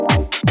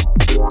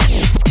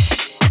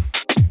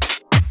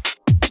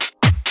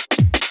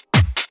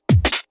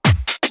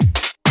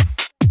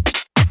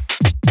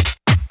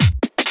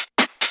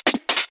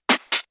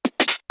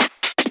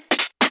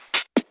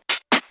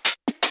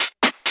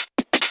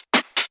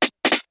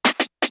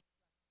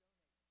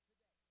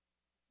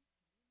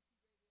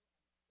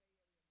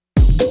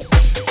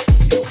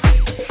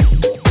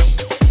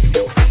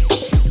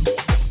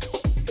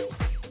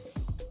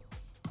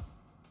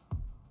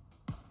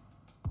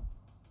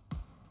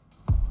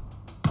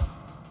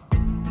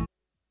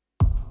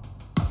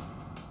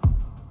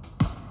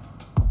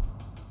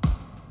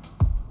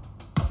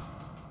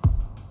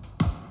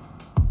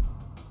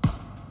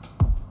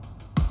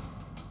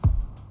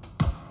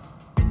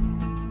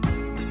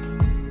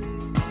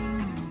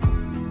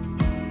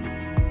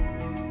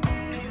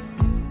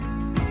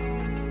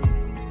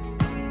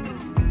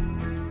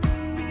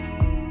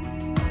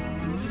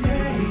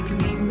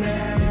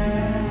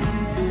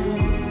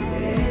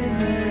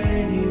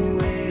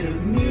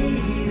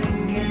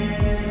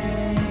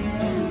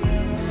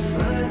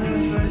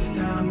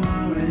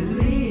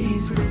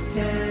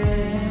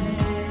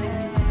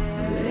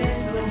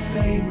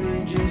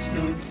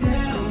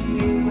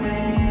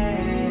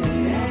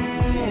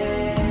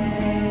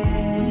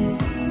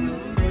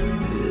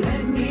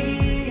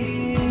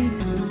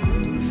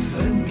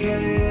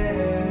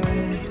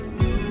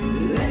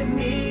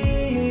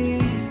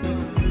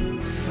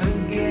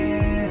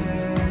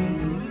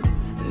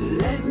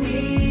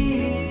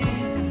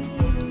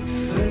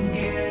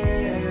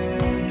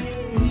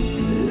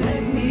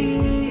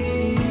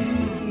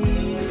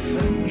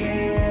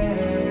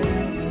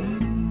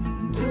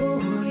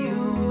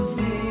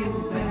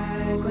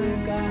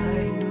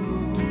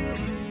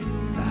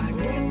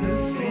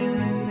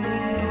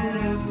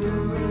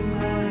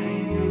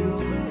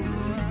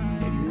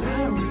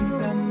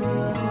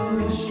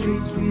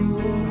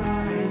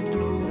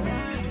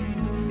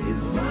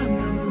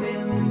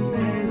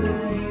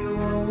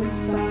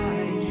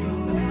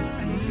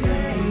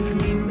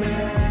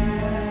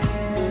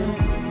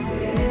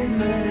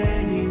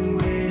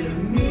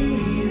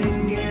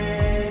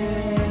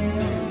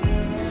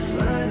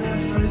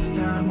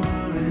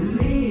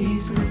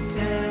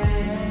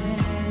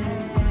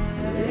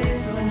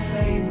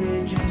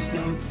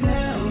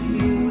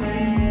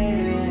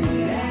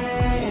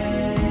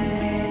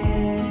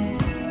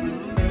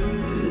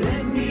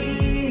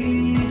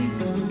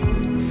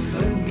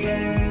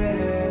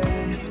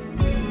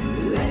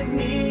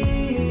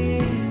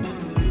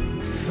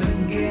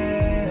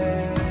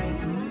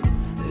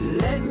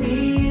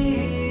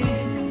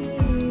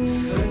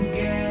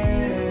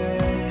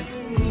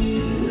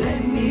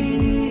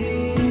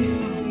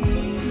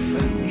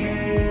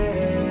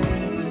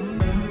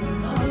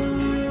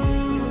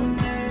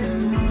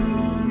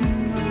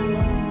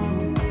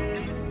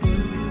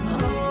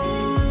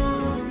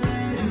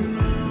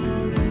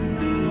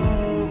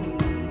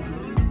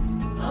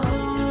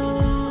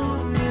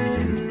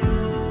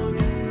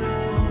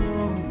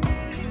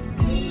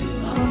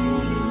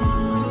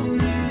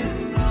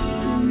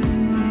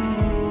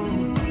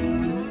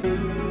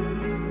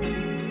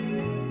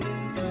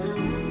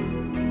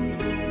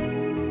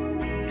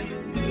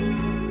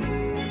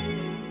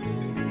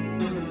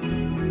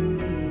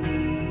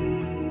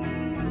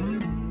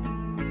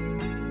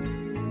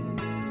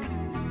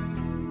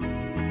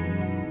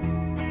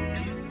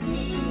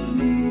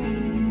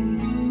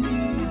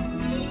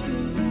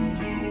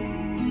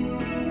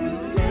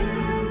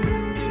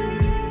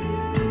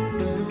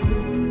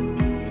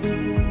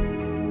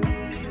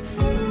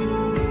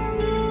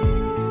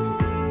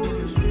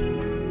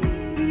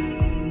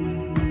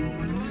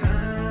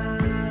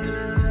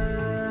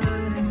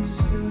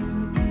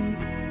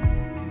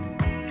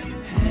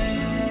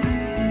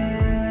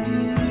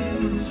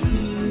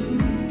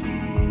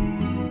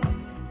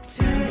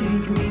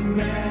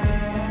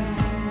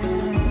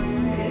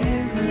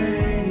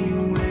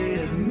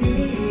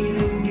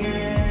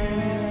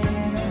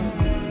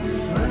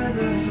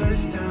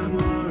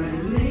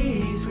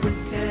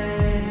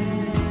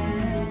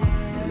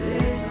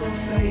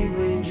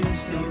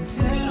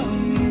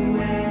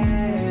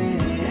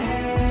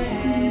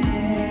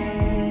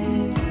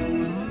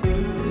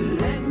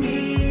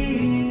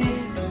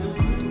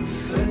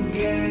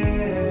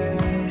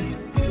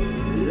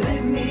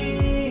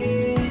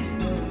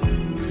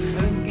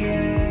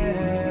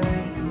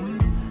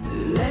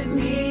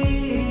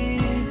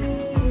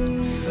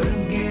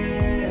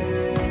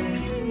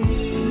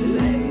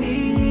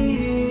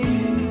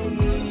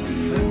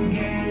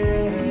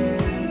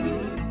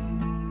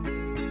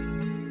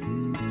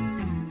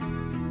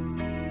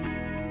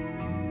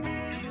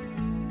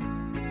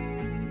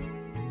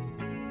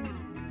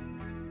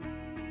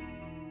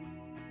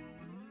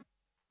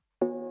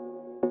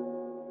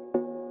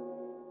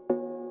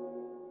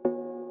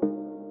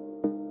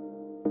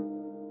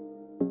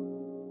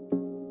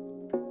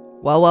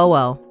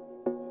Well.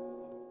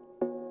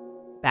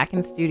 Back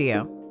in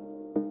studio.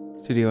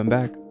 Studio and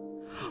back.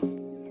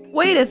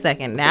 Wait a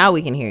second. Now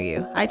we can hear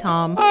you. Hi,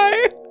 Tom.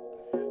 Hi.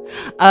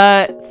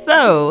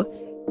 So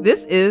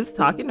this is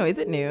Talking Noise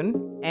at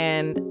Noon.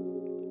 And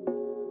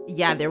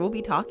yeah, there will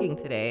be talking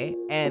today.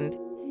 And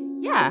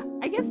yeah,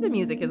 I guess the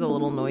music is a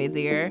little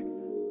noisier.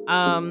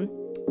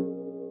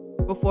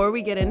 Before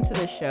we get into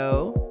the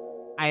show,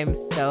 I am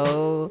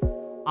so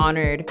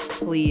honored,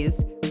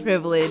 pleased,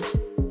 privileged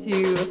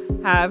to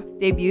have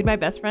debuted my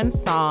best friend's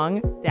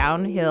song,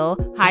 Downhill.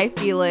 Hi,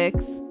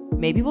 Felix.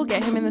 Maybe we'll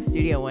get him in the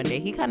studio one day.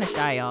 He kind of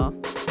shy, y'all.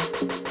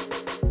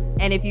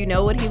 And if you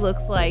know what he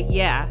looks like,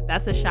 yeah,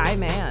 that's a shy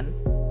man.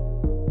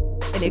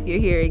 And if you're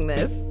hearing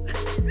this,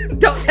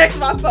 don't text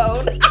my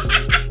phone.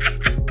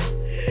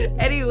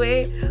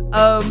 Anyway,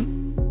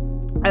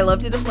 I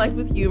love to deflect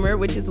with humor,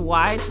 which is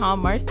why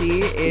Tom Marcy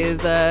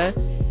is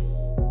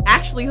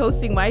actually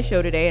hosting my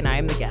show today, and I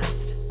am the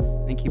guest.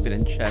 And keep it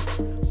in check.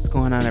 What's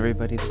going on,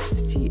 everybody? This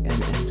is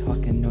TNN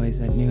Talking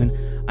Noise at Noon.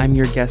 I'm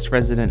your guest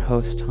resident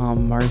host,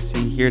 Tom Marcy,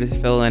 here to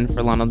fill in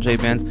for Lionel J.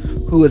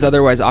 Bands, who is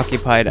otherwise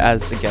occupied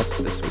as the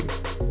guest this week.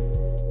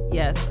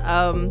 Yes.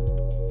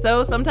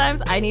 So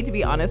sometimes I need to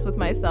be honest with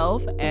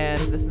myself, and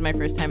this is my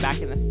first time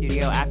back in the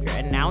studio after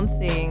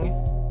announcing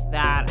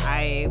that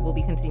I will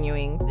be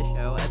continuing the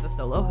show as a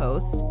solo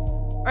host,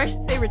 or I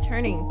should say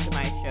returning to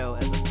my show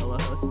as a solo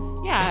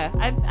host. Yeah,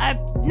 I'm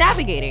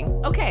navigating.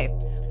 Okay.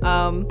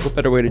 What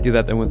better way to do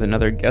that than with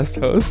another guest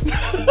host?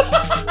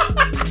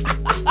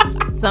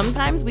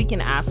 Sometimes we can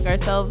ask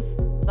ourselves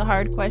the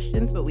hard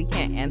questions, but we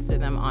can't answer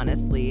them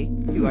honestly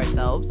to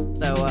ourselves.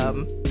 So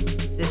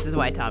this is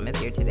why Tom is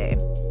here today.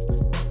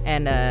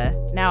 And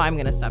now I'm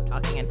going to stop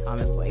talking, and Tom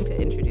is going to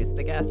introduce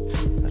the guests.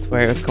 That's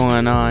right. What's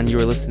going on? You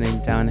were listening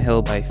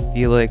Downhill by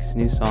Felix.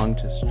 New song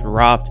just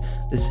dropped.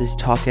 This is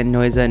Talkin'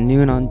 Noise at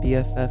Noon on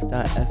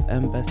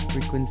BFF.FM. Best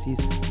frequencies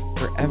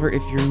forever.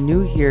 If you're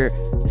new here,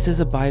 this is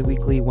a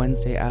bi-weekly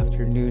Wednesday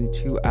afternoon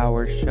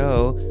 2-hour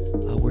show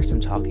where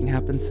some talking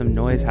happens, some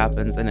noise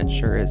happens, and it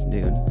sure is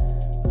noon.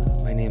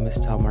 My name is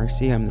Tal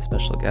Marcy. I'm the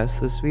special guest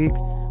this week.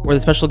 We're the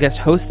special guest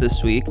host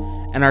this week.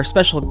 And our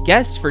special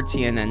guest for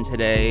TNN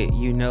today,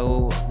 you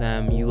know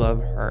them, you love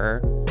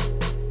her,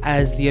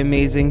 as the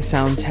amazing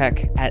sound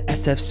tech at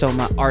SF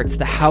Soma Arts,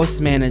 the house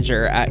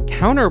manager at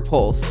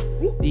Counterpulse,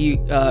 the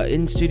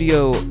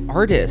in-studio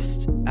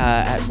artist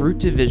at Root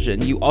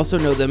Division. You also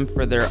know them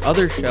for their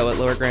other show at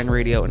Lower Grand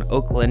Radio in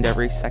Oakland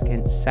every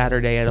second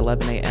Saturday at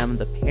 11 a.m.,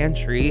 The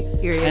Pantry.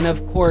 Period. And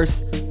of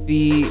course,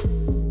 the,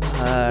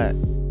 I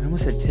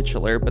almost said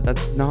titular, but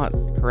that's not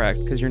correct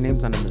because your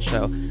name's not in the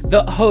show.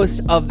 The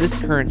host of this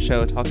current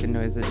show, Talkin'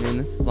 Noise at Noon.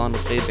 This is Lana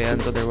J.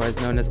 Bands, otherwise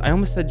known as, I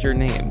almost said your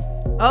name.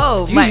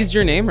 Oh, do you use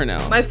your name or no?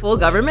 My full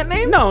government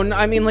name? No,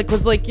 I mean, like,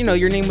 was like, you know,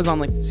 your name was on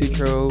like the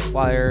Sutro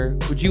flyer.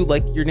 Would you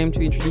like your name to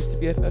be introduced to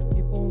BFF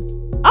people?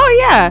 Oh,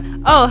 yeah.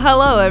 Oh,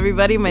 hello,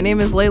 everybody. My name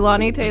is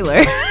Leilani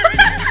Taylor.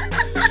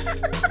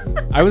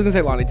 I was gonna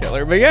say Lonnie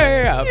Taylor, but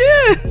yeah.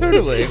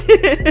 Totally.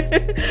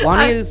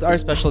 Lonnie is our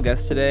special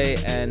guest today,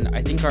 and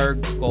I think our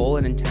goal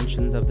and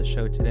intentions of the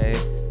show today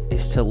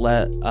is to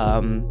let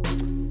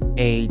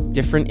a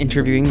different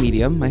interviewing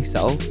medium,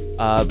 myself,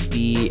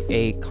 be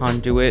a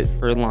conduit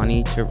for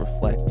Lonnie to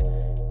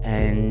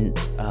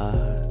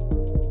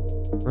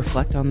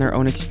reflect on their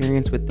own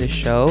experience with this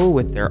show,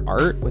 with their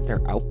art, with their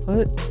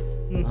output.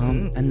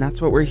 And that's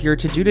what we're here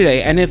to do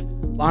today. And if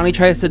Lonnie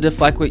tries to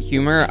deflect with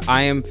humor,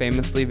 I am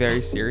famously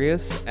very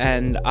serious,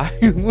 and I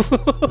will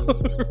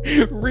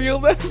reel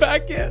them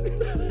back in.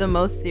 The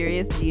most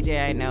serious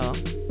DJ I know.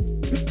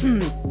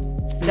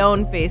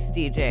 Stone face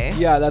DJ.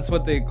 Yeah, that's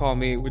what they call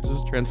me, which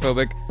is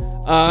transphobic.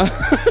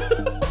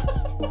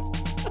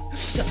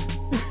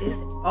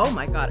 Oh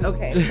my god,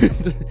 okay.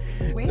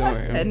 We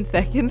have 10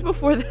 seconds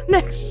before the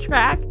next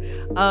track.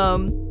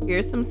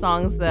 Here's some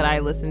songs that I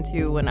listen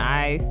to when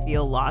I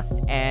feel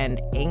lost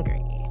and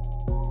angry.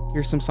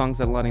 Here's some songs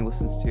that Lonnie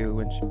listens to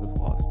when she feels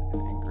lost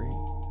and angry.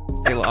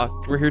 Stay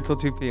locked. We're here till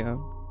 2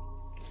 p.m.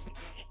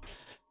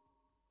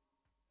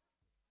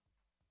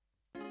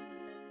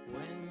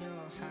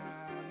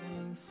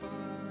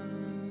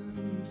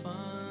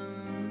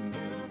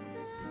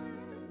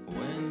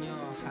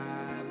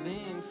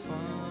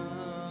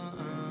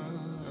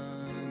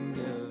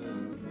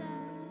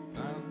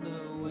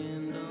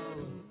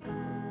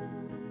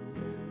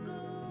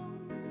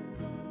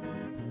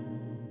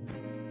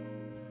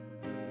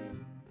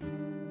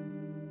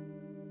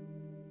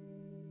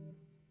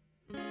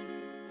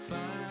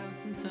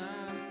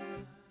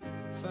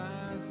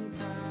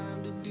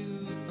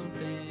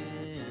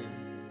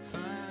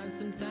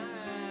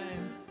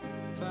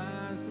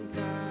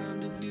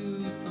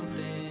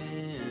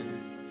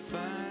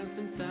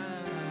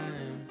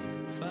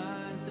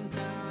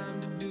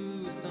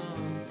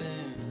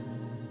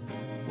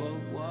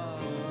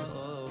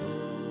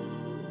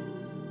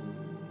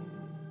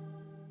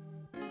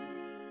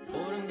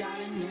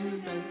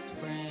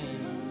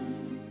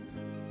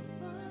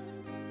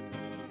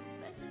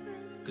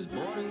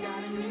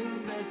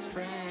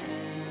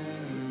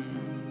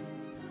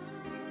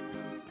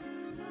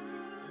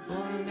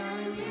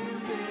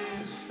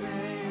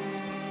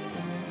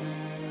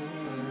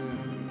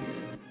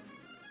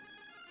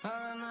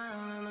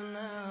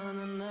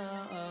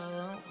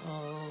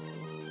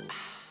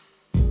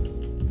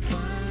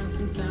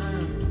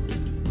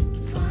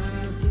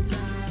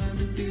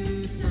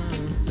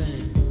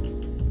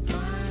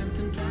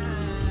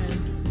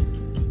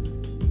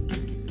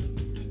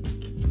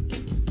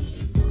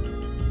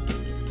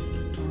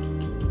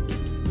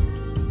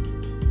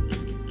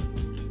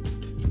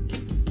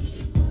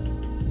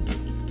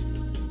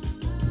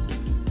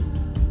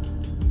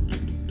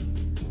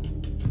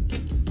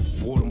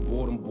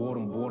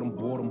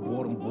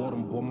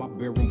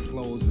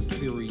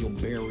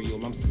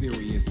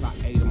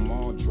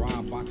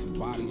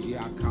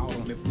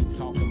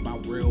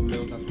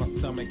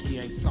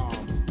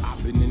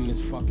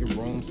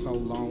 So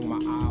long, my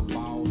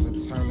eyeballs are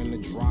turning to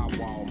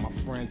drywall. My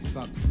friends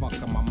suck, fuck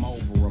 'em, I'm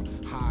over 'em.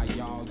 Hi,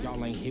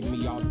 y'all ain't hit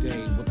me all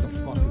day. What the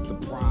fuck is the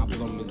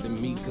problem? Is it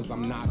me? Cause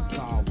I'm not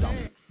solved, I'm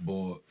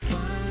bored.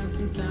 Find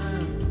some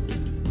time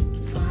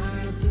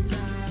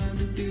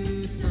to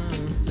do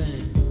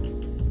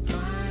something.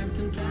 Find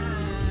some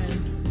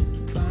time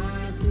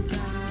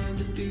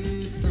to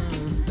do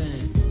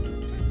something.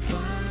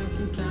 Find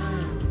some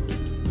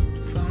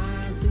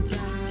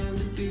time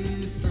to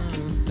do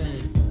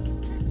something.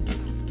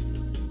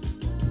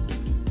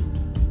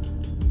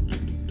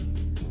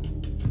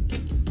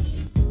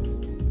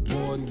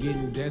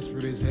 Getting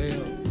desperate as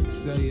hell.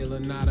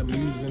 Cellular not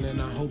amusing,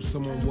 and I hope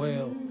someone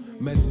well.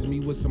 Message me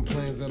with some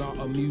plans that are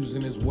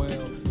amusing as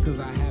well. Cause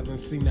I haven't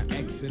seen the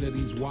exit of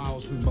these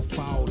walls since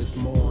before this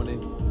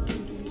morning.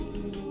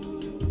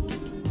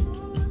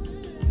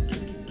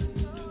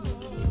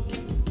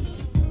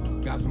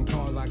 Got some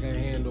cars I can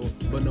handle,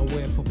 but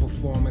nowhere for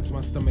performance.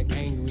 My stomach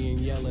angry and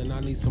yelling. I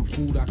need some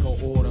food I can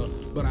order,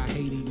 but I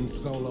hate eating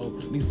solo.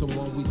 Need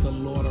someone we could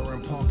lauder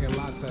in parking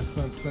lots at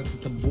sunsets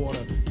at the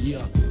border.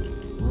 Yeah.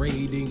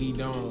 Ringy dingy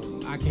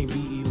dong, I can't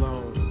be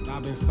alone.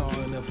 I've been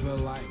starting to feel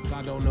like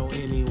I don't know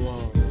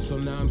anyone. So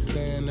now I'm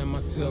staring at my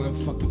ceiling,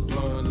 fucking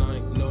blowing. I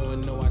ain't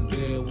knowing no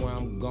idea where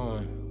I'm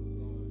going.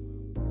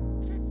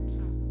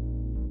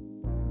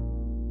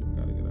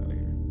 Gotta get out of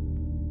here.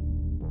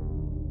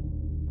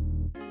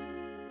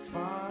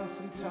 Find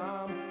some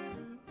time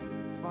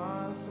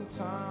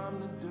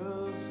to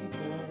do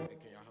something. Hey,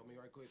 can y'all help me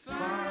right quick?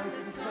 Find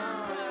some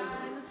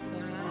time to do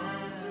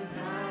something.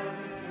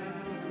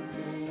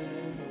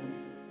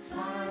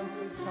 Find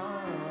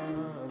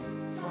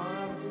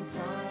some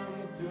time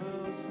to do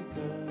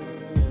something.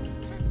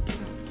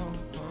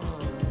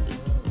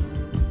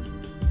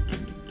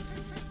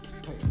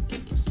 Hey,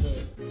 I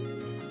said,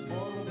 'cause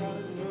boredom got a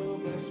new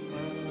best friend.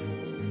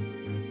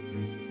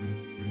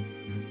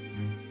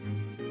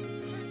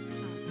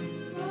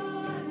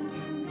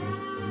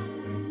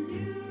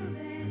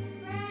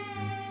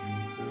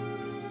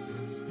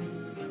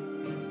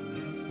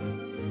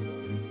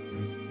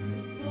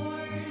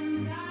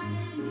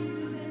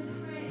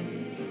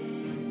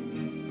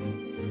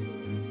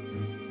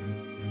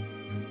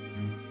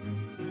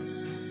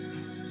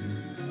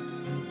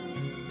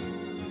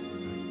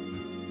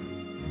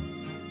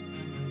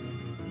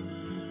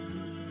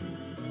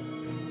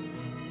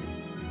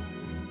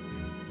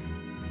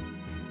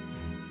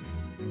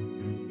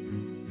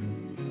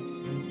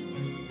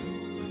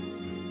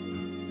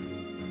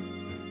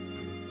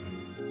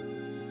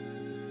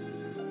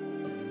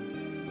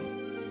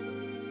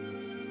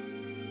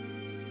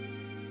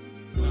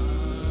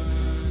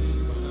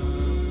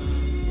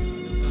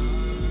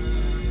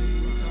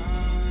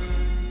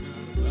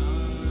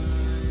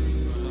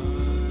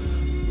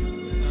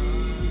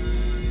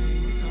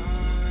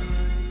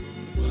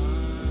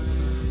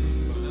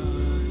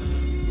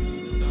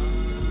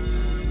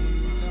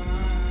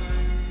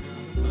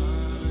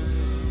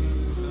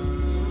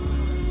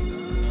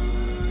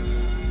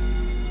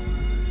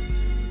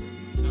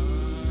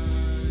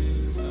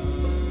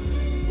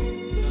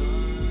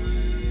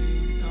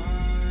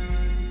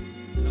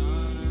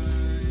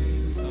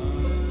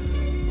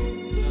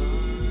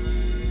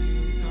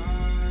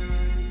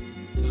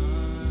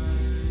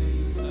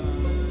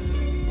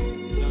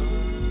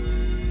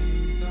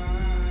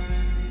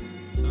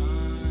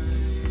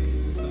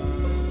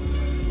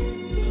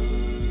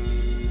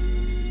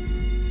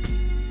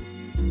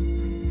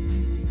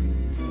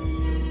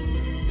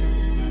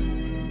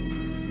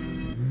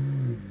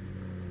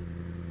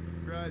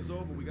 Drive's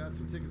over. We got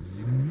some tickets to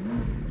see.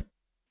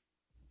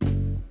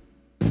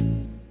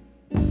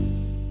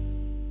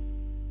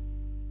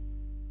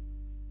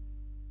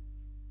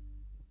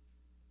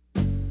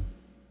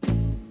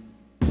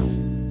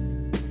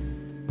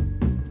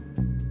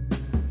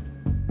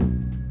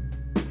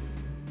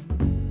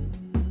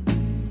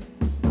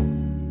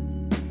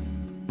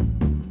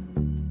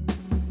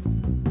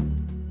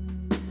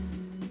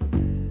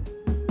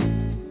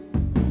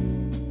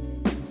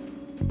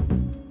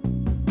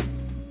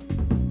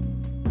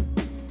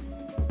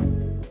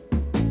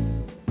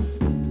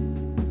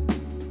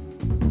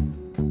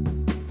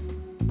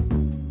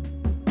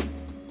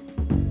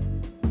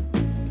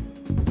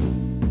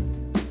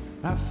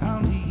 I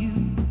found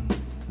you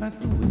at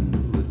the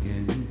window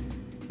again,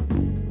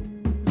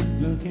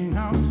 looking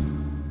out,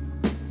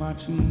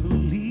 watching the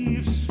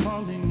leaves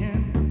falling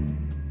in.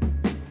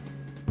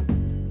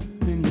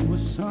 Then you were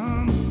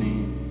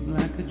something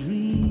like a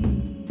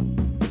dream.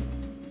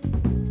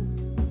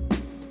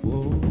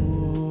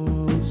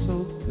 Oh,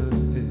 so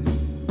perfect,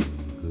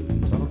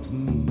 couldn't talk to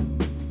me.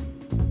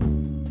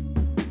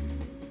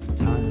 The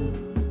time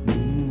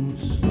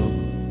moves slow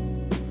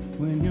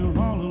when you're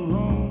all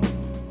alone.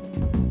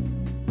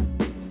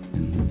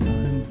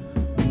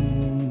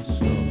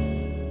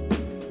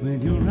 When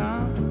you're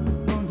out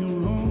on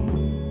your own,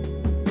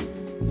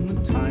 and the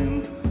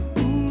time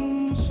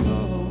moves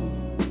slow.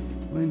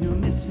 When you're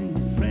missing a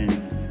friend,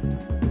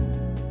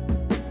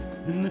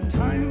 and the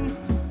time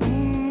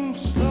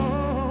moves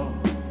slow.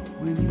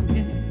 When you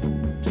get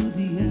to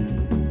the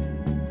end,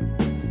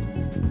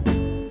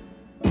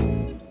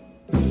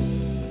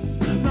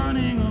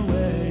 running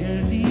away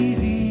is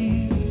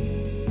easy.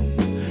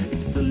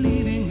 It's the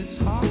leaving that's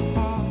hard.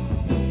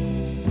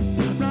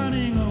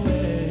 Running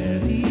away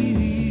is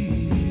easy.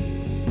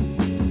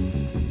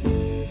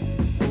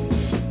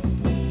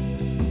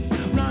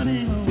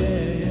 Running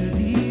away is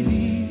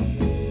easy.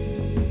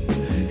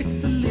 It's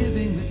the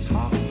living that's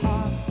hard.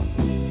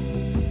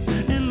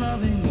 And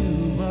loving you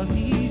was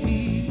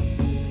easy.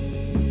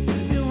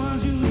 It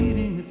was you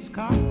leaving that's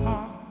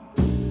hard.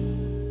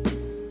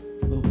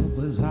 But what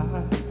was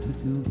I to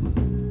do?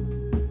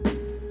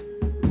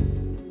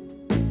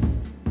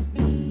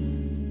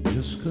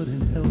 Just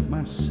couldn't help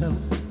myself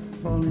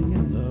falling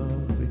in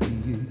love with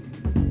you.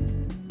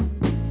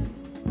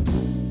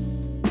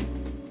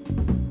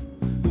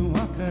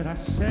 What could I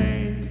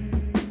say?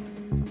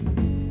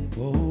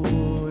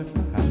 Oh, if I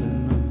had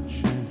another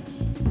chance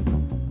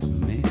to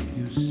make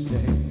you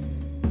stay.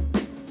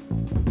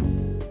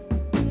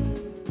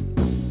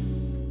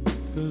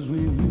 'Cause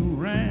when you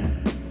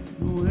ran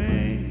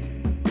away,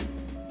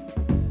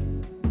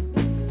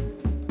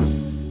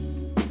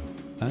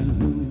 I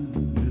knew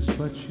just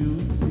what you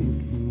were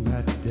thinking.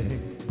 that day.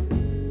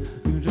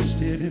 You just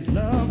didn't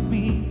love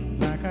me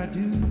like I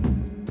do,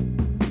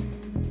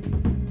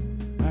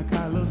 like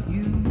I love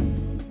you.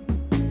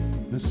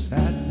 The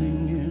sad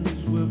thing is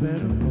we're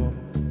better off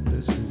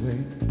this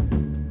way.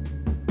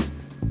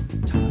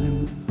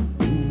 Time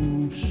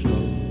moves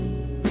slow,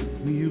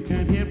 you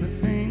can't hear a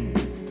thing.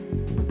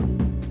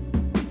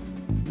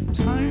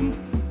 Time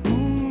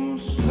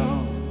moves slow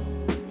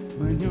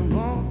when you're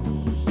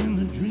lost in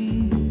the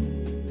dream.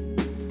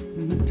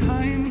 And the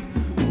time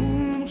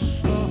moves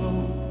slow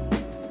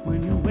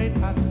when you wait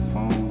by the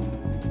phone.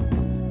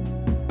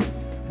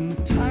 And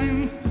the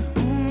time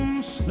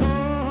moves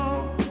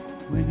slow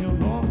when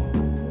you're all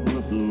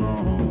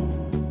alone.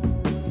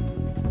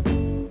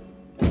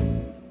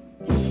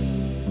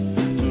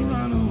 To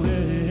run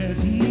away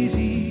is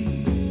easy.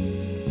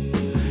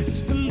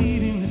 It's the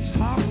leaving that's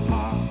hard.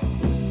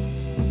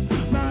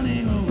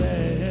 Running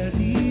away is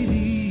easy.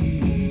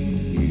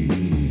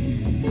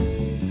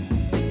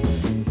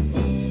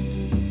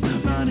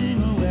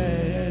 Running away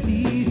is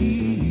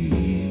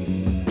easy.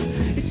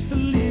 It's the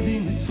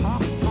living that's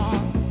hard.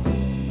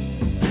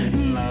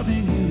 And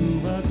loving you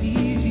was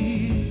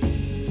easy.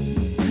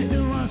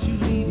 It was you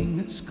leaving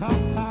that's hard.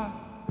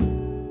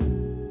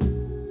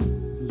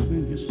 'Cause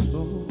when you're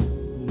so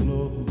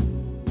alone,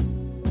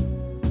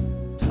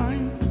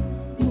 time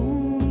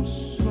moves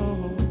slow.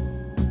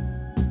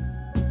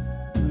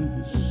 When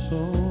you're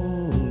so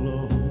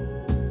alone,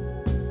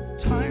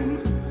 time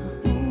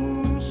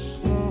moves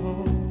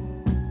slow.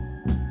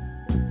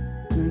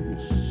 When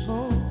you're so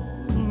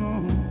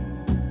alone,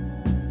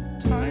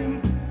 time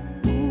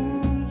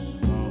moves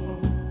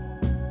slow.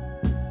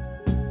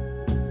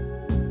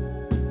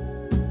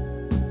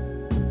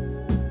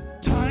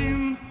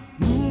 Time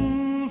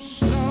moves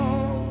slow.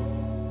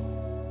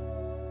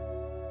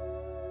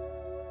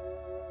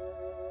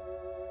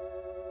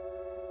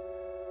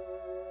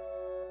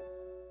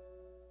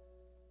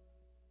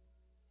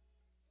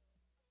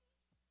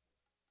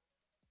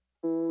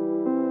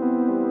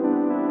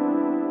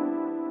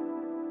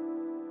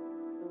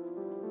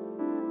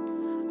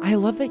 I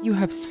love that you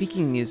have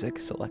speaking music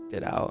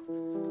selected out.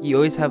 You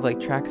always have like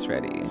tracks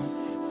ready.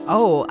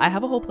 Oh, I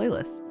have a whole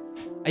playlist.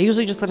 I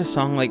usually just let a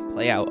song like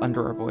play out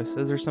under our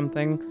voices or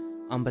something,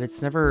 but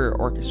it's never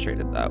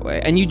orchestrated that way.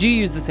 And you do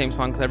use the same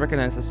song because I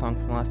recognize the song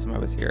from the last time I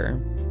was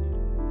here.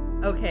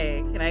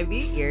 Okay, can I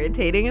be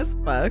irritating as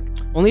fuck?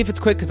 Only if it's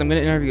quick because I'm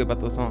going to interview you about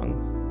those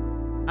songs.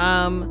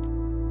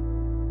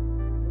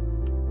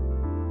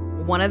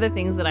 One of the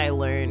things that I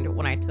learned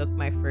when I took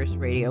my first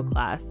radio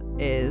class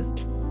is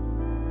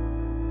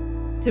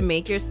to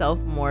make yourself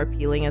more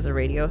appealing as a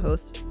radio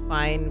host,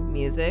 find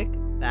music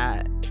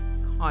that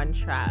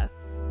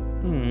contrasts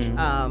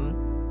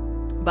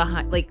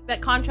behind, like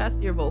that contrasts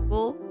your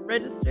vocal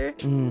register,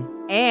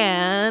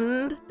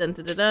 and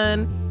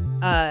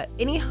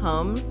any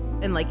hums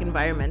and like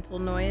environmental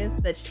noise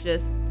that's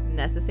just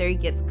necessary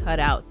gets cut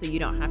out, so you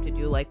don't have to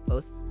do like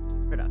post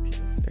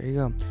production. There you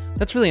go.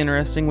 That's really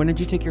interesting. When did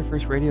you take your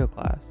first radio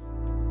class?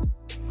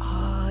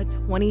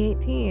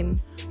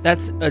 2018.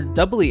 That's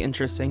doubly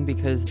interesting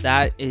because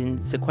that, in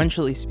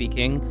sequentially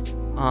speaking,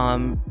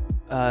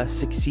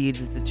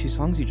 succeeds the two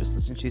songs you just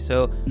listened to.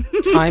 So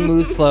Time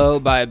Moves Slow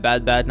by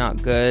Bad Bad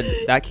Not Good,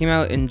 that came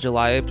out in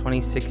July of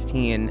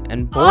 2016,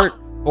 and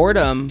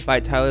Boredom by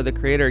Tyler the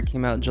Creator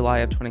came out in July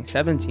of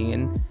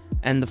 2017,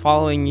 and the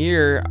following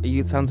year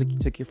it sounds like you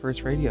took your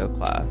first radio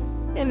class.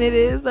 And it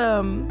is I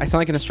sound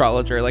like an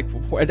astrologer, like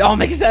it all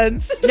makes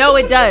sense. No,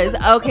 it does.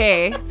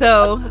 Okay,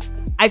 so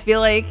I feel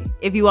like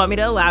if you want me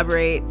to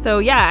elaborate, so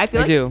yeah, I feel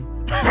I like do.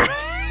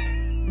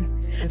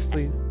 Yes,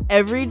 please.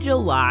 Every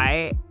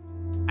July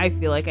I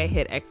feel like I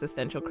hit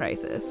existential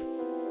crisis. Is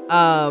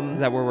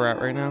that where we're at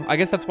right now? I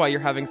guess that's why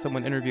you're having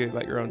someone interview you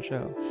about your own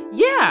show.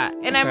 Yeah,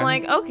 and Okay. I'm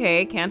like,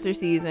 okay, Cancer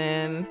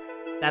season,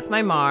 that's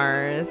my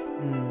Mars.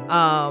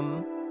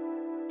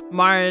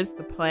 Mars,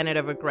 the planet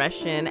of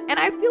aggression, and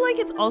I feel like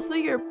it's also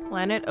your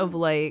planet of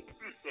like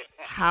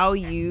how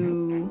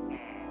you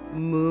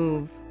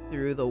move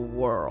through the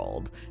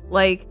world.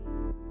 Like,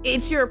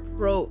 it's your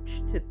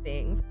approach to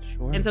things.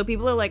 Sure. And so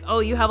people are like, oh,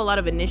 you have a lot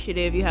of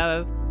initiative, you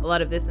have a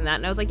lot of this and that.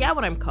 And I was like, yeah,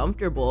 when I'm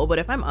comfortable. But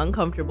if I'm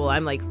uncomfortable,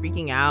 I'm like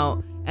freaking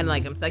out and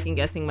like I'm second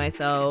guessing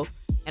myself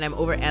and I'm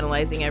over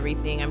analyzing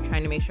everything. I'm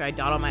trying to make sure I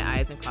dot all my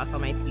I's and cross all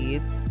my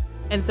T's.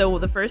 And so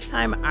the first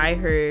time I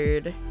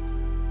heard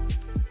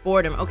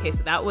Boredom, Boredom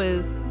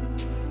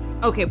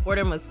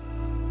was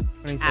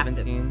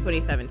 2017.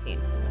 2017.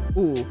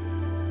 Ooh,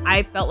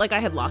 I felt like I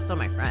had lost all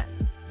my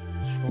friends.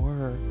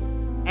 Sure.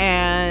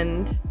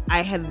 And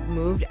I had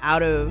moved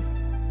out of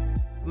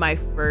my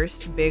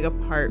first big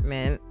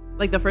apartment,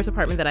 like the first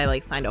apartment that I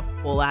like signed a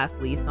full ass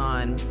lease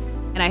on,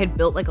 and I had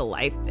built like a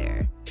life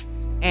there.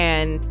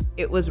 And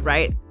it was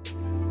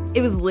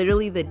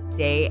literally the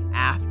day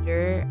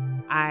after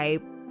I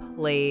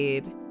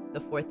played the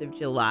 4th of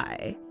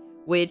July,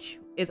 which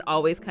is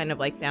always kind of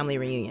like family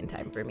reunion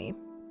time for me.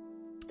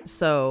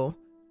 So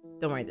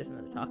don't worry, there's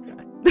another talk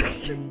track.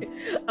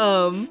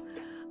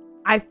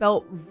 I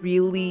felt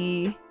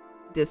really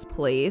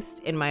displaced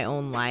in my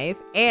own life,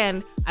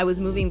 and I was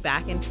moving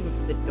back into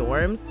the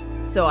dorms,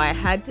 so I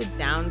had to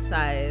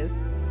downsize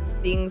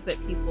things that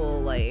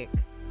people like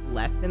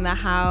left in the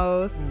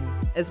house,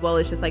 as well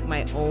as just like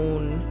my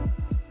own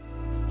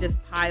just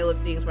pile of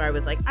things where I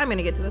was like, I'm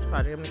gonna get to this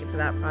project, I'm gonna get to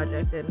that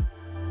project, and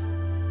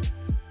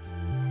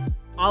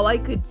all I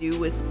could do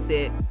was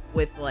sit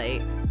with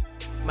like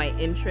my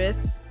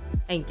interests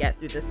and get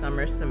through the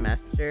summer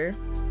semester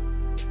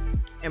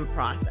and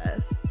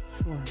process.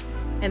 Sure.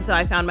 And so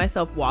I found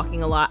myself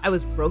walking a lot. I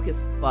was broke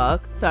as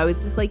fuck, so I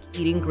was just like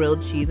eating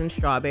grilled cheese and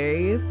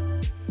strawberries.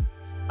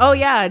 Oh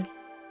yeah,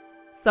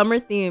 summer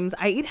themes.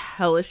 I eat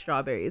hella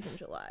strawberries in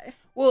July.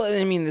 Well,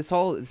 I mean, this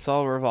all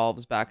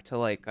revolves back to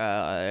like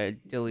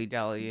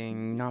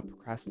dilly-dallying, not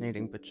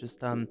procrastinating, but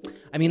just I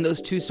mean,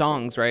 those two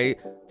songs, right?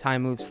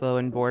 Time Moves Slow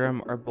and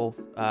Boredom are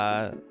both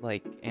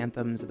like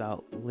anthems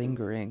about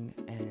lingering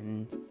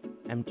and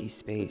empty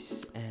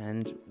space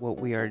and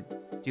what we are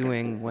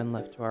doing when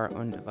left to our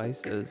own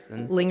devices,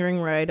 and lingering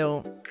where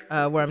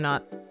I'm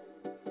not.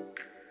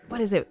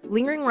 What is it?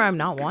 Lingering where I'm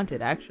not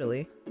wanted,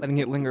 actually. letting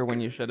it linger when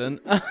you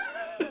shouldn't.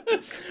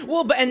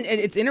 Well, but and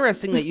it's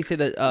interesting that you say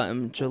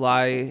that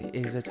July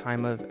is a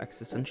time of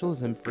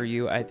existentialism for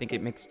you. I think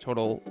it makes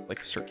total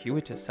like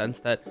circuitous sense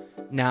that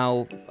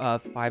now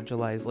 5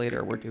 Julys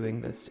later we're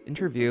doing this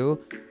interview.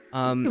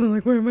 I'm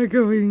like, where am I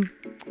going?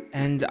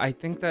 And I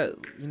think that,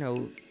 you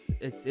know,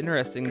 it's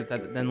interesting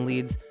that then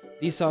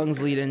these songs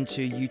lead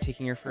into you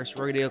taking your first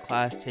radio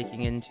class,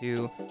 leading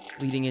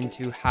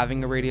into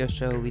having a radio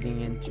show,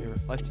 leading into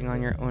reflecting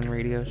on your own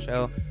radio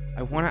show.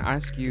 I want to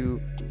ask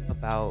you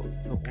about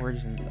the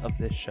origins of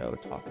this show,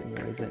 Talkin'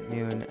 Noise at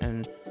Noon,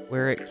 and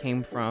where it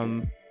came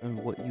from and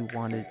what you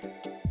wanted,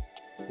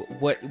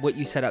 what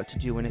you set out to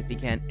do when it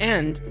began.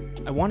 And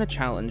I want to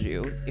challenge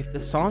you, if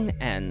the song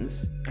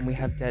ends and we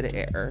have dead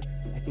air,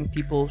 I think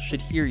people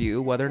should hear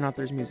you, whether or not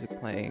there's music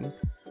playing.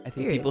 I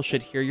think people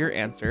should hear your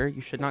answer.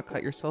 You should not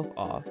cut yourself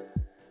off.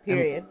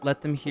 Period.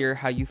 Let them hear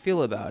how you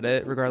feel about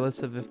it,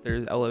 regardless of if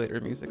there's elevator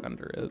music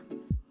under it.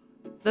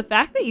 The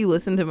fact that you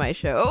listen to my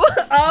show.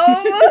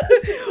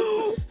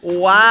 Oh,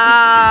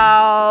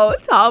 wow.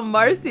 Tom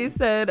Marcy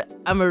said,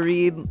 I'm gonna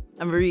read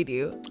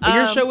you. But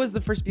your show was the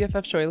first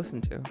BFF show I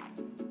listened to.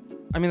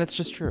 I mean, that's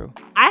just true.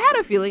 I had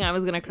a feeling I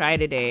was gonna cry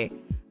today,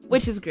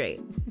 which is great.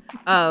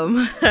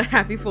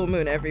 Happy full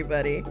moon,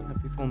 everybody.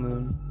 Happy full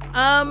moon.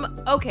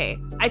 Okay.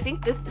 I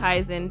think this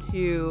ties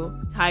into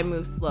Time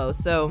Moves Slow.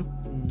 So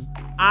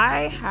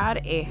I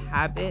had a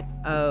habit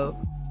of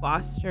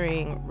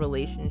fostering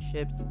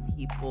relationships,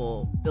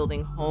 people,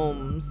 building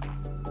homes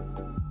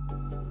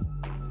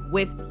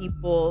with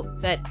people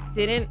that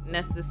didn't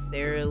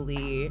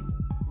necessarily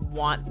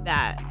want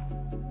that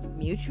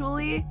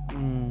mutually.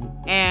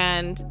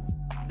 And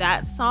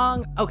that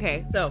song,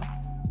 okay, so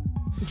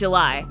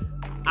July,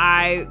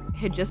 I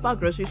had just bought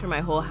groceries for my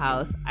whole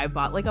house. I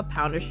bought like a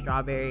pound of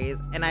strawberries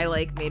and I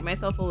like made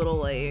myself a little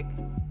like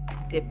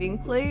dipping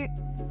plate.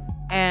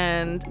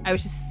 And I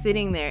was just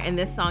sitting there and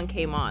this song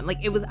came on. Like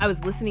I was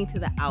listening to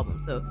the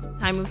album. So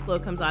Time Moves Slow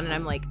comes on and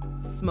I'm like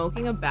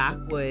smoking a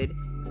backwood,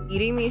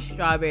 eating these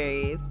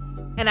strawberries.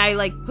 And I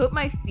like put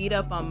my feet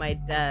up on my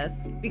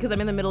desk because I'm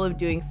in the middle of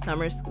doing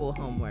summer school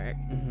homework.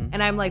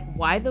 And I'm like,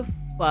 why the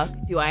fuck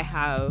do I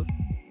have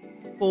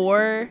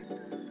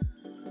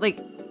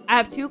I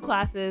have 2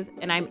 classes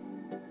and I'm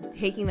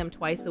taking them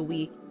twice a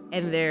week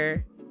and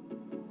they're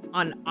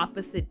on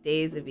opposite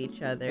days of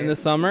each other. In the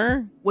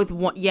summer? With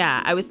one,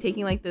 yeah, I was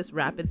taking like this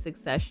rapid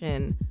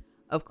succession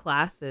of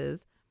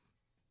classes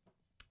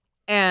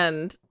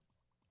and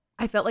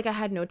I felt like I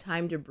had no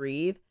time to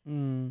breathe.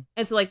 And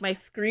so like my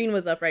screen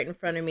was up right in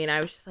front of me and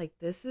I was just like,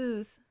 I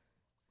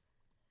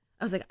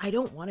was like, I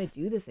don't want to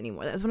do this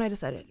anymore. That was when I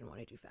decided I didn't want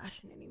to do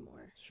fashion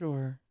anymore.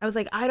 Sure. I was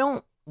like, I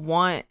don't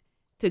want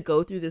to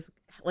go through this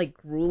like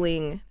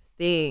grueling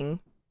thing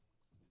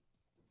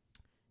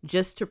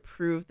just to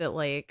prove that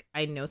like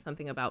I know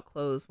something about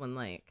clothes when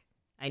like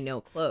I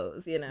know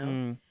clothes, you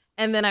know?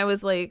 And then I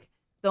was like,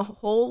 the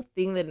whole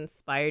thing that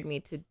inspired me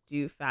to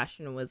do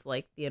fashion was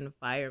like the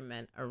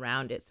environment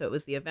around it. So it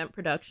was the event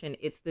production,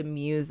 it's the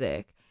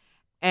music.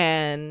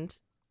 And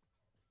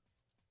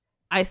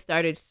I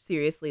started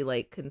seriously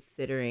like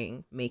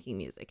considering making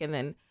music. And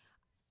then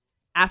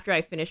after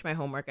I finished my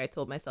homework, I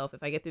told myself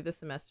if I get through this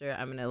semester,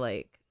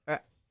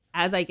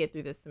 as I get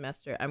through this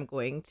semester, I'm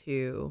going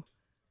to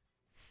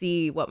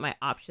see what my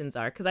options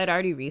are. Because I'd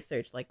already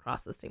researched like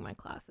cross-listing my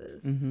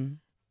classes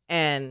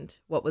and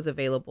what was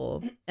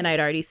available. And I'd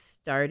already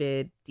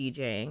started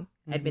DJing.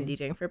 I'd been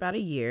DJing for about a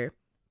year,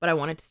 but I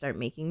wanted to start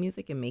making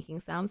music and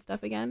making sound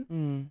stuff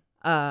again.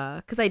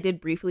 Because I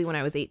did briefly when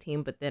I was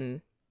 18, but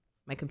then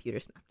my computer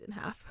snapped in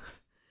half.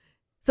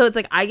 So it's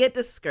like I get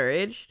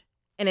discouraged.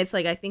 And it's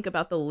like I think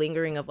about the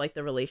lingering of like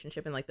the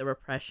relationship and like the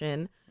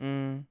repression.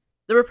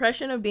 The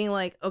repression of being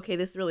like, okay,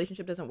 this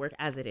relationship doesn't work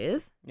as it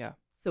is. Yeah.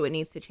 So it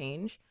needs to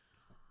change.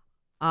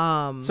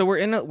 So we're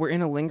in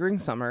a lingering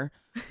summer.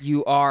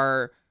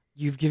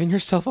 You've given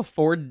yourself a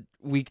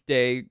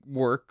 4-weekday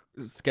work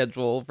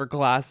schedule for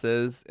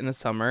classes in the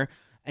summer,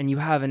 and you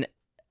have an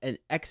an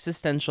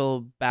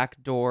existential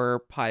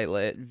backdoor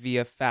pilot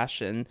via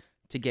fashion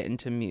to get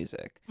into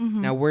music.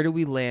 Now, where do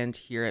we land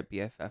here at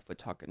BFF with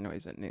Talkin'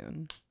 Noise at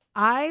Noon?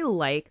 I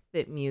like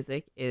that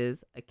music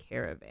is a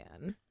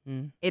caravan.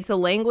 It's a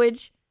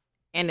language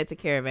and it's a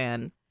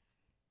caravan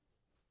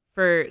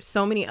for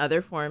so many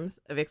other forms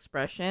of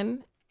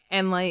expression.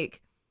 And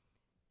like,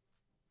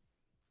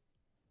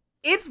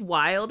 it's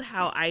wild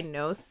how I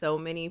know so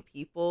many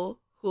people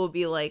who will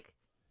be like,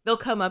 they'll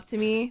come up to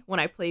me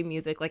when I play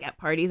music, like at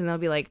parties, and they'll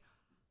be like,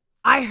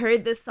 I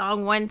heard this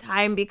song one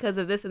time because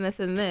of this and this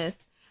and this.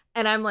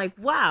 And I'm like,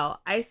 wow,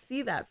 I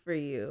see that for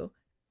you.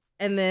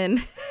 And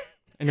then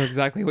I know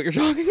exactly what you're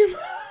talking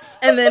about.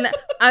 And then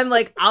I'm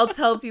like, I'll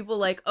tell people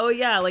like, oh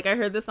yeah, like I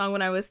heard this song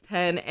when I was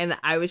 10 and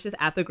I was just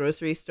at the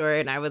grocery store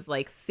and I was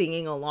like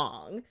singing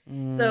along.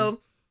 So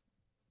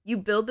you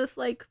build this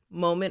like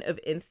moment of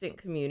instant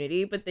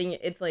community, but then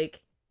it's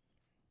like,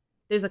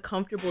 there's a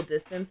comfortable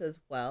distance as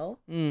well.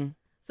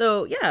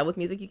 So yeah, with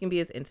music, you can be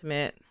as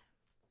intimate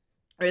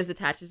or as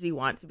attached as you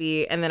want to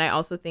be. And then I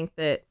also think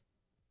that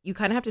you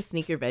kind of have to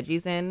sneak your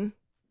veggies in.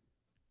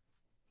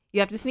 You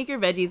have to sneak your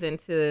veggies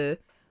into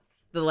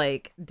the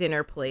like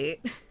dinner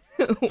plate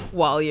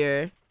while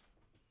you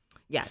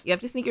have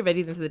to sneak your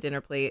veggies into the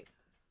dinner plate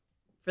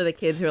for the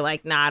kids who are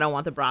like, nah, I don't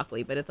want the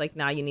broccoli, but it's like,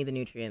 nah, you need the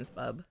nutrients,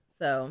 bub.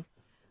 So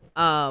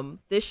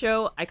this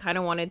show, I kind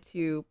of wanted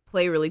to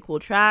play really cool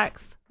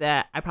tracks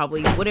that I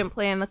probably wouldn't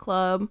play in the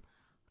club,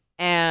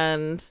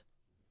 and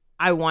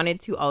I wanted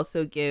to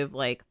also give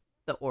like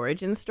the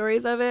origin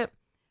stories of it.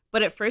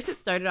 But at first it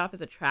started off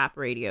as a trap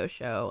radio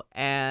show,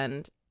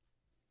 and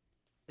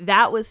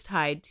that was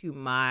tied to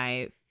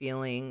my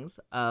feelings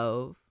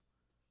of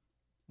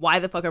why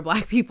the fuck are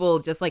black people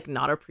just like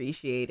not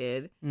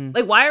appreciated?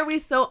 Like, why are we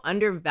so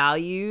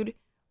undervalued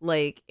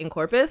like in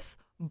Corpus,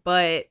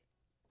 but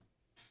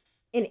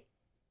in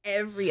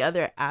every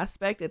other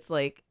aspect it's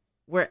like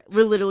we're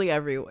literally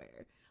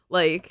everywhere.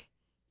 Like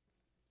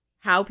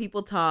how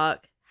people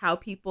talk, how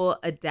people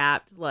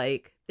adapt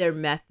like their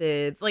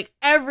methods, like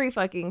every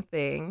fucking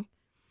thing.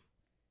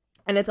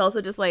 And it's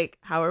also just like,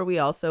 how are we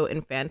also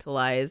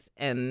infantilized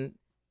and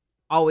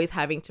always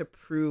having to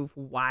prove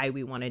why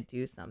we want to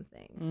do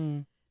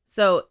something?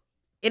 So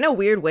in a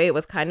weird way, it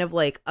was kind of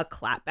like a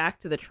clapback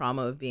to the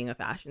trauma of being a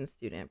fashion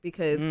student,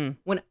 because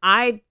when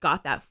I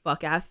got that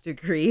fuck ass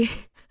degree,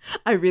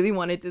 I really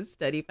wanted to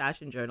study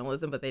fashion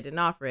journalism, but they didn't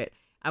offer it.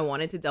 I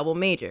wanted to double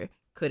major,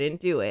 couldn't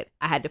do it.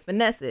 I had to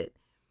finesse it.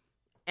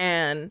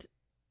 And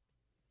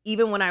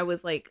even when I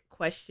was like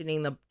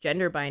questioning the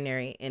gender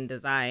binary in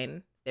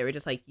design, they were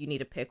just like, you need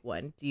to pick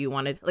one. Do you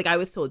want to, like I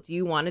was told, do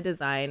you want to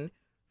design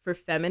for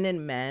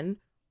feminine men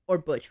or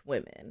butch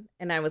women?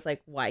 And I was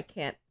like, why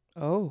can't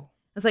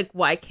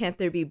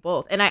there be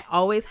both? And I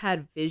always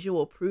had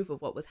visual proof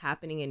of what was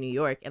happening in New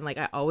York. And like,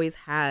 I always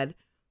had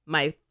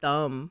my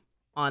thumb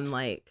on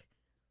like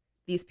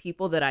these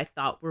people that I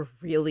thought were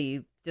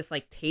really just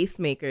like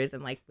tastemakers.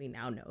 And like, we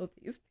now know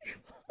these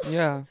people.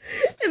 Yeah.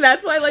 And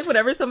that's why like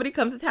whenever somebody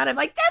comes to town, I'm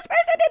like, this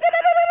person did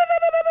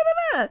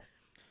da-da-da-da-da-da-da-da-da.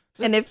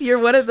 And if you're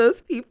one of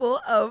those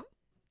people,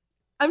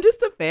 I'm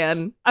just a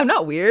fan. I'm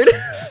not weird.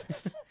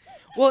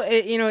 Well,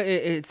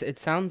 it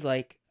sounds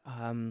like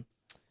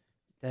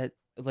that,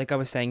 like I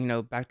was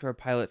saying, backdoor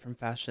pilot from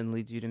fashion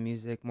leads you to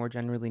music, more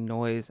generally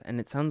noise. And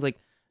it sounds like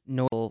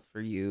noise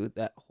for you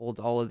that holds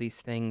all of these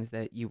things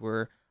that you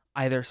were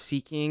either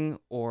seeking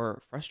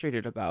or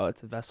frustrated about.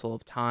 It's a vessel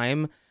of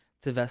time.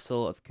 It's a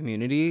vessel of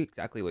community.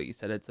 Exactly what you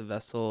said. It's a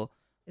vessel.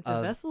 It's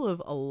a vessel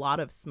of a lot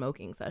of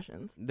smoking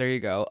sessions. There you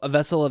go. A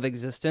vessel of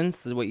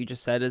existence is what you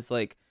just said. Is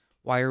like,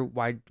 why do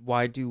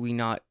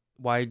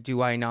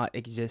I not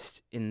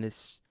exist in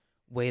this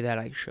way that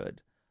I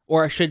should,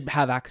 or I should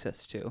have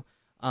access to?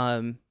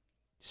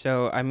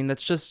 So I mean,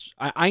 that's just,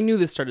 I knew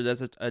this started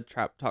as a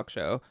trap talk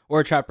show,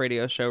 or a trap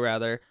radio show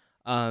rather.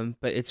 But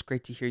it's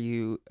great to hear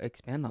you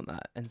expand on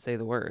that and say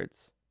the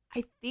words.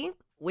 I think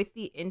with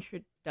the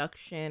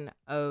introduction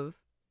of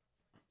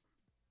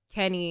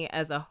Kenny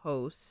as a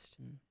host,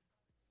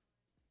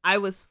 I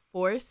was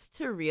forced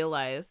to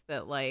realize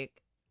that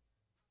like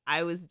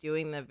I was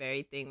doing the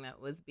very thing that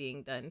was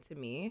being done to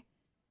me.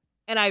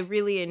 And I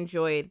really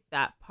enjoyed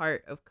that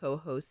part of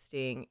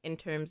co-hosting in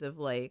terms of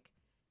like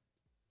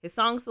his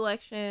song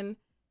selection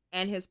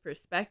and his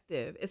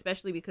perspective,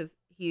 especially because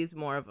he's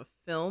more of a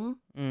film.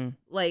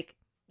 Like,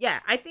 yeah,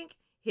 I think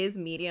his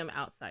medium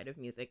outside of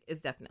music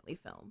is definitely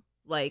film.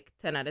 Like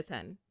 10 out of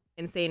 10.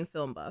 Insane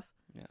film buff.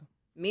 Yeah.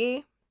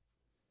 Me,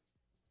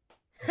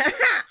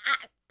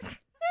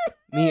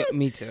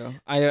 Me too.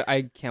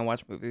 I can't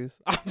watch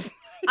movies.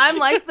 I'm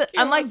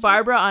like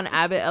Barbara on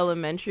Abbott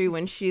Elementary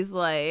when she's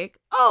like,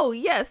 oh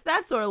yes,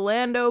 that's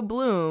Orlando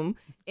Bloom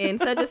in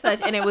such and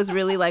such, and it was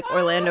really like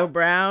Orlando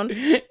Brown,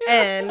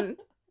 and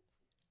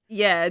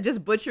yeah,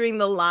 just butchering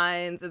the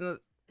lines and the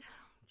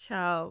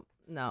child.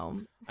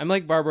 No, I'm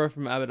like Barbara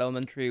from Abbott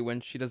Elementary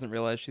when she doesn't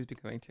realize she's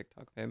becoming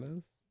TikTok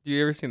famous. Do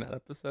you ever seen that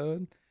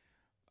episode?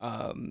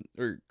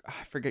 Or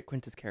I forget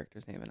Quinta's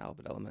character's name in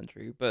Abbott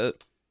Elementary,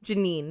 but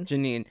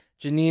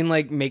Janine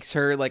like makes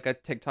her like a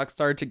TikTok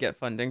star to get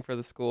funding for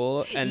the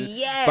school, and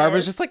Yes.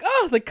 Barbara's just like,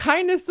 oh, the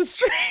kindness of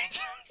strangers.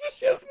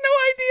 She has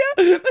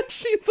no idea that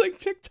she's like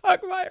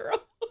TikTok viral.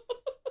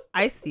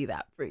 I see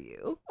that for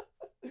you.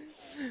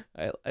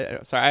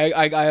 Sorry,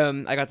 I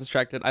got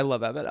distracted. I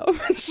love Abbott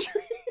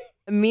Elementary.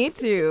 Me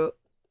too.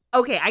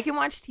 Okay, I can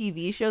watch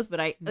TV shows, but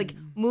I like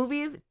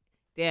movies.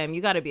 Damn,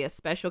 you got to be a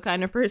special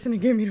kind of person to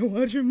get me to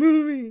watch a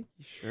movie.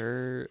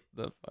 Sure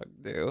the fuck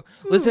do.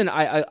 Listen,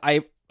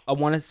 I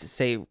wanted to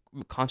say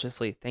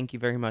consciously, thank you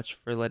very much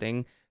for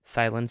letting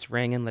silence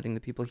ring and letting the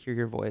people hear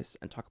your voice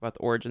and talk about the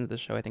origins of the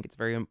show. I think it's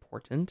very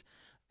important.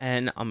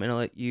 And I'm gonna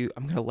let you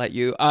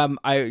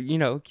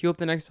cue up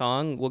the next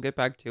song. We'll get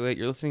back to it.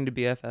 You're listening to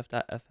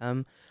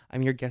BFF.FM.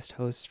 I'm your guest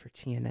host for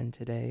TNN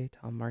today,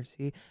 Tom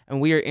Marcy, and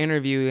we are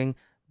interviewing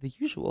the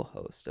usual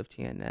host of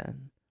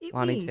TNN,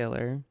 Lonnie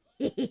Taylor.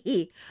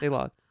 Stay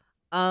locked.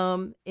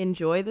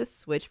 Enjoy the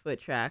Switchfoot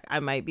track. I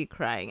might be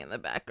crying in the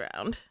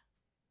background.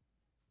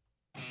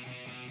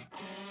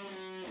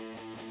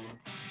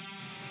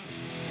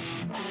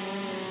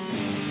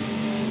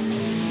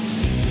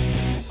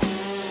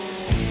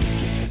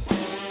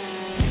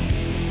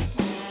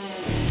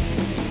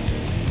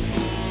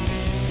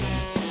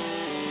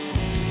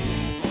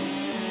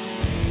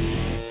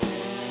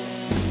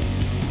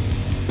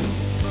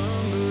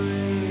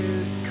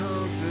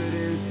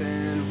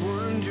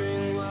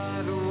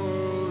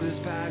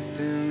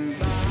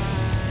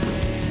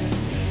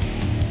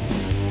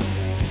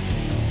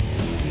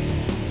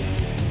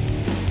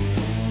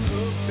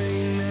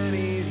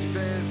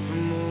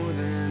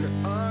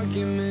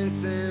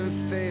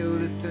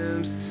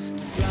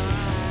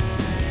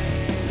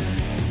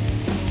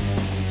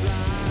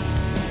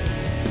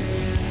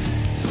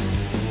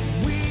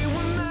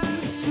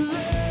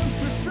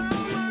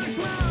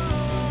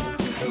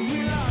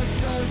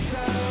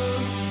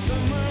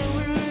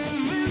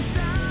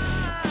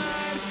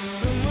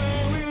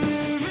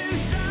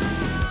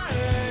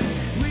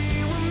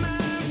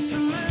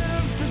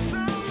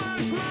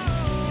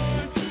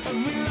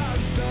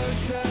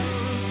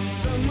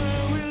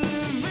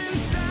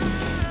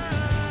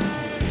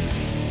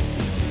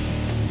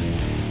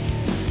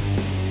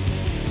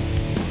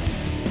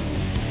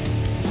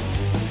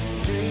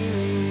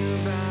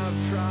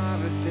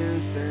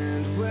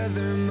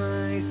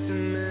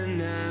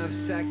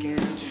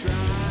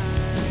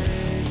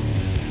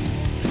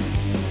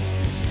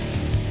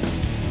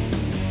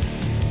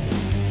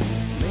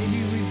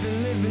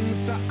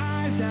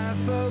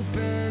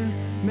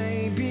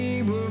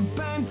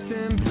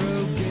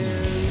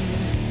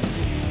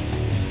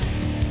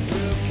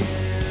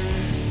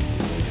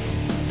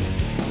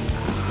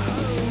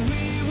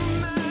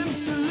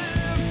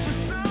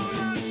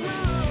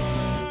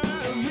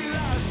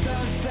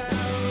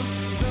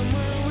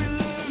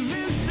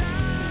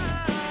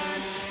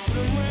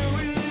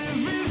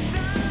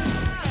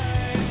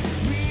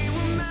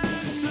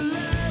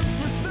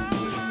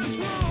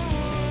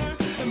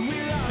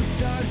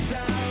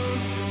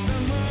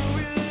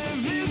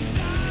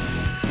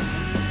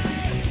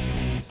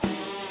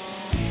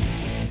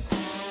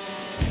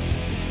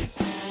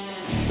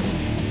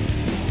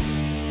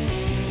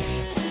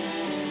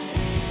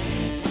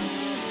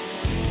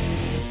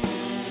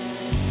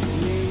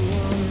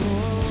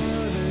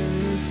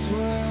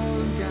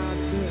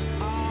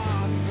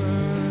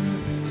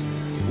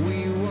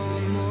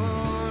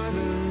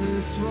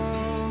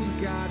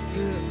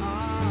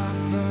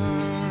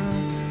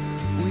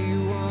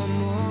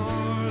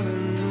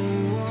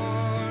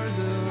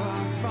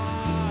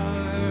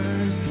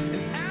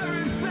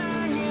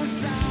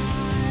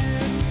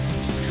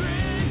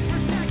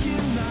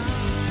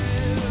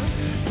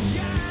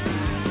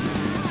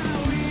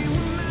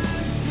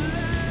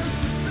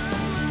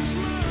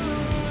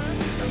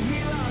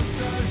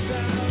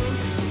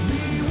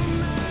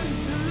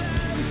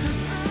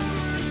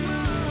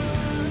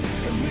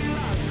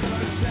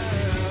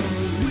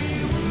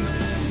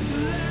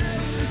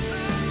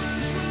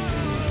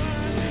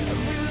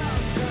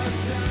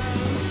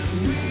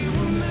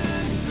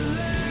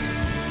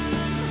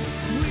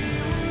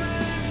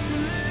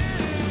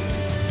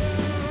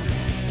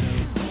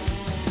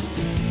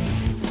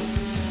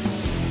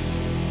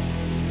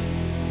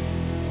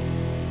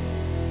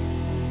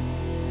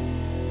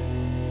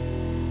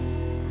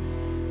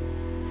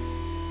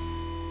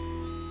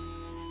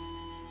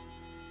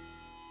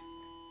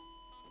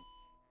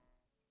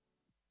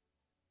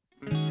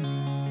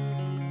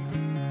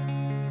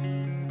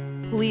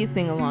 Please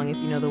sing along if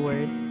you know the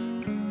words.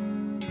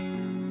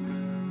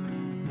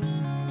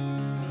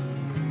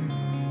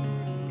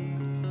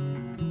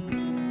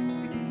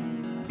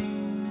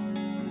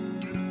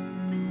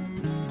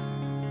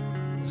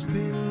 It's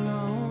been a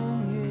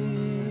long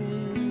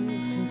year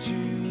since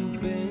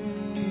you've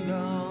been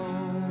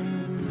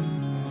gone.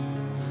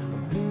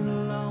 I've been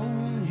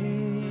alone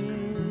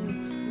here,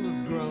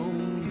 we've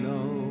grown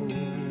old.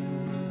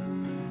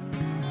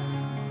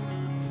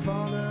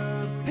 Fall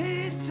to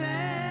pieces,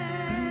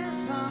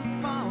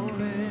 I'm falling.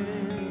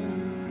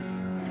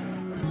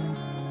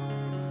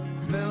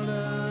 Fell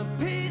to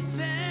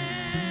pieces.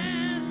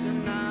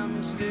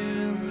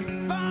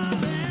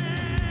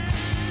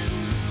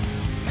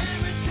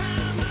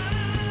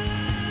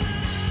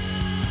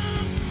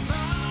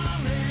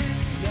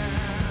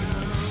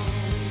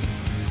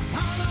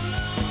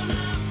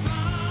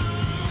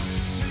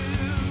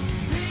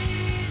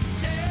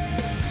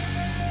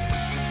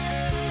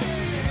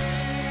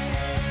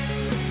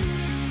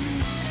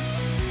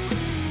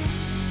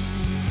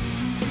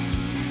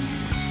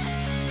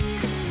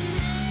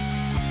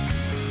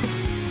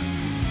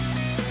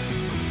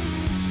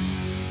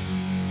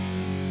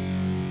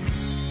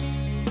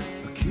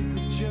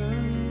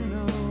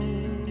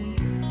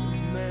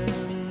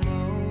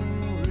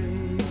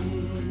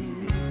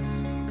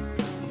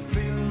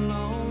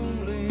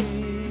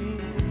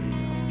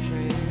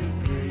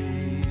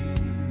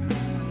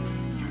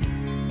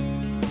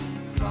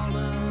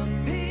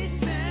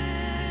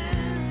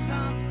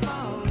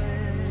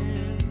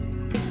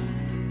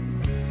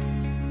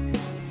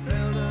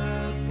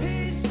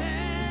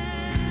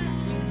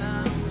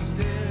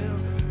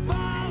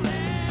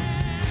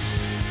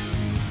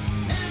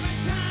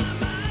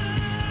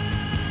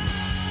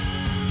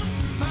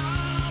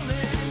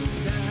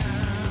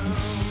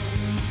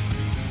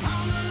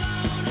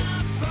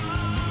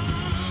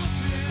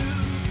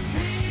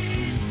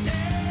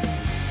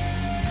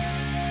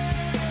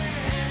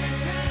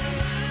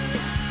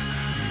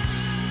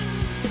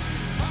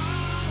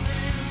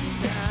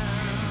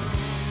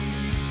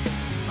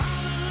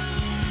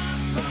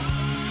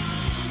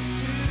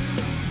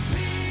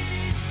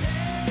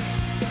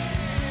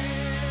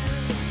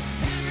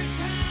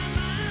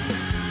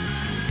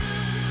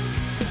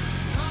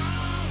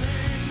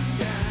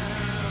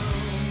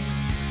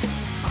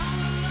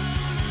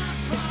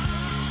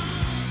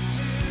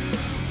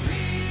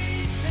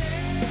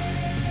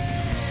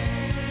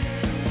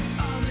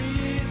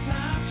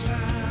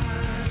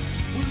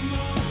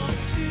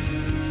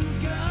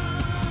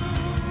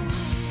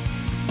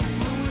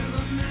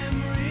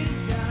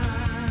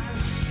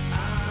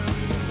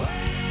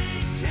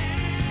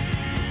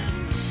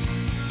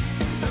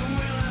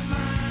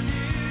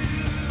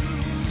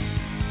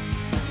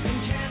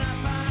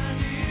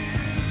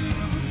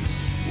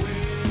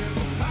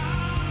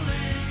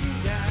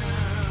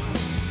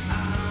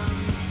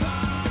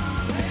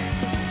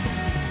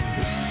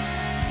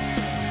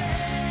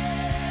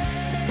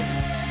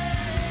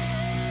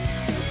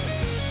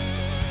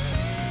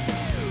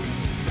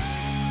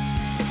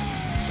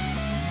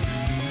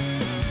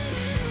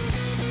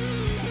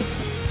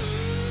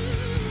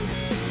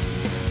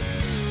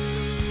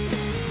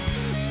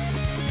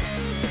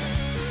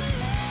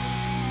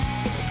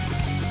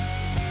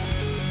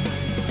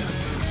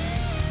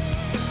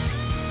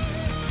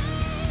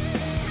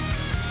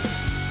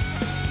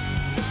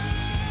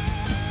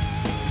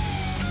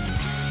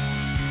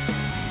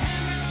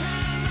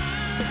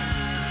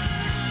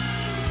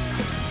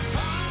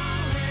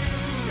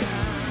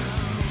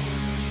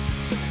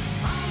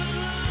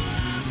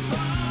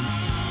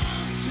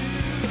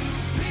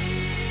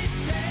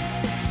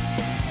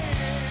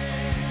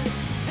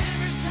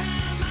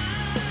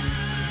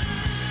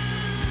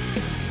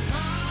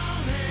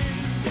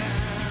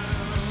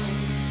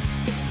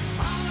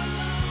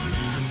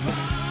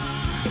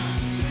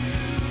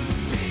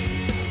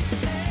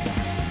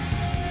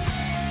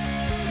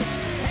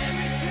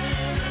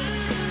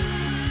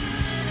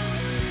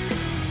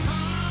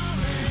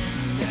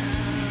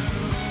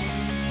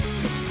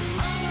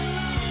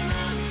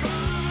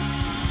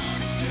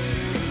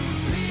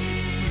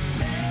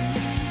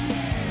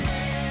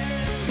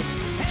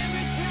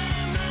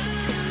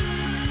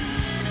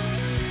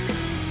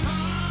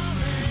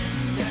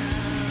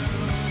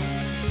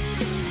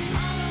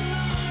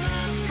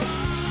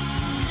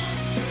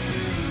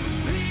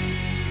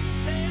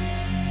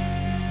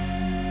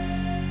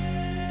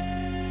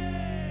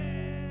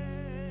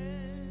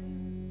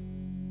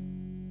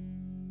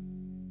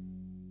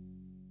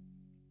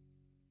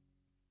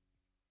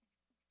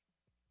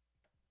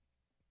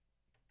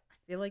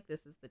 feel like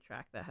this is the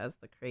track that has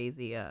the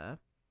crazy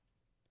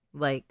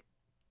like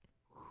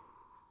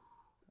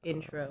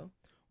intro.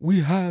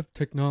 We have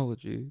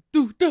technology.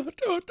 Do, da,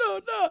 da, da,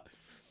 da.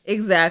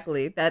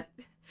 Exactly. That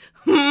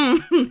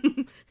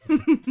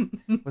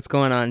What's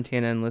going on,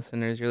 TNN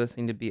listeners? You're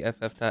listening to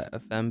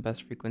BFF.FM,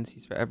 Best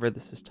Frequencies Forever.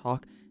 This is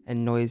Talk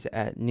and Noise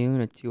at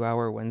Noon, a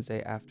 2-hour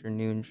Wednesday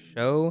afternoon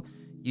show.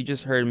 You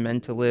just heard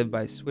Meant to Live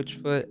by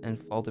Switchfoot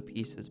and Fall to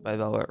Pieces by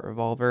Velvet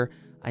Revolver.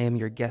 I am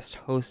your guest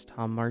host,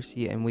 Tom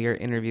Marcy, and we are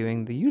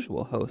interviewing the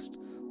usual host,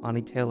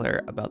 Lonnie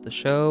Taylor, about the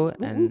show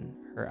and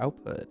her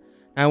output.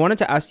 Now, I wanted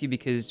to ask you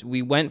because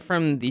we went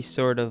from these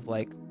sort of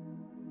like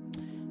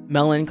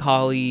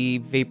melancholy,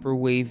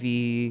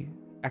 vaporwavy,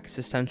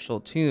 existential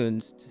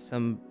tunes to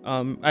some,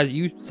 as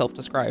you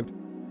self-described,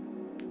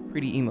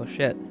 pretty emo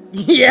shit.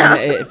 Yeah.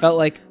 And it felt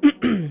like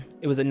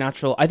it was a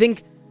natural, I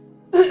think,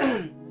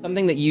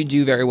 something that you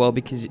do very well,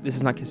 because this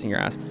is not kissing your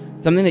ass,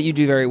 something that you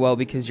do very well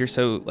because you're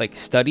so like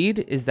studied,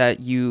 is that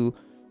you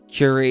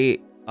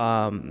curate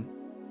a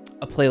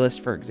playlist,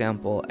 for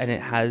example, and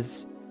it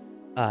has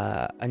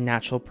a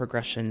natural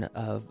progression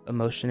of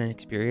emotion and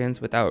experience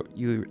without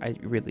you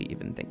really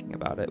even thinking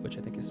about it, which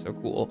I think is so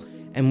cool.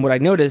 And what I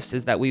noticed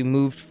is that we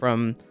moved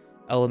from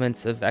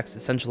elements of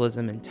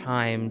existentialism and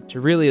time to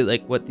really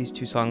like what these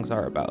two songs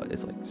are about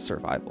is like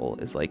survival,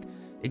 is like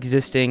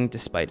existing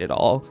despite it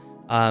all.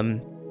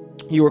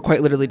 You were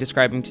quite literally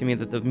describing to me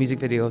that the music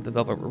video of the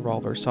Velvet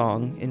Revolver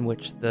song, in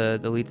which the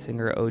lead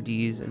singer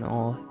ODs and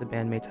all the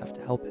bandmates have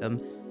to help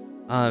him.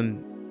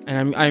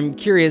 And I'm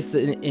curious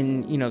that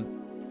in you know,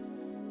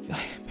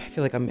 I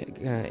feel like I'm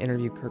gonna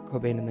interview Kurt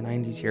Cobain in the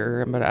 90s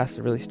here. I'm about to ask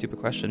a really stupid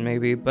question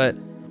maybe, but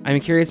I'm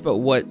curious about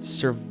what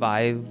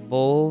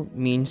survival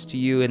means to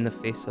you in the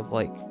face of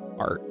like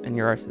art and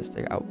your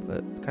artistic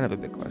output. It's kind of a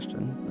big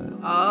question. But.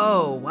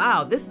 Oh,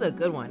 wow. This is a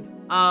good one.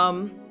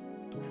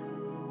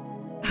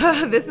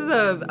 This is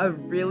a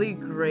really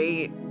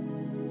great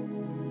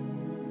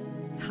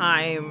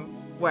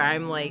time where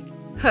I'm like,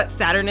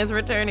 Saturn is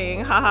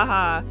returning. Ha ha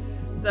ha.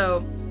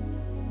 So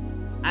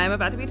I'm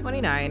about to be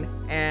 29,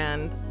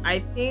 and I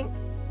think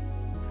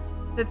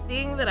the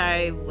thing that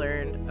I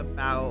learned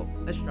about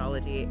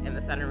astrology and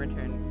the Saturn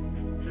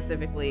return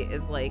specifically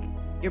is like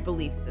your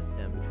belief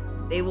systems.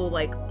 They will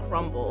like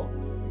crumble.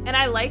 And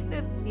I like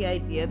the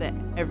idea that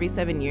every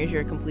 7 years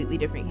you're a completely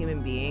different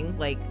human being,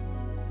 like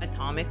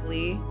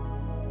atomically.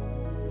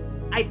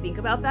 I think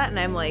about that and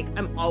I'm like,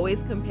 I'm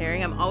always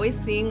comparing, I'm always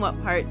seeing what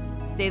parts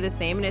stay the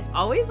same, and it's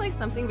always like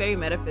something very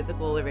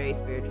metaphysical or very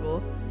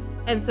spiritual.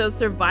 And so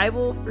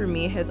survival for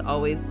me has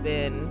always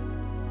been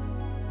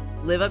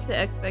live up to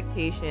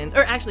expectations,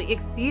 or actually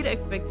exceed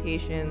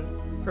expectations,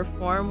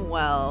 perform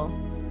well,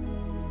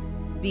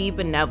 be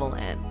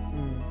benevolent.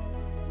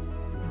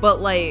 But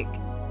like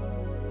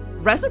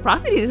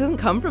reciprocity doesn't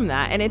come from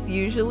that, and it's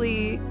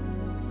usually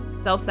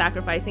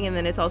self-sacrificing, and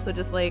then it's also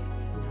just like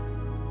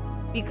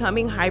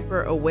becoming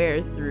hyper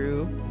aware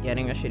through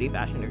getting a shitty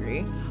fashion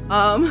degree.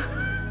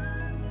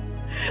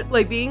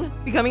 Like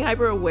becoming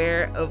hyper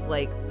aware of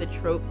like the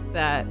tropes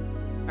that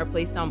are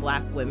placed on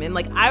Black women.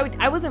 Like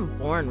I wasn't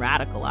born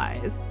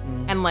radicalized,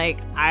 and like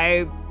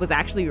I was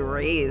actually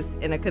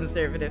raised in a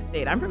conservative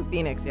state. I'm from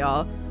Phoenix,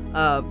 y'all.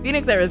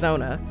 Phoenix,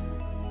 Arizona.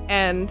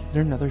 And is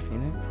there another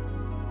Phoenix?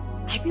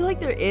 I feel like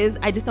there is.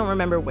 I just don't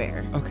remember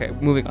where. Okay,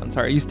 moving on.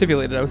 Sorry, you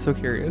stipulated. I was so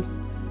curious.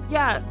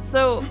 Yeah,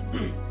 so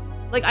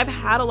like I've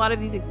had a lot of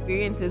these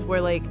experiences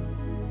where like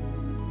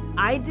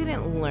I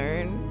didn't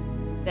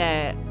learn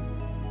that,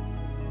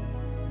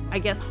 I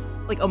guess,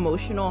 like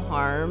emotional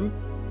harm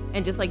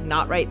and just like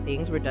not right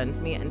things were done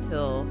to me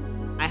until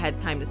I had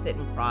time to sit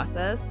and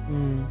process.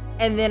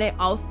 And then it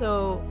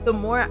also, the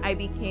more I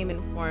became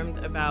informed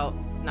about,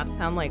 not to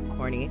sound like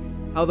corny,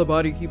 how the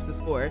body keeps the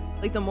score,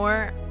 like the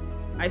more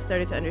I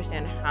started to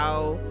understand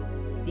how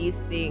these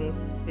things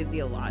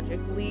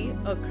physiologically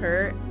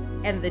occur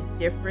and the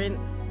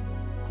difference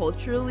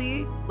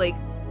culturally. Like,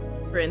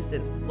 for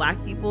instance,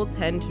 Black people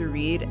tend to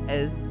read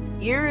as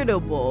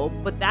irritable,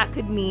 but that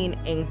could mean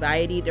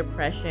anxiety,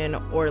 depression,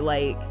 or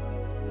like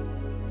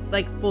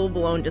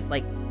full-blown just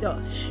like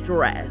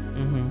stress.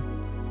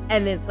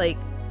 And it's like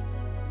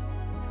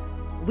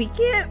we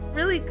can't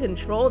really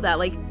control that.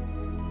 Like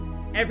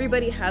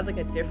everybody has like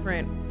a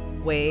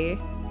different way,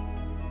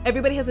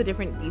 everybody has a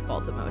different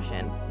default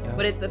emotion.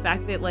 But it's the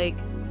fact that like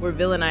we're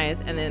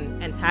villainized and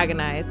then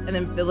antagonized and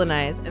then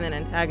villainized and then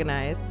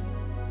antagonized,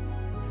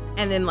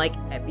 and then like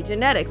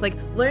epigenetics, like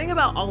learning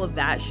about all of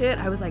that shit,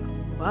 I was like,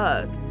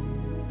 fuck,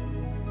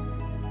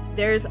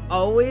 there's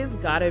always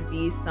gotta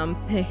be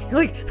something.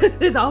 Like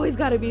there's always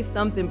gotta be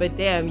something, but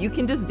damn, you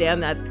can just, damn,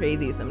 that's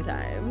crazy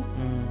sometimes.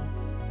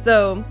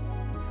 So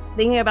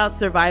thinking about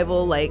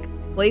survival, like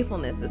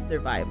playfulness is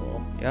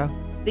survival.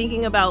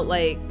 Thinking about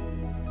like,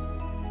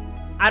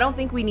 I don't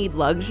think we need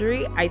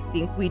luxury, I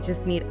think we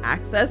just need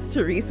access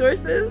to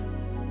resources.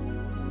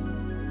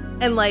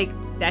 And like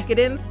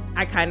decadence,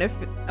 I kind of,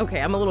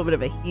 okay, I'm a little bit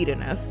of a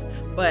hedonist,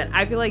 but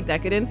I feel like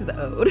decadence is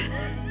owed.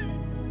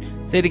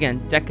 Say it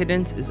again.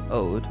 Decadence is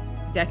owed.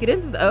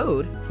 Decadence is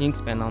owed. Can you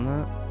expand on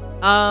that?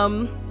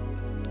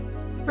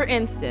 for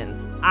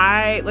instance,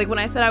 I like when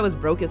I said I was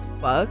broke as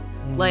fuck,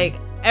 like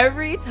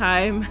every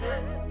time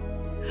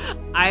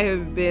I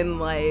have been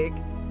like,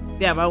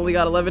 damn, I only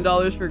got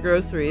 $11 for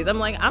groceries. I'm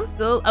like,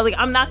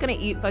 I'm not gonna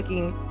eat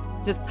fucking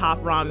just top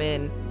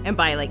ramen and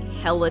buy like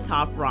hella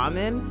top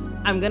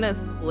ramen. I'm gonna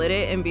split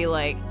it and be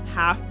like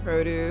half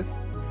produce,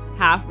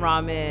 half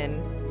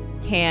ramen,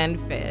 canned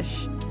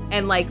fish,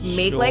 and like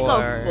make like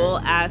a full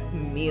ass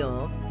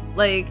meal.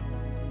 Like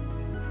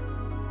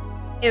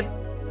if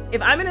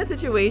I'm in a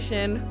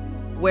situation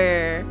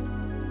where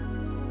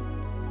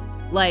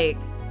like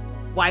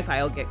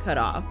Wi-Fi will get cut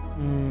off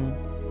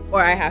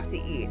or I have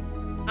to eat,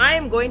 I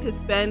am going to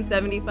spend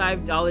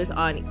 $75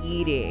 on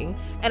eating.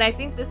 And I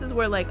think this is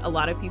where like a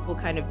lot of people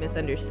kind of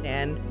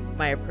misunderstand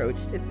my approach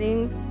to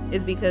things,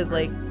 is because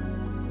like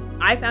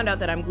I found out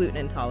that I'm gluten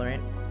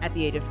intolerant at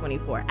the age of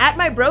 24 at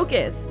my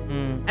brokest.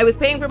 I was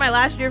paying for my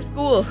last year of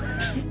school.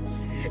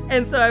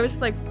 And so I was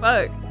just like,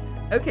 fuck,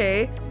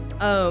 okay,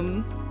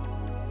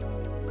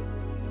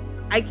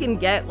 I can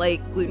get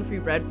like gluten-free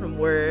bread from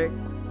work,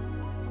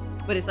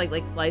 but it's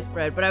like sliced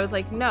bread. But I was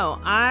like, no,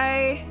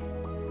 I'm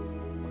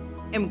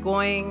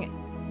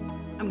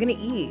gonna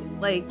eat.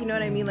 Like, you know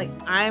what I mean? Like,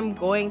 I'm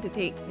going to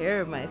take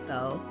care of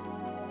myself.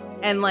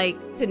 And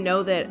like, to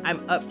know that I'm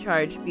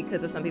upcharged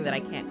because of something that I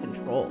can't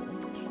control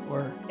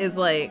is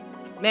like,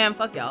 man,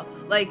 fuck y'all.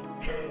 Like,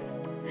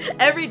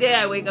 every day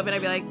I wake up and I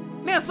be like,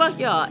 man, fuck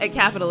y'all at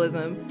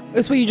capitalism.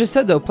 That's what you just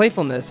said, though.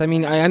 Playfulness. I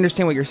mean, I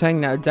understand what you're saying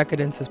now.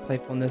 Decadence is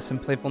playfulness,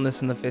 and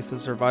playfulness in the face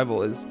of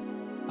survival is,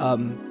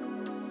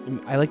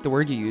 I like the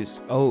word you used,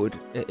 owed.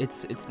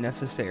 It's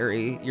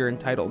necessary. You're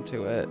entitled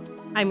to it.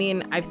 I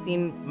mean, I've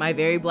seen my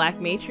very black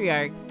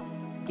matriarchs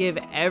give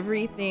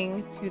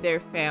everything to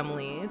their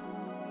families,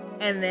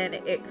 and then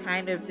it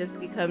kind of just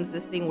becomes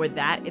this thing where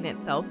that in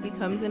itself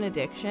becomes an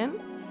addiction,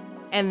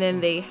 and then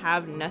they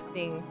have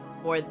nothing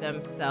for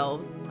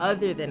themselves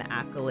other than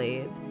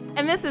accolades.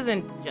 And this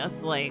isn't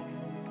just like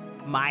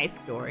my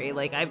story.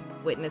 Like, I've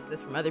witnessed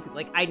this from other people.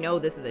 Like, I know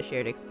this is a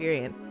shared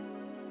experience.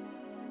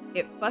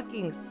 It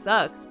fucking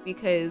sucks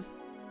because,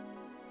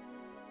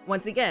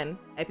 once again,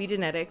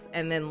 epigenetics,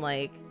 and then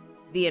like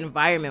the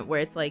environment where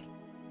it's like,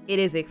 it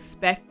is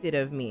expected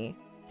of me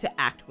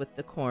to act with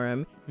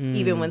decorum,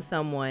 even when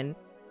someone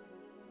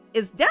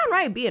is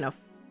downright being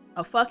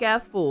a fuck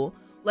ass fool.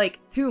 Like,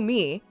 to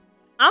me,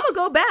 I'm gonna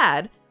go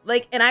bad.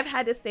 Like, and I've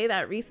had to say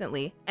that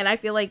recently, and I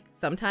feel like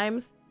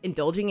sometimes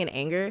indulging in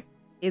anger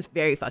is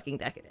very fucking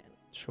decadent.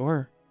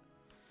 Sure.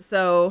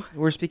 So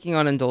we're speaking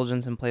on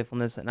indulgence and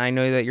playfulness, and I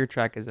know that your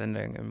track is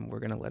ending, and we're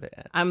gonna let it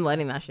end. I'm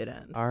letting that shit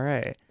end. All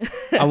right.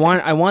 I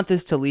want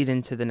this to lead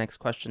into the next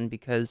question,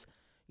 because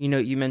you know,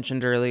 you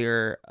mentioned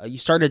earlier, you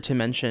started to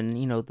mention,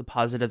 you know, the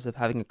positives of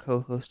having a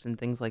co-host and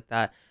things like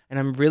that, and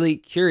I'm really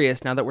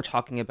curious now that we're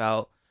talking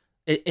about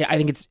it. I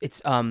think it's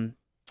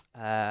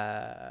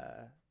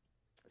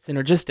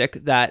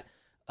synergistic that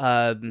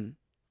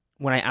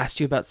when I asked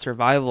you about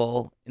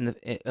survival in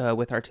the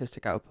with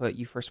artistic output,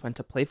 you first went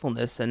to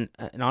playfulness and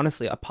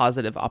honestly a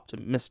positive,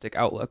 optimistic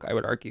outlook, I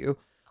would argue.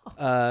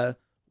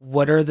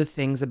 What are the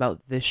things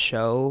about this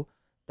show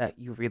that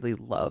you really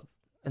love,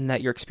 and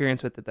that your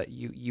experience with it that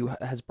you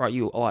has brought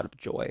you a lot of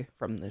joy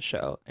from this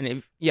show?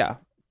 And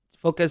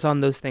focus on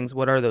those things.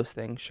 What are those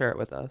things? Share it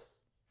with us.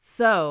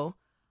 So,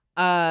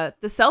 the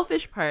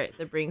selfish part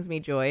that brings me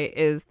joy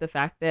is the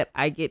fact that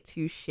I get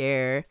to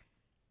share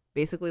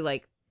basically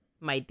like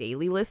my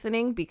daily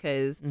listening,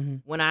 because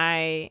when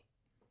I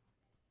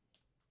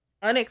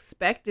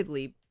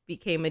unexpectedly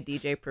became a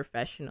DJ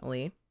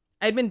professionally,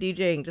 I'd been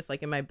DJing just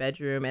like in my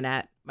bedroom and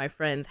at my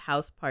friends'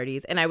 house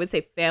parties, and I would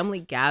say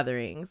family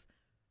gatherings,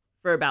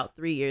 for about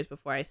 3 years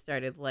before I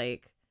started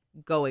like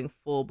going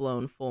full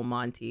blown, full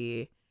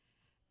Monty.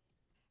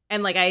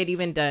 And like I had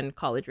even done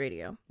college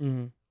radio.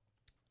 Where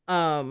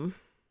am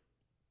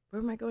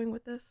I going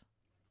with this?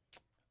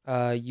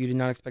 You did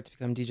not expect to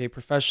become DJ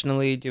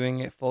professionally,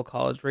 doing it full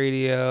college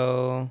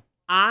radio.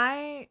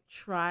 I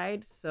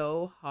tried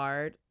so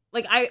hard.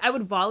 Like I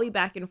would volley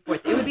back and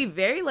forth. It would be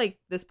very like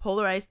this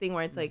polarized thing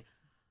where it's like,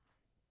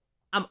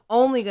 I'm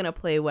only going to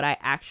play what I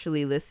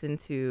actually listen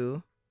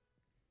to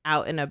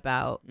out and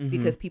about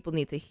because people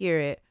need to hear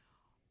it.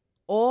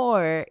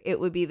 Or it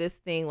would be this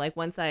thing like,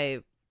 once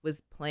I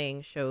was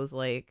playing shows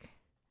like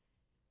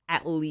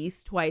at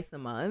least twice a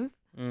month,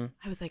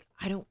 I was like,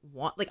 I don't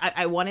want, like,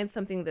 I wanted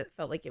something that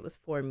felt like it was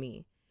for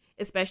me,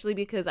 especially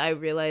because I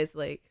realized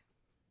like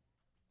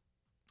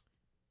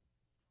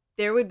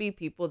there would be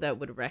people that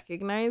would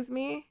recognize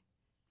me,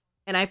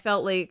 and I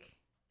felt like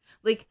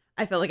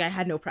I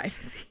had no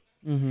privacy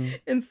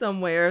in some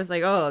way, or I was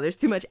like, oh, there's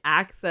too much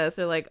access,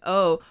 or like,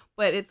 oh,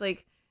 but it's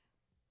like,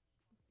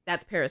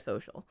 that's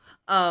parasocial.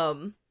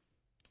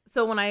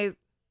 So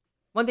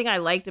one thing I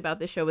liked about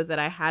this show was that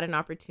I had an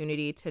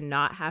opportunity to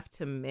not have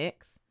to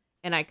mix,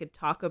 and I could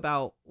talk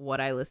about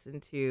what I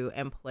listened to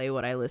and play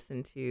what I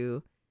listened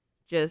to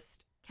just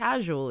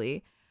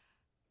casually.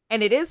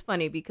 And it is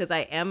funny because I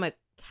am a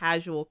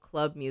casual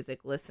club music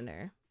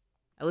listener.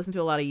 I listen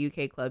to a lot of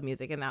UK club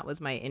music, and that was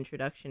my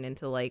introduction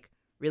into like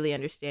really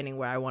understanding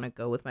where I want to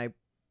go with my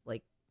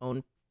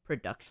own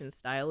production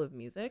style of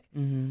music.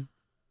 Mm-hmm.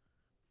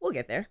 We'll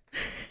get there.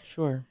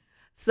 Sure.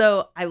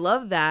 So I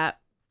love that.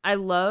 I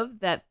love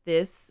that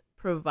this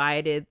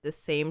provided the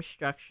same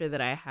structure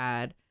that I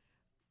had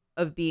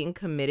of being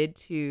committed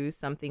to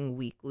something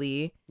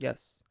weekly.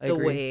 Yes, I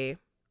agree.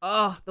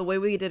 The way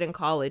we did in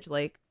college.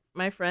 Like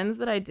my friends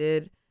that I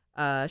did,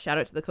 shout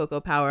out to the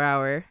Cocoa Power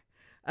Hour,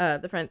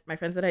 my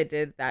friends that I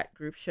did that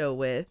group show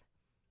with,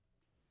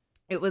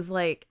 it was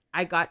like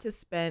I got to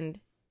spend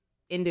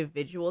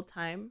individual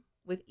time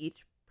with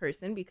each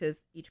person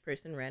because each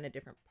person ran a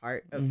different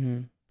part of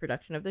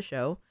production of the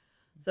show.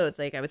 So it's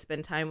like I would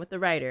spend time with the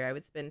writer. I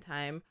would spend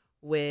time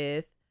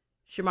with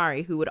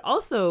Shamari, who would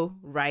also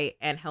write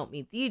and help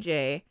me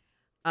DJ.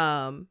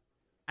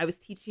 I was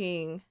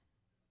teaching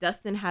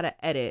Dustin how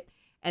to edit,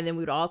 and then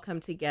we would all come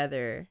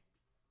together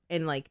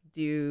and like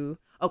do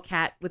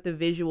Kat with the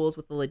visuals,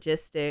 with the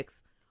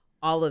logistics,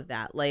 all of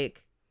that.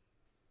 Like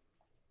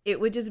it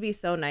would just be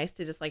so nice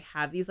to just like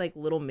have these like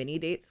little mini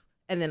dates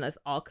and then us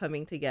all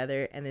coming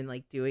together and then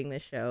like doing the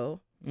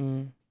show.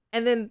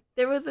 And then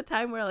there was a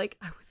time where like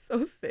I was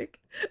so sick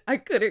I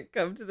couldn't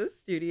come to the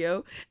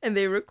studio and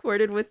they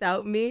recorded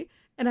without me,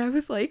 and I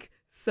was like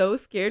so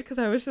scared because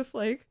I was just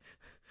like,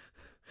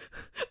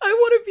 I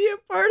want to be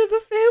a part of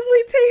the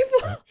family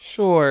table.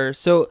 Sure.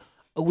 So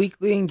a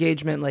weekly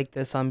engagement like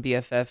this on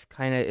BFF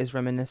kind of is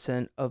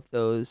reminiscent of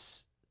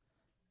those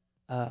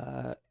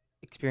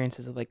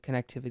experiences of like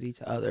connectivity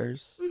to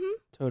others. Mm-hmm.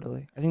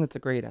 Totally. I think that's a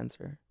great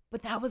answer.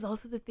 But that was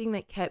also the thing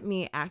that kept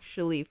me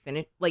actually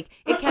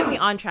it kept me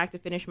on track to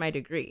finish my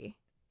degree.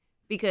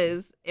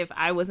 Because if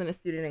I wasn't a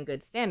student in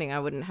good standing, I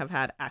wouldn't have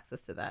had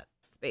access to that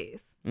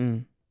space.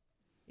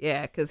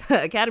 Yeah, because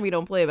Academy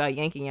don't play about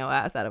yanking your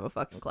ass out of a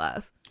fucking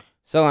class.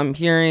 So I'm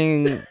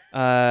hearing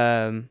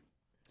they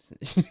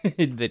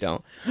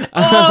don't.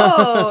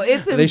 Oh,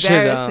 it's They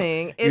sure don't.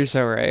 embarrassing. You're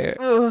so right.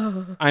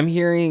 Ugh. I'm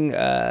hearing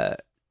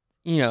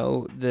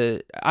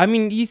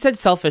you said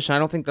selfish, and I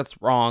don't think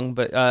that's wrong,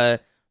 but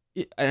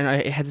and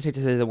I hesitate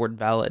to say the word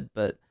valid,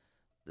 but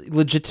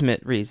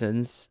legitimate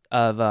reasons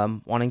of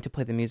wanting to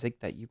play the music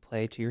that you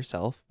play to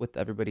yourself with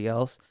everybody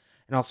else,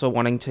 and also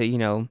wanting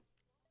to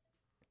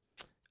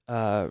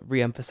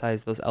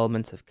re-emphasize those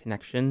elements of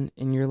connection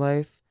in your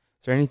life.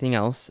 Is there anything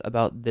else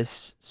about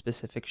this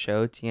specific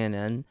show,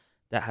 TNN,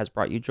 that has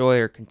brought you joy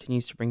or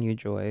continues to bring you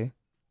joy?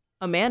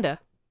 Amanda.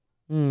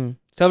 Tell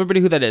everybody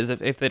who that is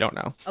if they don't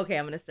know. Okay,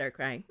 I'm going to start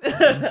crying.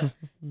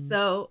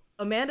 So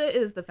Amanda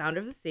is the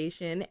founder of the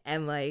station,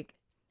 and like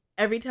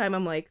every time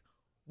I'm like,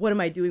 what am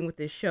I doing with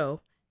this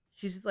show?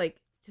 She's just like,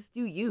 just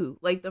do you.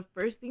 Like the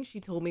first thing she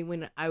told me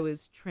when I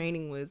was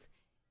training was,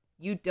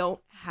 you don't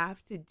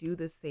have to do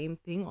the same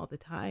thing all the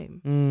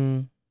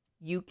time.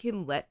 You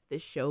can let the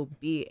show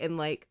be. And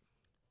like,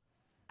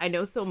 I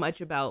know so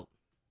much about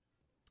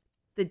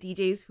the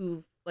DJs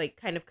who've like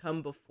kind of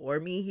come before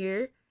me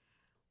here,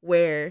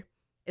 where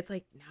it's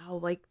like now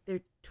like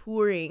they're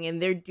touring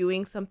and they're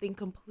doing something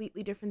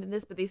completely different than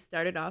this, but they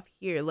started off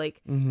here.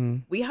 Like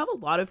we have a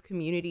lot of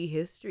community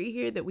history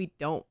here that we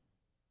don't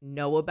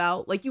know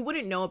about. Like you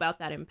wouldn't know about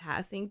that in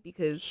passing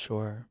because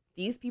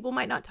these people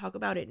might not talk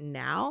about it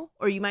now,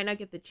 or you might not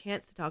get the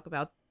chance to talk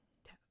about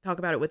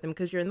it with them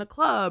because you're in the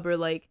club, or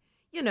like,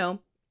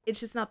 it's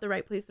just not the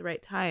right place, the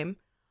right time.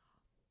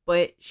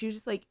 But she was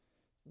just like,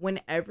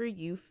 whenever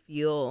you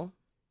feel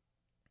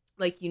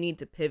like you need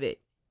to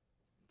pivot,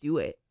 do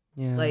it.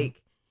 Yeah.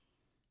 Like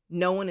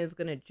no one is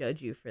going to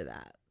judge you for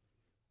that.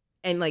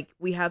 And like,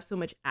 we have so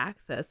much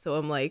access. So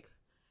I'm like,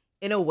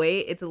 in a way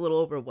it's a little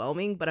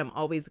overwhelming, but I'm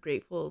always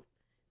grateful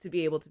to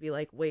be able to be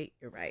like, wait,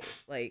 you're right.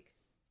 Like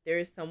there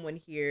is someone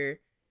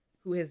here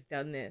who has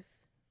done this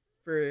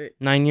for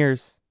 9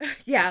 years.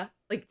 Yeah.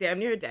 Like damn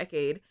near a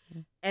decade.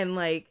 And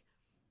like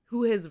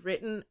who has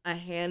written a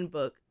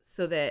handbook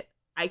so that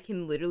I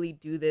can literally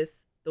do this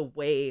the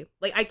way,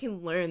 like I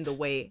can learn the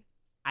way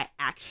I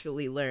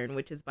actually learn,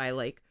 which is by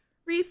like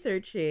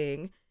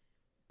researching,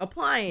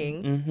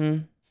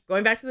 applying,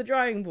 going back to the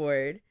drawing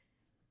board,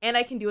 and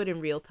I can do it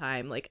in real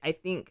time. Like I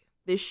think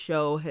this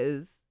show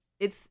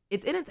it's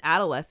in its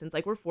adolescence.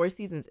 Like we're 4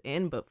 seasons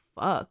in, but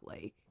fuck,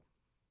 like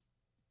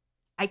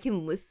I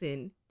can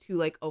listen to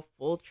like a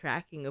full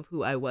tracking of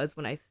who I was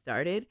when I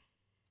started,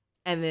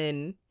 and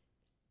then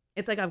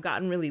it's like I've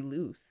gotten really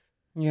loose.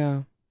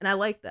 Yeah. And I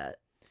like that.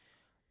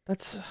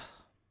 That's...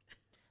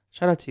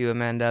 Shout out to you,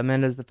 Amanda.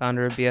 Amanda's the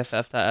founder of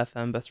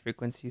BFF.FM, Best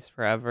Frequencies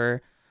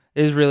Forever.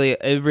 It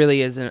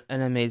really is an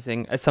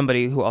amazing... As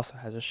somebody who also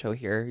has a show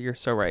here, you're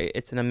so right.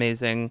 It's an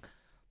amazing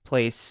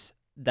place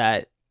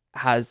that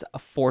has a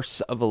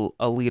force of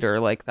a leader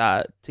like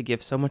that to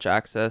give so much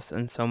access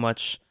and so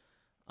much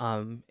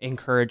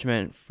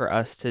encouragement for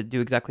us to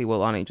do exactly what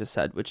Lonnie just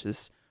said, which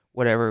is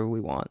whatever we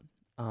want.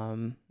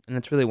 And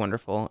it's really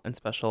wonderful and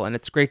special, and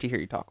it's great to hear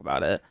you talk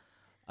about it.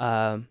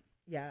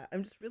 Yeah,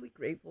 I'm just really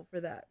grateful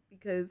for that,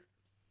 because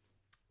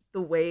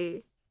the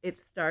way it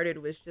started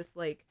was just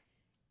like,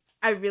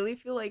 I really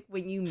feel like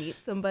when you meet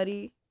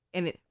somebody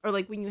or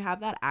like when you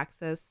have that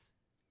access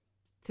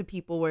to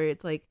people where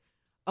it's like,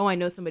 oh, I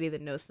know somebody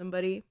that knows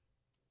somebody,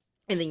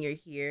 and then you're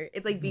here.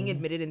 It's like being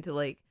admitted into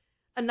like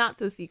a not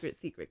so secret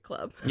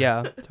club.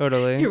 Yeah,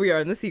 totally. Here we are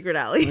in the secret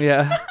alley.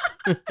 Yeah.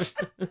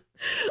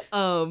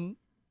 And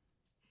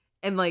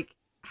like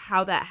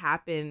how that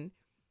happened,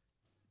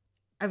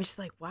 I was just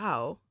like,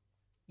 wow,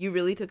 you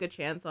really took a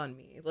chance on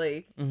me.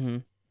 Like,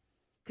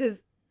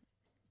 because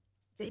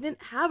they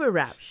didn't have a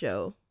rap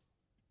show.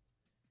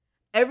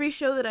 Every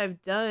show that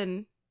I've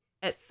done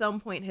at some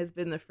point has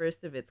been the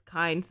first of its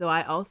kind. So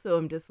I also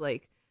am just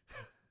like,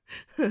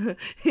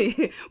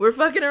 we're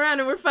fucking around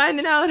and we're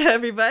finding out,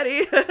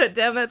 everybody.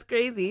 Damn, that's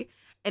crazy.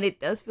 And it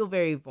does feel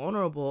very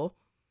vulnerable.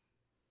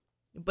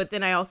 But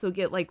then I also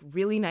get like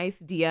really nice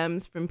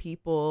DMs from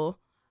people,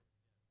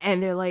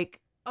 and they're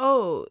like,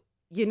 oh,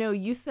 you know,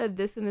 you said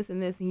this and this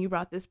and this, and you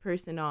brought this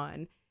person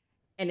on.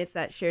 And it's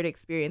that shared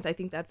experience. I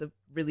think that's a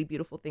really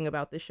beautiful thing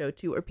about the show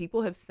too, or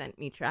people have sent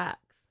me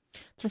tracks.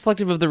 It's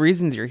reflective of the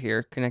reasons you're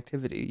here.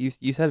 Connectivity.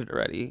 You said it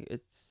already.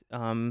 It's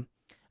and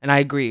I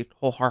agree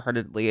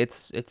wholeheartedly.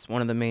 It's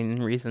one of the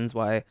main reasons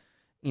why,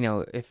 you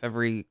know, if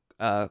every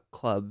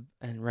club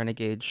and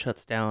Renegade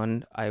shuts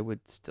down, I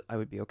would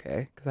be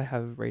okay because I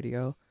have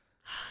radio,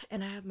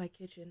 and I have my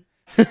kitchen.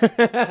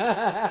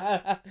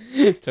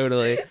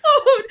 Totally.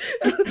 Oh,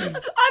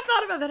 I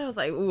thought about that. I was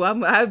like, ooh,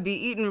 I'd be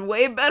eating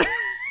way better.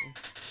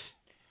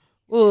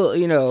 Well,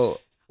 you know,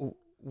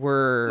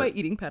 my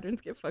eating patterns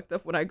get fucked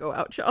up when I go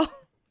out, y'all.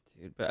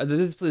 Dude, but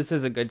this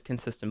is a good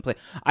consistent play.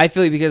 I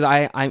feel like because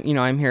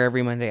I'm here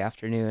every Monday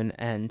afternoon,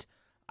 and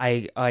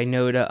I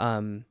know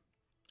to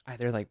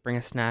either like bring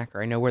a snack,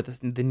 or I know where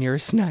the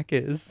nearest snack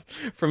is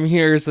from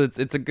here, so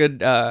it's a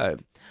good.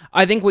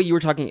 I think what you were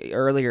talking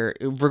earlier,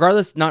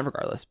 not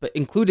regardless, but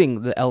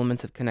including the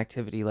elements of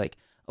connectivity, like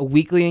a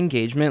weekly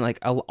engagement. Like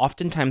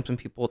oftentimes when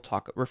people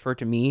refer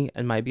to me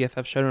and my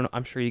BFF show, and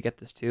I'm sure you get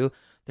this too,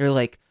 they're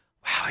like,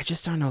 wow, I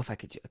just don't know if I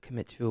could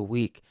commit to a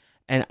week.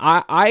 And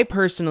I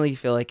personally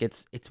feel like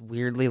it's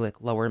weirdly like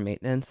lower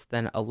maintenance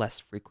than a less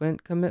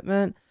frequent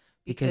commitment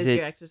because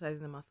you're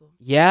exercising the muscle.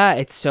 Yeah,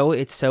 it's so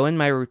in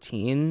my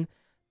routine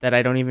that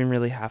I don't even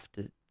really have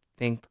to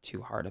think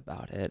too hard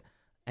about it,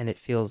 and it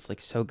feels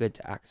like so good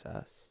to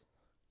access.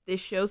 This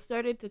show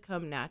started to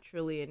come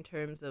naturally in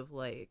terms of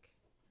like,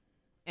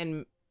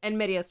 and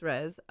medias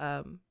res,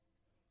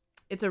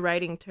 it's a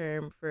writing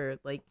term for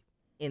like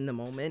in the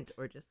moment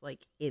or just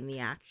like in the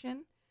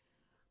action.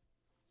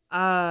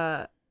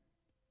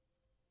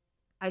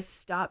 I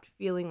stopped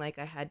feeling like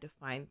I had to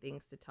find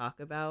things to talk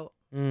about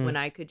when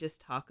I could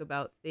just talk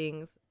about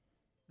things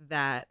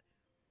that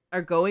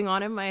are going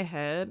on in my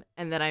head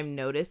and that I'm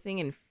noticing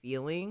and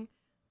feeling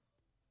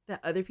that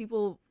other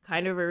people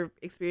kind of are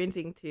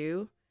experiencing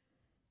too.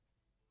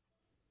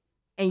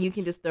 And you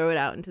can just throw it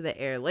out into the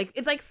air. Like,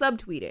 it's like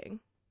subtweeting.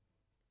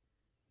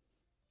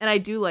 And I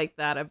do like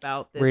that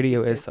about this.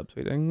 Radio is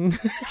subtweeting.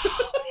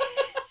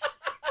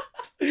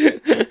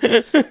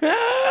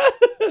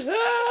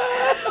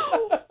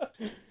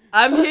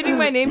 I'm changing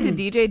my name to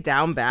DJ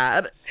Down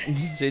Bad.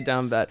 DJ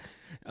Down Bad.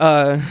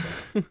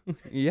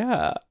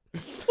 Yeah.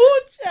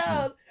 Oh,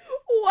 child.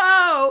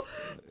 Wow.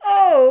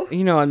 Oh.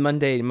 You know, on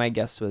Monday, my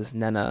guest was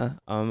Nena,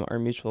 our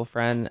mutual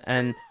friend,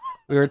 and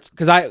we were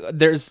because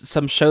there's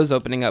some shows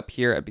opening up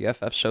here at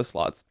BFF Show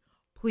Slots.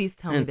 Please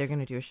tell me they're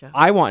gonna do a show.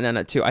 I want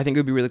Nena too. I think it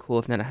would be really cool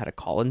if Nena had a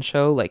call-in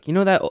show. Like, you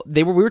know that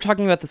we were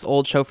talking about this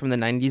old show from the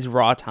 90s,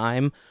 Raw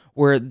Time,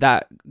 where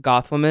that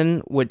goth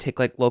woman would take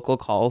like local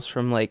calls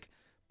from like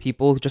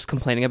people just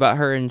complaining about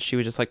her, and she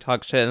would just like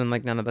talk shit, and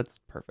like, Nena, that's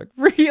perfect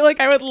for you. Like,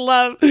 I would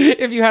love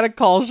if you had a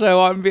call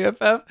show on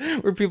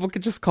BFF where people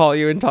could just call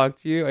you and talk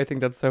to you. I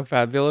think that's so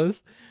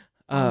fabulous.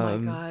 Oh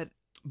my god.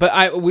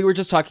 But we were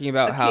just talking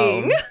about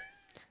how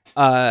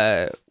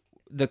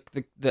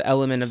the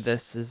element of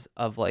this is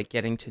of like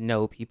getting to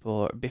know people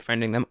or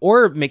befriending them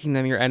or making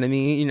them your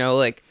enemy, you know,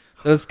 like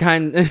those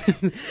kind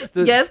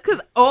yes, because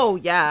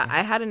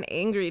I had an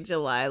angry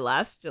July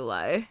last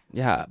July.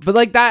 Yeah, but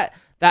like that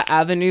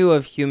avenue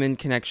of human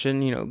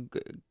connection, you know,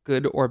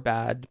 good or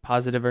bad,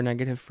 positive or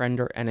negative, friend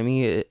or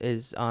enemy,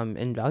 is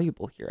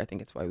invaluable here. I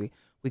think it's why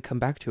we come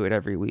back to it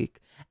every week.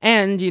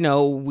 And, you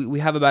know, we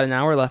have about an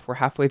hour left. We're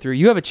halfway through.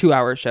 You have a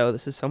 2-hour show.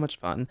 This is so much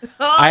fun.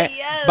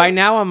 Yes. By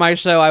now on my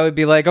show, I would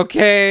be like,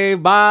 okay,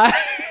 bye.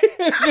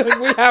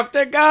 We have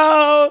to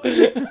go.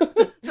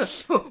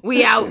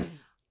 We out.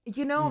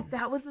 You know,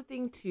 that was the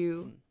thing,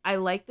 too. I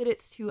like that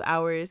it's 2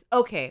 hours.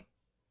 Okay.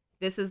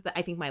 This is,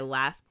 I think, my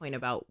last point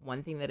about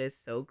one thing that is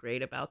so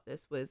great about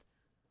this was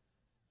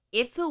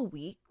it's a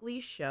weekly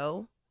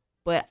show,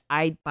 but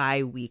I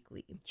buy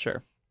weekly.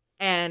 Sure.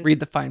 And read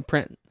the fine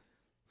print.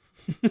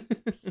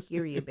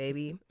 Period,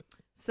 baby.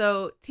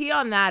 So, tea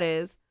on that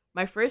is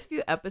my first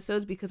few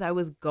episodes, because I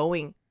was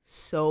going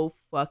so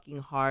fucking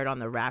hard on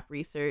the rap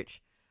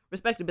research.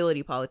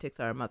 Respectability politics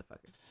are a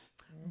motherfucker.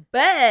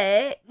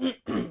 But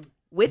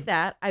with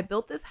that, I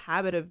built this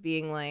habit of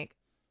being like,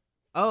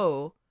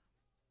 oh,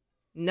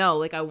 no,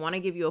 like I want to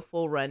give you a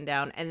full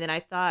rundown. And then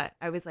I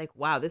was like,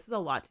 wow, this is a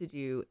lot to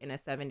do in a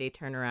 7-day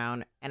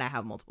turnaround, and I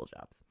have multiple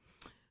jobs.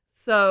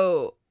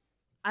 So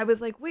I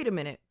was like, wait a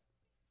minute.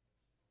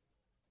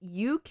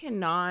 You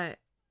cannot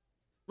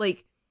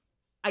like,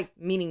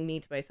 meaning me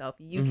to myself,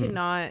 you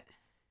cannot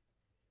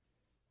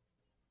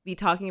be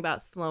talking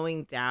about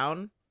slowing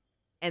down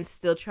and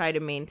still try to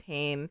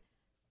maintain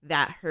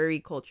that hurry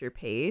culture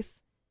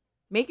pace.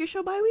 Make your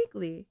show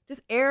bi-weekly.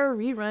 Just air a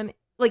rerun,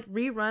 like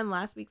rerun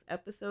last week's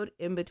episode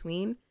in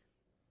between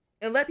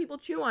and let people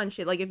chew on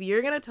shit. Like, if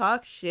you're going to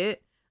talk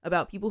shit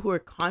about people who are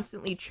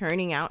constantly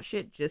churning out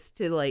shit just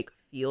to, like,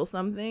 feel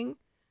something.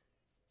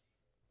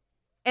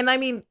 And I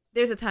mean,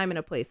 there's a time and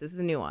a place. This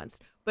is nuanced.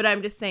 But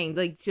I'm just saying,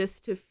 like,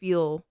 just to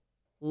feel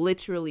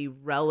literally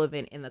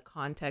relevant in the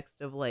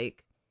context of,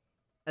 like,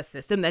 a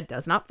system that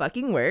does not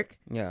fucking work.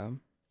 Yeah.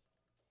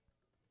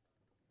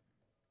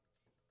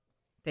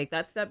 Take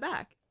that step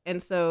back.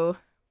 And so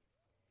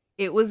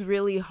it was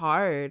really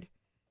hard.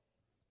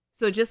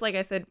 So just like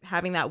I said,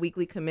 having that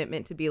weekly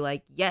commitment to be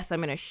like, yes, I'm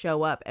going to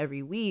show up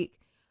every week.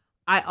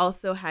 I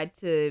also had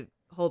to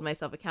hold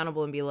myself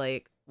accountable and be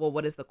like, well,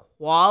 what is the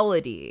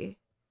quality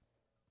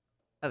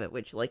of it?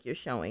 Which, like, you're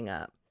showing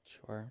up.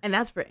 Sure. And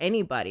that's for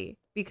anybody.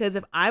 Because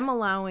if I'm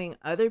allowing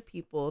other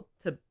people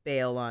to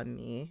bail on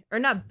me, or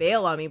not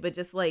bail on me, but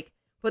just, like,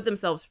 put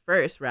themselves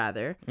first,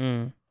 rather.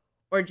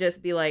 Or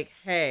just be like,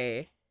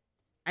 hey,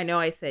 I know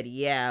I said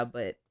yeah,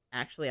 but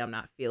actually I'm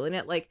not feeling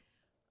it. Like,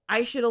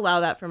 I should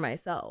allow that for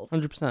myself.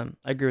 100%.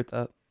 I agree with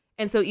that.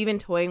 And so even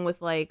toying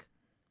with, like,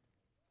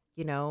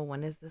 you know,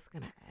 when is this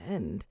going to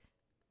end?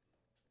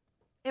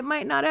 It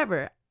might not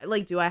ever.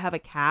 Like, do I have a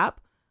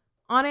cap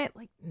on it?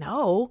 Like,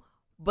 no.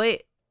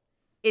 But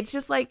it's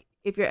just like,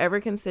 if you're ever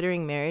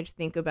considering marriage,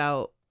 think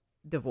about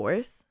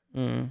divorce.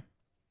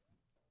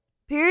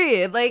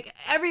 Period. Like,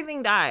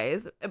 everything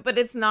dies. But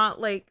it's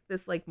not like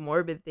this, like,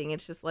 morbid thing.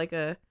 It's just like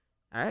all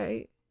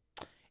right.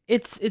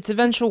 It's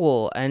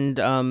eventual,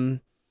 and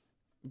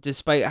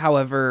despite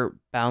however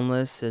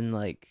boundless and,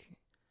 like,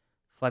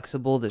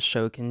 flexible the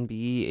show can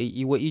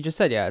be, what you just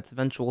said, yeah, it's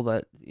eventual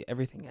that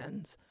everything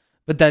ends.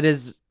 But that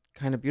is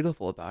kind of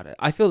beautiful about it.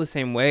 I feel the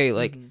same way.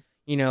 Like,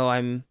 you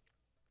know,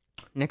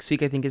 next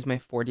week I think is my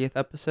 40th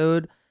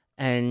episode,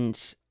 and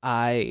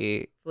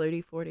Flirty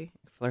 40.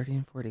 Flirty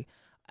and 40.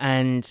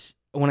 And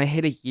when I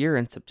hit a year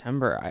in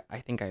September, I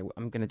think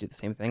I'm going to do the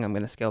same thing. I'm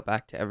going to scale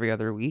back to every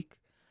other week.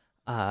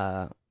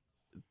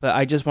 But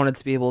I just wanted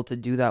to be able to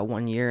do that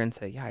 1 year and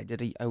say, yeah, I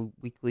did a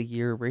weekly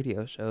year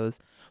radio shows.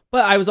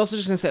 But I was also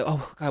just going to say,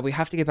 oh, God, we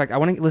have to get back. I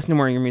want to listen to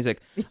more of your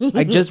music.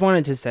 I just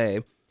wanted to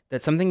say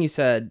that something you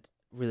said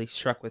really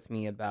struck with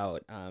me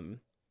about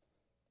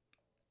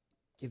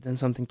give them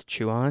something to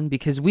chew on.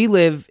 Because we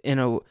live in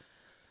a...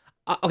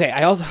 okay, I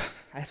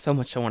have so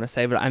much I want to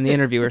say, but I'm the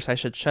interviewer, so I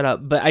should shut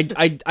up. But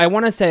I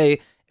want to say,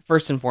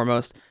 first and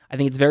foremost, I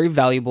think it's very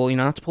valuable, you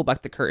know, not to pull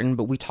back the curtain,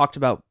 but we talked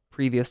about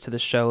previous to the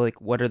show,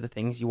 like, what are the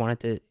things you wanted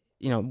to,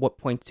 you know, what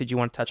points did you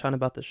want to touch on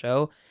about the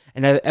show?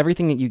 And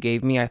everything that you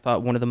gave me, I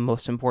thought one of the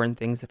most important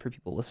things that for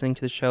people listening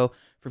to the show,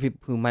 for people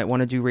who might want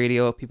to do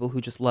radio, people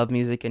who just love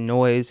music and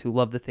noise, who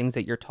love the things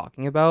that you're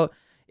talking about,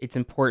 it's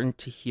important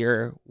to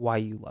hear why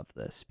you love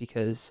this,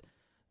 because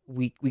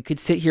we could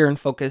sit here and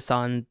focus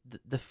on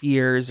the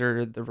fears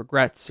or the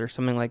regrets or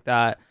something like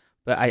that.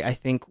 But I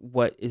think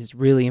what is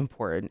really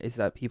important is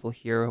that people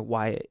hear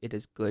why it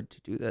is good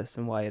to do this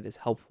and why it is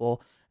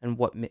helpful and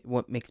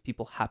what makes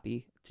people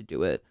happy to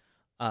do it.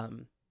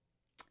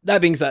 That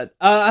being said,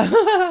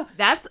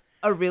 that's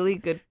a really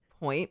good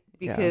point,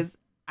 because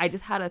I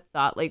just had a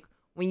thought. Like,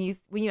 when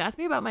you asked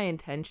me about my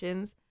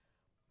intentions,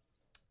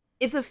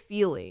 it's a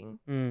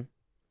feeling.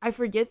 I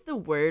forget the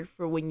word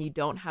for when you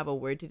don't have a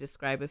word to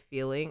describe a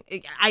feeling.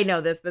 I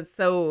know that's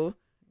so...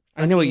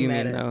 I know what you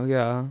mean, though,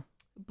 yeah.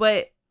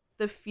 But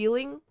the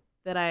feeling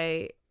that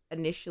I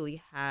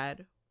initially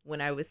had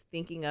when I was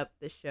thinking up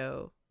the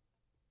show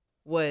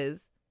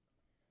was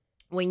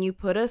when you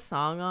put a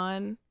song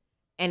on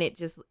and it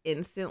just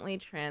instantly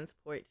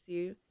transports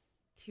you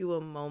to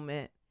a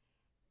moment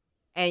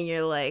and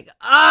you're like,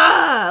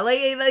 like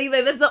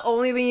that's the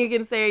only thing you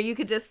can say. Or you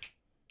just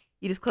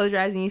close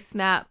your eyes and you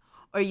snap,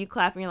 or you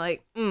clap and you're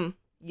like,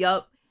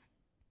 yup.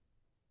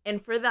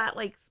 And for that,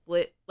 like,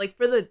 split, like,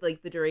 for the,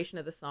 like, the duration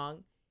of the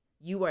song,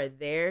 you are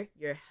there,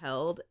 you're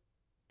held,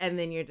 and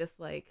then you're just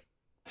like,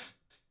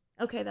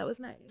 okay, that was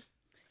nice.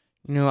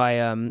 You know, I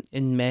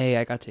in May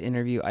I got to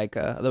interview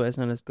Ica, otherwise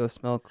known as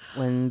Ghost Milk,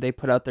 when they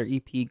put out their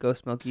EP,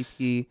 Ghost Milk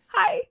EP.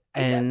 Hi,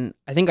 and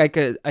I think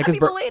Ica's happy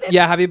belated.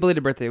 Yeah, happy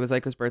belated birthday. It was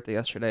Ica's birthday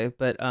yesterday,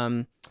 but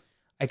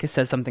Ica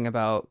said something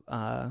about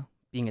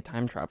being a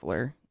time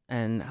traveler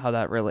and how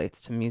that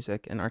relates to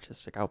music and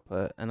artistic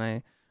output.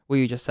 And what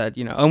you just said,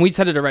 you know, and we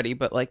said it already,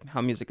 but like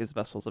how music is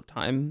vessels of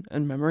time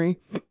and memory.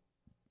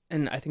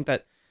 And I think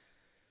that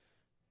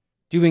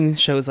doing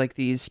shows like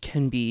these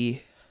can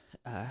be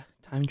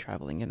time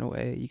traveling in a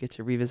way. You get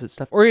to revisit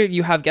stuff, or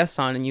you have guests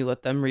on and you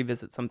let them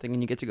revisit something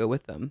and you get to go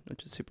with them,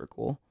 which is super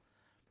cool.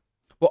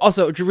 Well,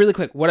 also, really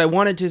quick, what I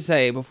wanted to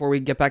say before we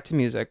get back to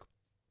music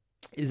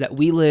is that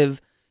we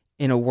live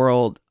in a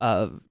world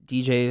of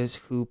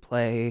DJs who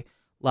play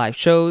live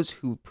shows,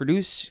 who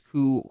produce,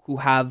 who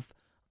have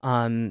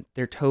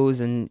their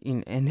toes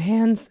and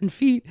hands and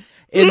feet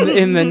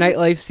in the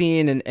nightlife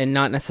scene and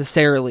not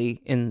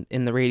necessarily in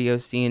the radio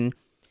scene.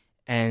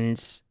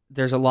 And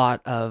there's a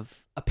lot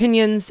of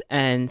opinions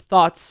and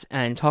thoughts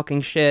and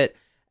talking shit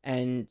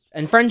and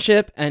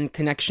friendship and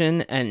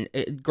connection and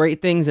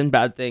great things and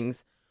bad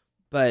things.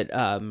 But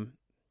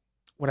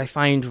what I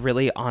find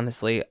really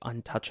honestly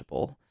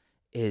untouchable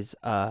is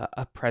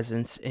a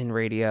presence in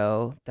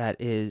radio that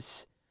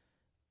is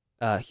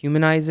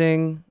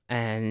humanizing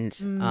and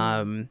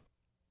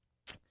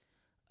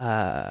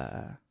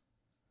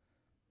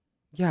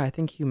I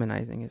think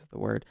humanizing is the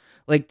word.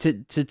 Like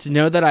to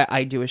know that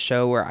I do a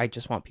show where I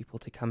just want people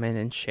to come in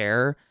and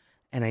share,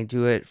 and I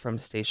do it from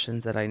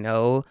stations that I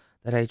know,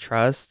 that I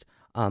trust,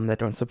 that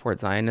don't support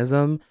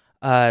Zionism,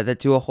 that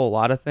do a whole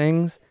lot of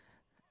things.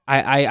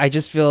 I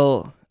just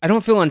feel, I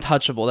don't feel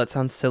untouchable. That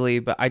sounds silly,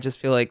 but I just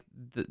feel like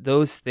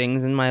those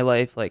things in my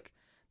life, like,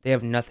 they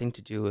have nothing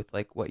to do with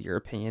like what your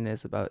opinion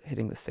is about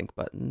hitting the sync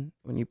button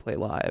when you play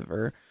live,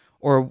 or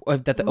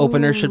that the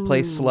opener should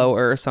play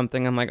slower or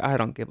something. I'm like, I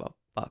don't give a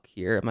fuck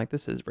here. I'm like,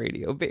 this is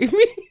radio, baby.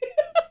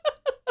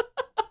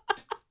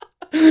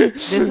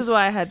 This is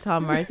why I had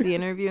Tom Marcy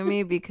interview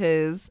me,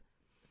 because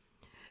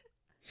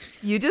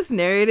you just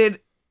narrated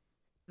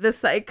the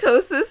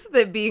psychosis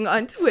that being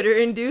on Twitter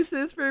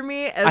induces for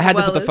me. I had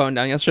to put the phone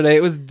down yesterday.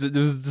 It was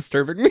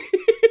disturbing me.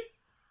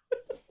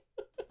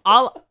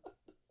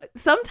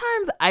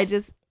 Sometimes I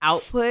just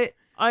output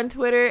on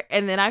Twitter,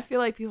 and then I feel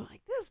like people are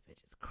like, this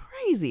bitch is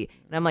crazy.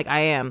 And I'm like, I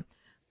am.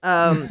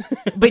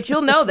 But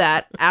you'll know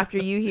that after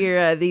you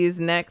hear these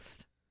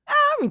next,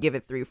 I'm going to give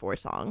it 3-4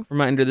 songs.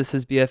 Reminder, this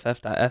is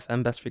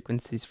BFF.FM, best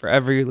frequencies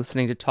forever. You're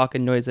listening to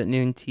Talkin' Noise at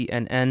Noon,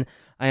 TNN.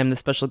 I am the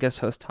special guest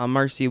host, Tom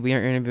Marcy. We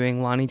are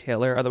interviewing Lonnie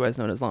Taylor, otherwise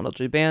known as Lionel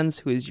J. Bands,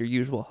 who is your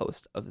usual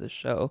host of this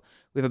show.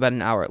 We have about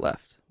an hour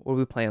left. What are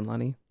we playing,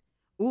 Lonnie?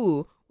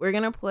 Ooh, we're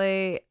going to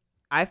play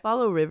I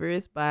Follow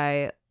Rivers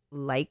by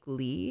Like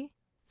Lee,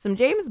 some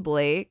James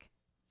Blake,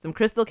 some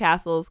Crystal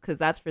Castles, because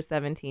that's for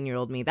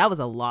 17-year-old me. That was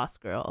a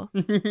lost girl.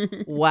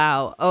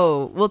 Wow.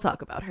 Oh, we'll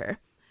talk about her.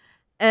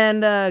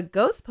 And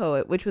Ghost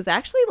Poet, which was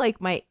actually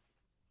like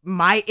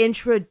my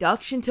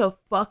introduction to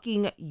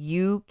fucking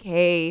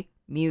UK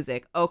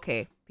music.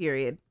 Okay,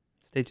 period.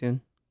 Stay tuned.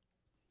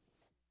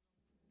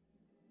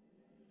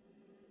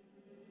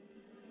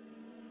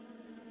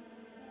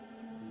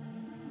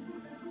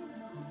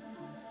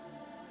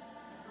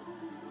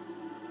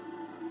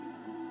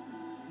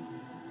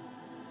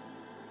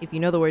 If you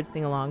know the words,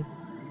 sing along.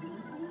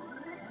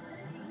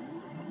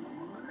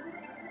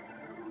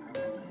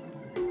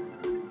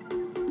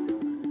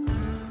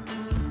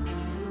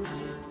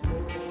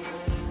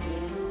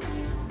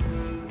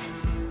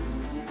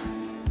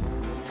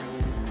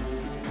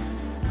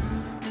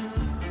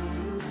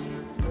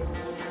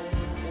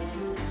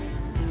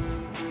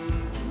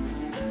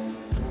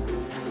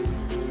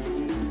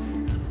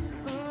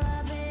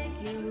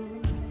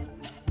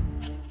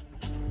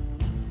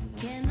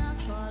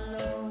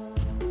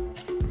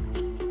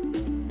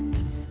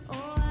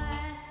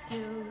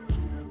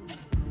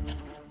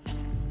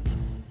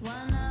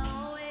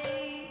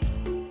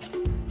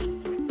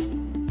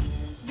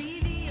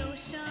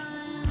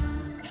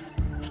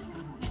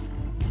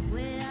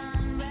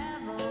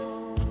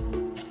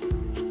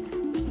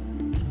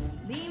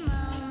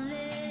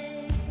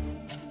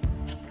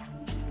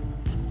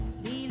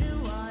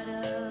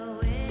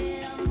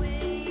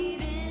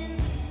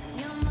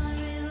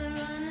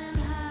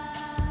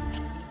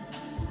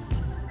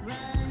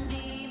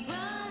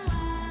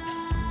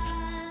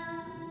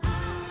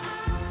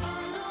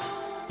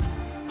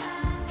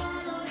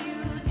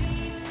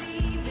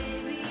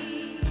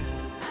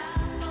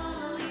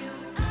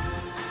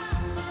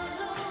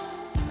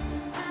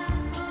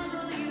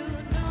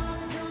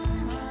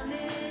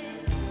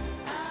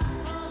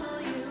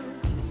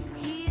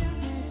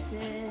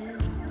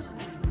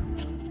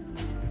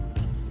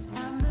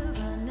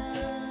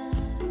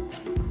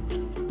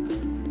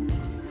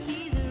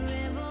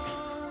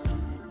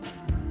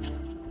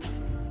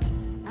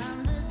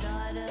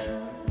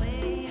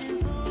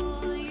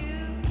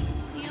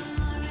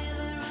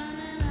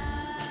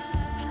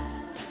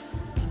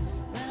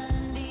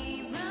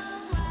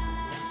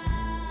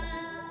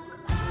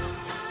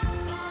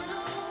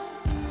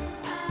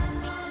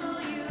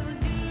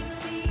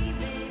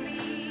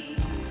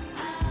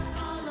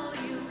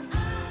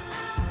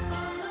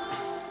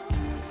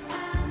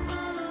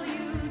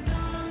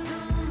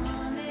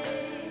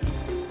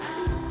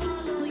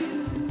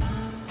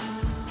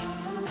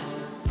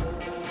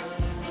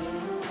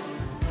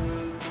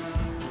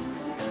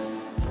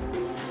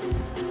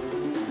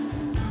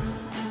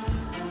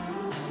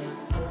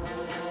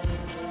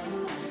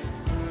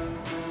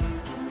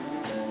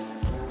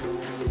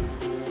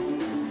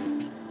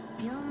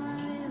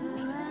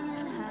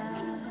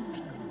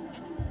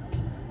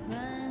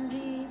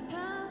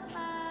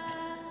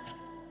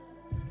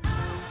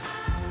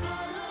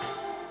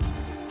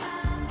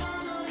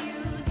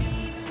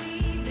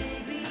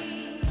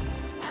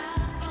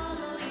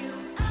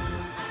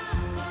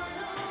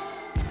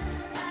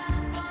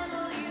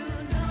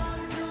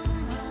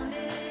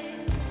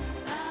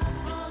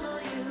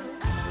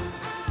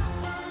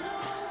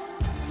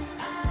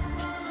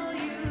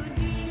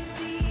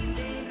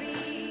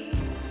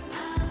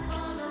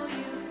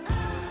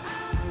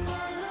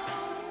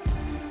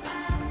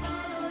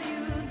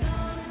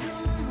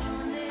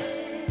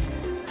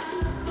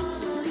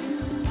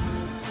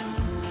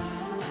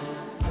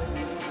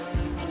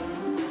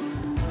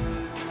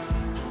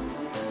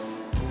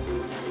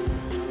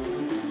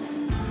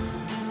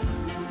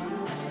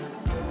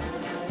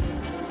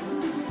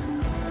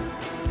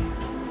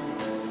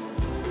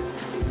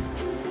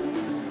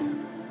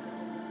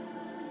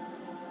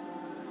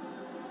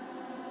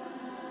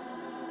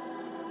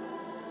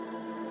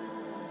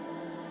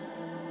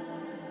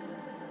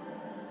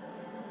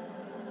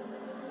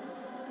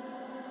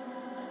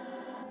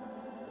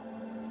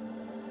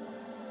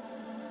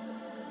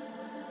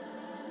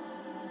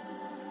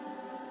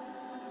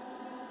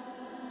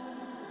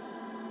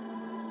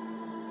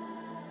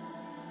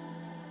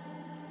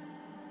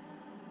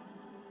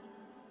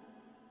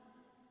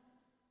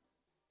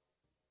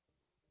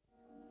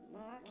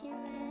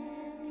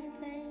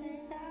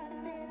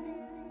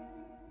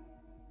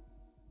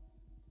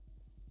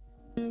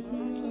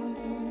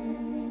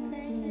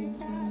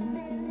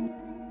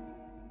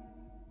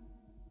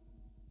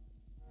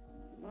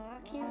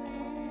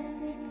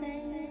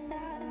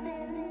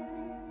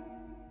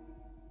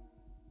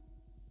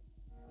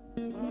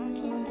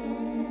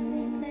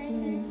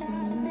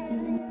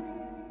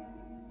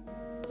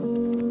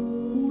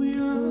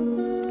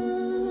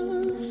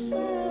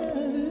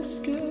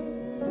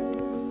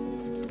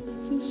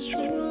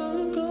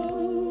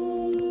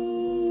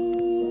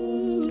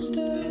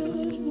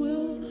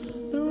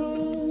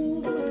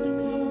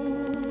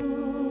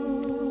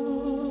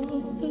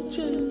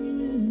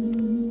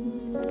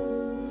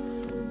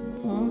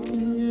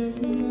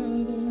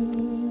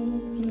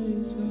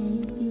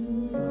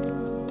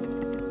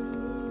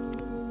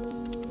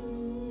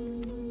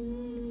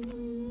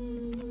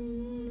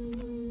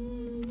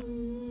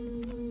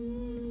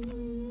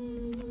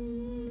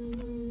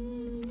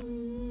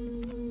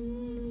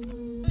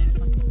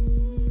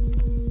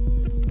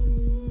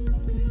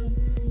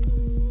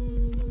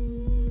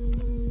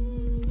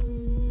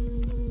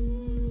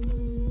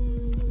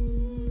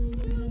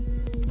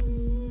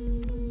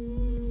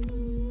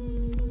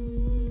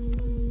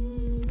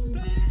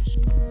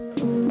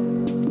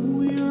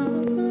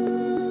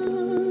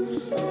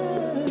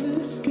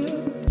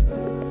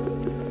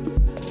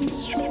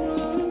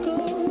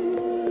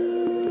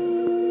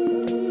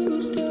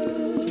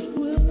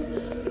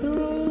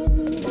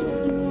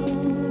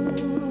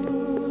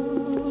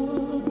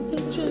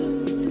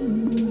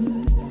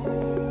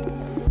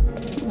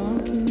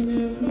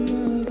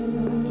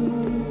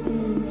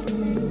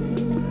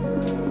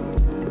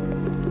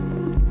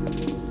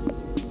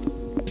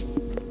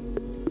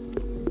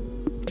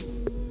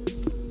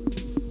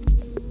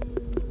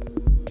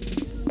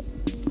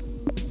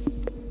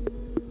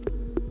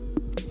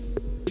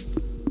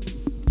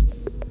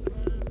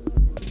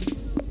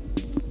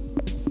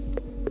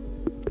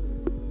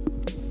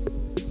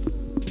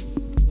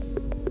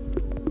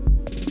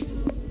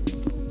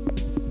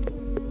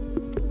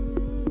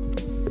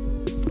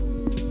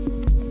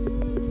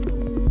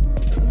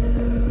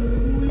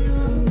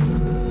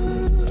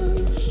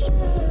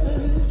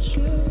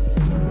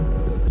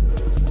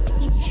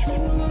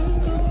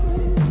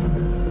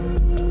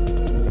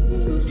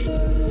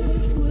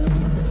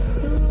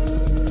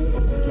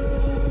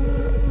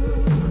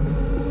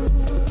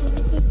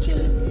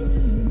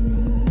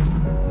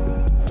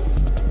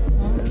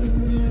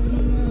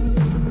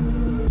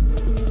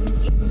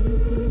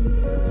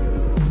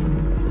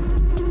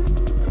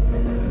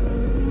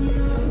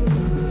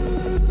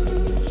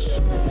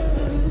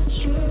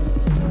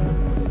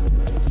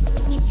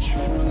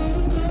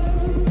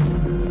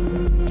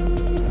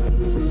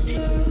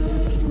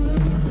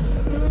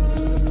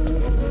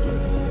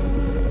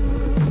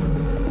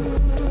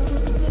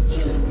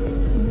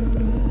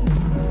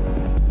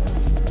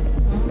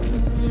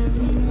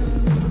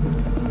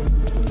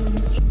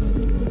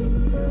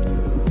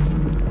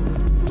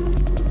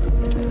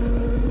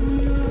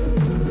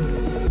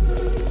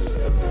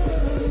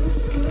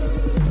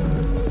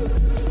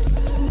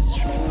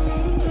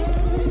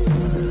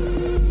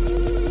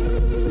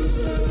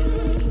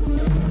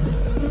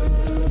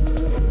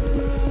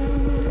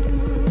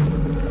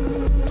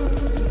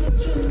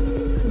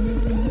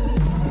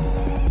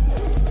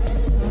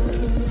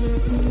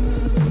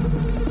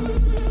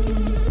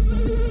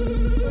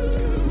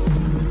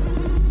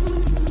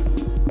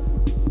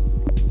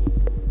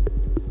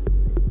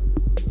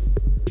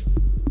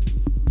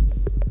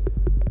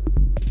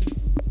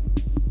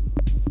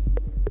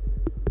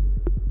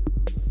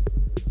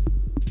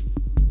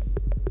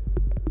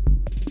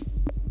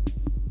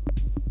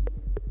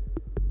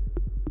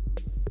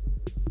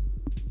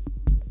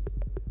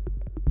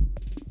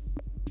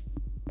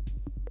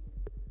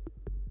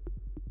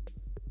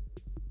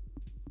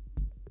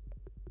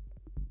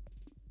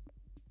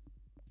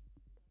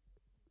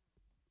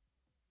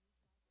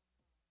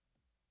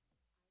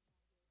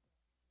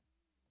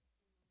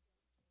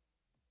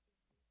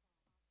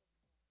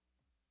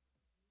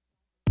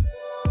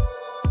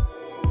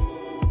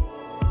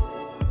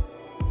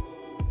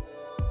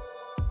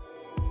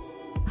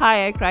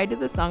 Hi, I cried to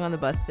the song on the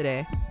bus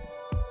today.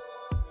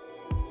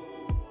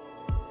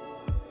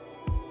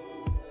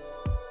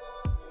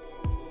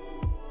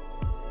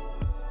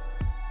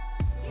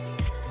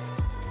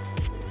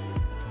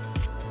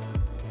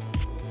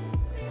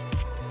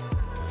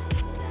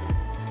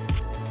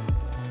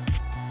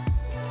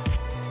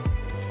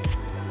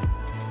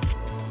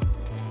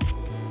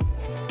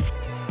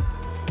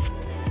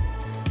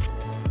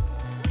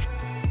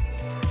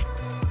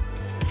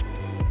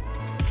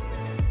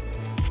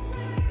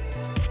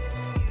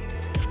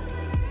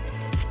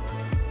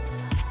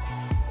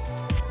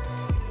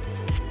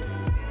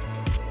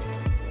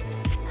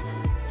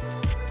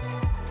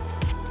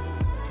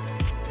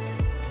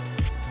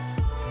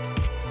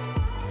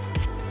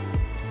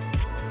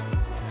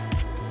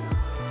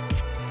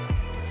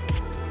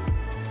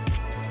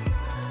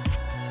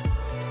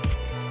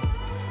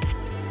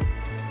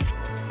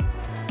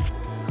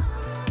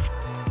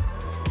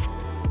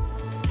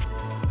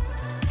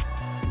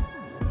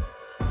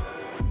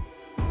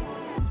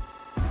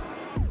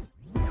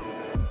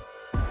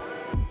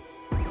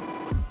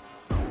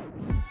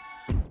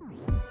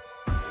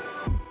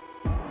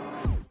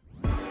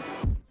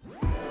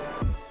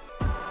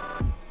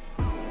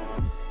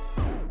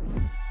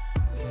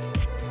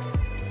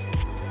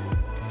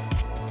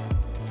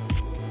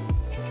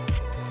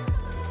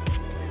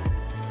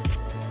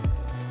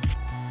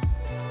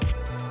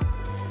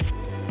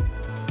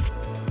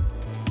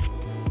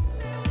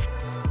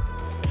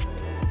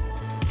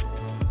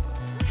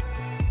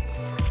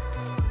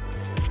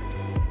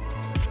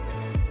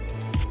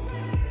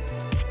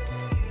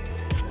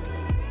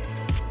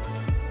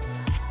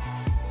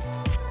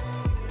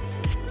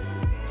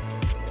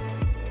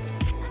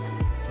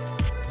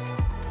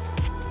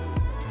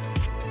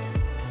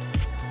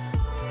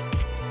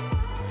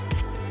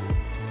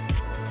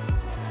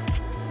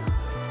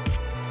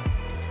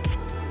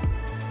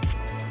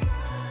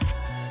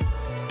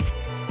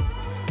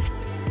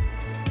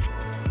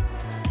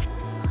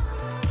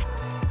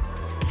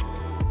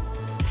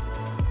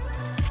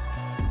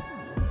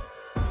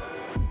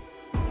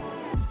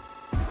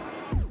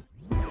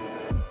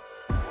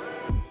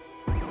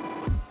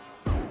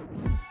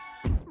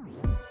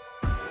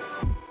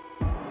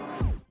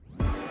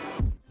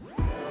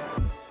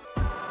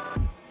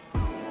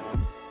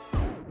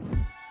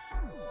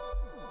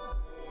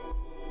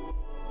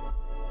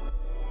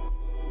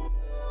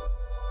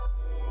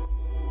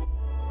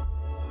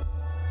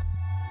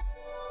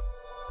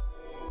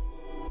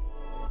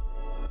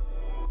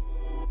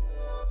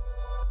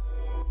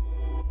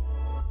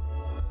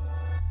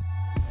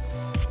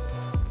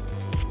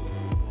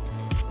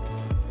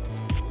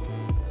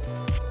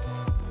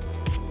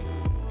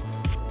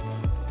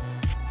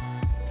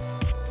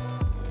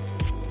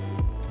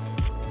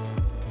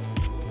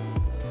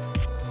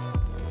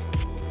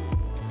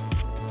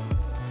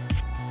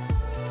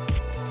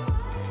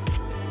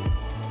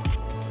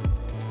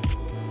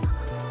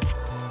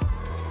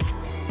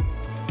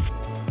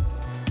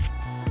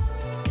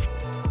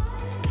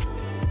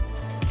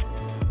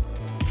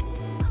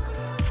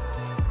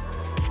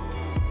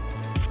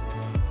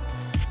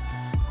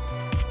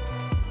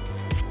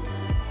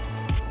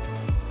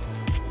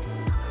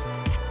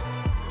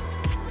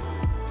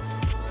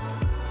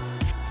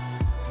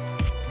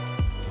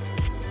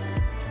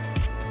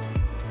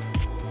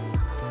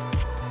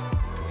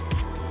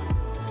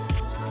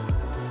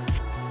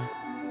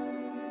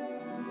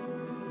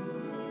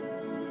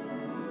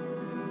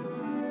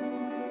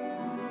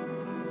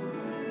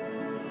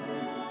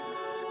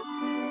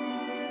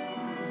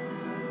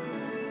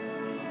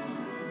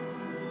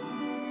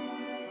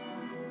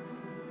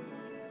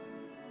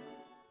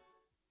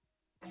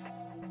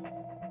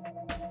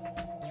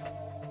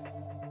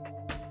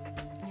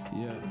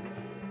 Yeah.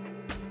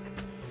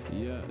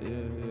 Yeah.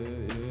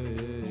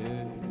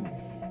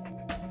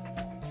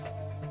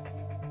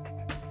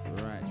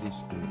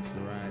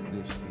 Right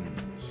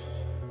distance.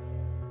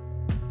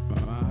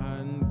 My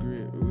hand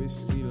grip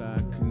whiskey like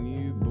a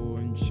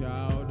newborn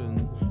child,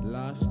 and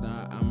last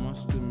night I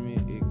must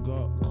admit it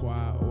got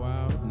quite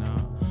wild.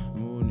 Now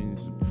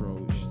morning's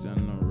approached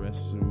and I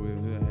wrestle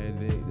with a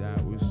headache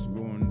that was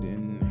spawned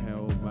in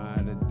hell by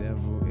the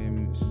devil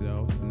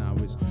himself. Now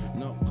it's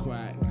not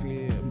quite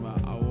clear,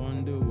 but I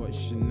wonder what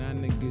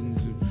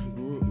shenanigans have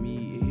brought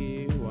me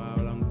here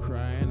while I'm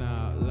crying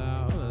out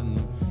loud and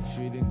I'm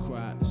feeling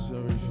quite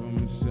sorry for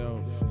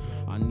myself.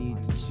 I need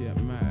to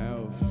check my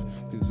health,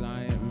 cause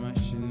I ain't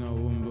mashing no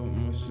one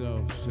but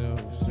myself.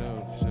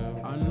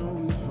 I know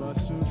we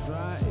fuss and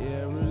fight,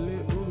 yeah, a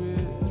little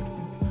bit.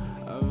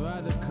 I've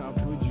had a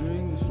couple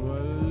drinks, well,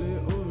 a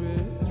little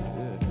bit.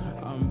 Yeah.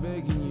 I'm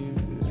begging you,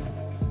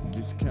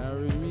 just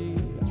carry me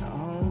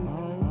home.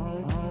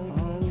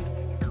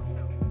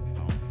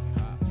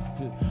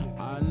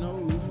 I know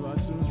we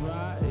fuss and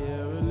fight,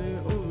 yeah, a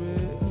little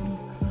bit.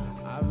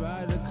 I've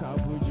had a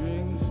couple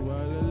drinks, well,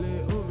 a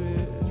little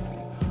bit.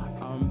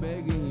 I'm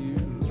begging you,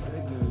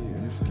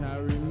 just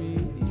carry me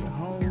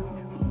home.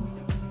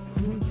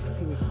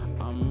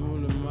 I'm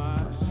all of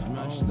my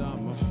smashed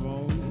out my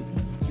phone,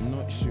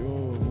 not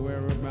sure of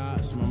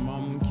whereabouts. My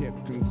mum kept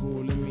kept on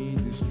calling me,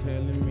 just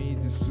telling me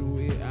to sort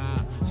it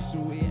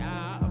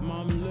out,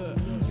 mum, look,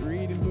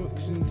 reading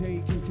books and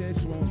taking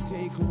tests won't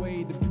take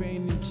away the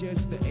pain in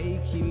chest, the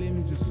achy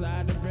limbs, the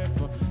side of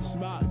breath. I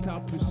sparked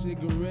up a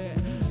cigarette,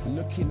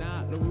 looking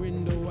out the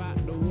window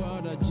at the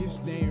world, I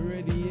just ain't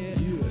ready yet.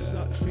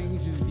 Such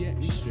things just get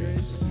me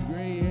stressed,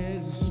 grey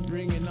hairs are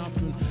springing up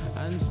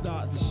and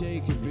start to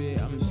shake a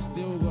bit. I'm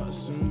still got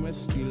some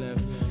whiskey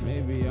left,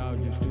 maybe I'll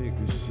just take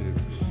a sip.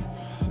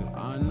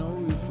 I know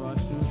we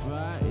fuss and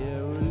fight,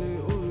 yeah, a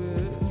little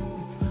bit.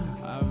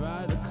 I've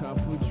had a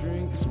couple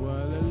drinks,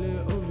 well, a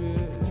little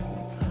bit.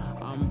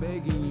 I'm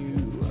begging you,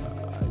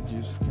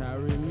 just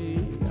carry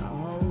me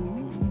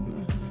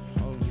home.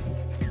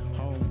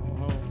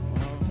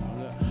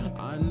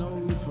 I know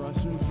we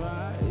fuss and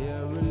fight,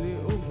 yeah, a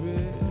little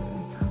bit.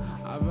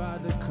 I've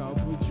had a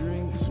couple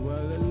drinks,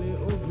 well, a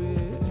little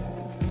bit.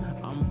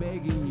 I'm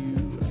begging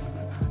you,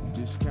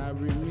 just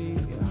carry me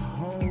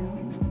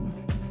home.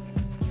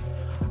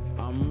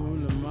 I'm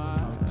ruling my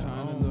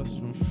kinda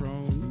lost my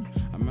throne.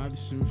 I'm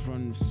absent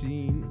from the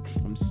scene.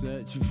 I'm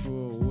searching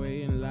for a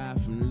way in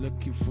life. I'm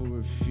looking for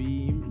a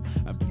theme,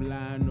 a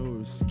plan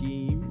or a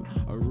scheme,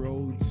 a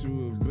road to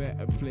a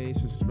better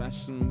place. A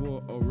splashing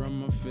water on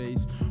my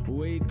face.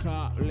 Wake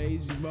up,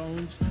 lazy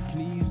bones.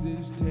 Please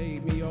just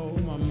take me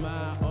home. I'm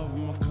out of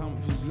my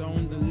comfort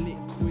zone. The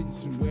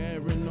liquid's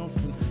wearing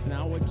off, and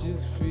now I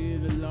just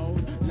feel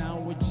alone.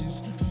 Now I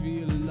just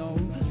feel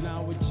alone.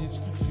 Now I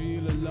just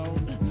feel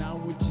alone. Now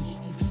I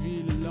just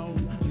feel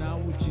alone. Now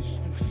I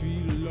just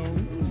feel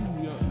alone.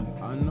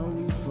 Yeah. I know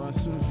we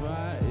fuss and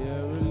fight, yeah,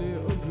 a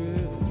little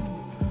bit.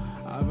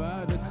 I've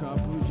had a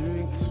couple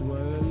drinks,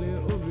 well, a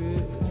little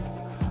bit.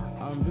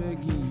 I'm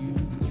begging you,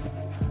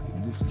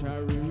 just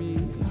carry me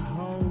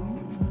home.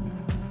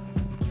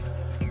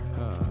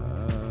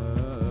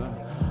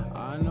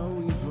 I know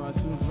we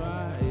fuss and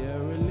fight, yeah, a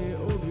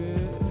little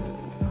bit.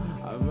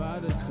 I've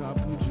had a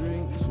couple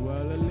drinks,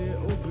 well, a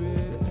little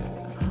bit.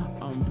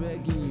 I'm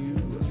begging you,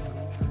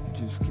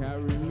 just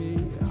carry me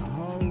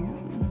home.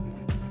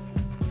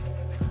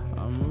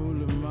 I'm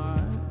ruling my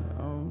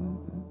own.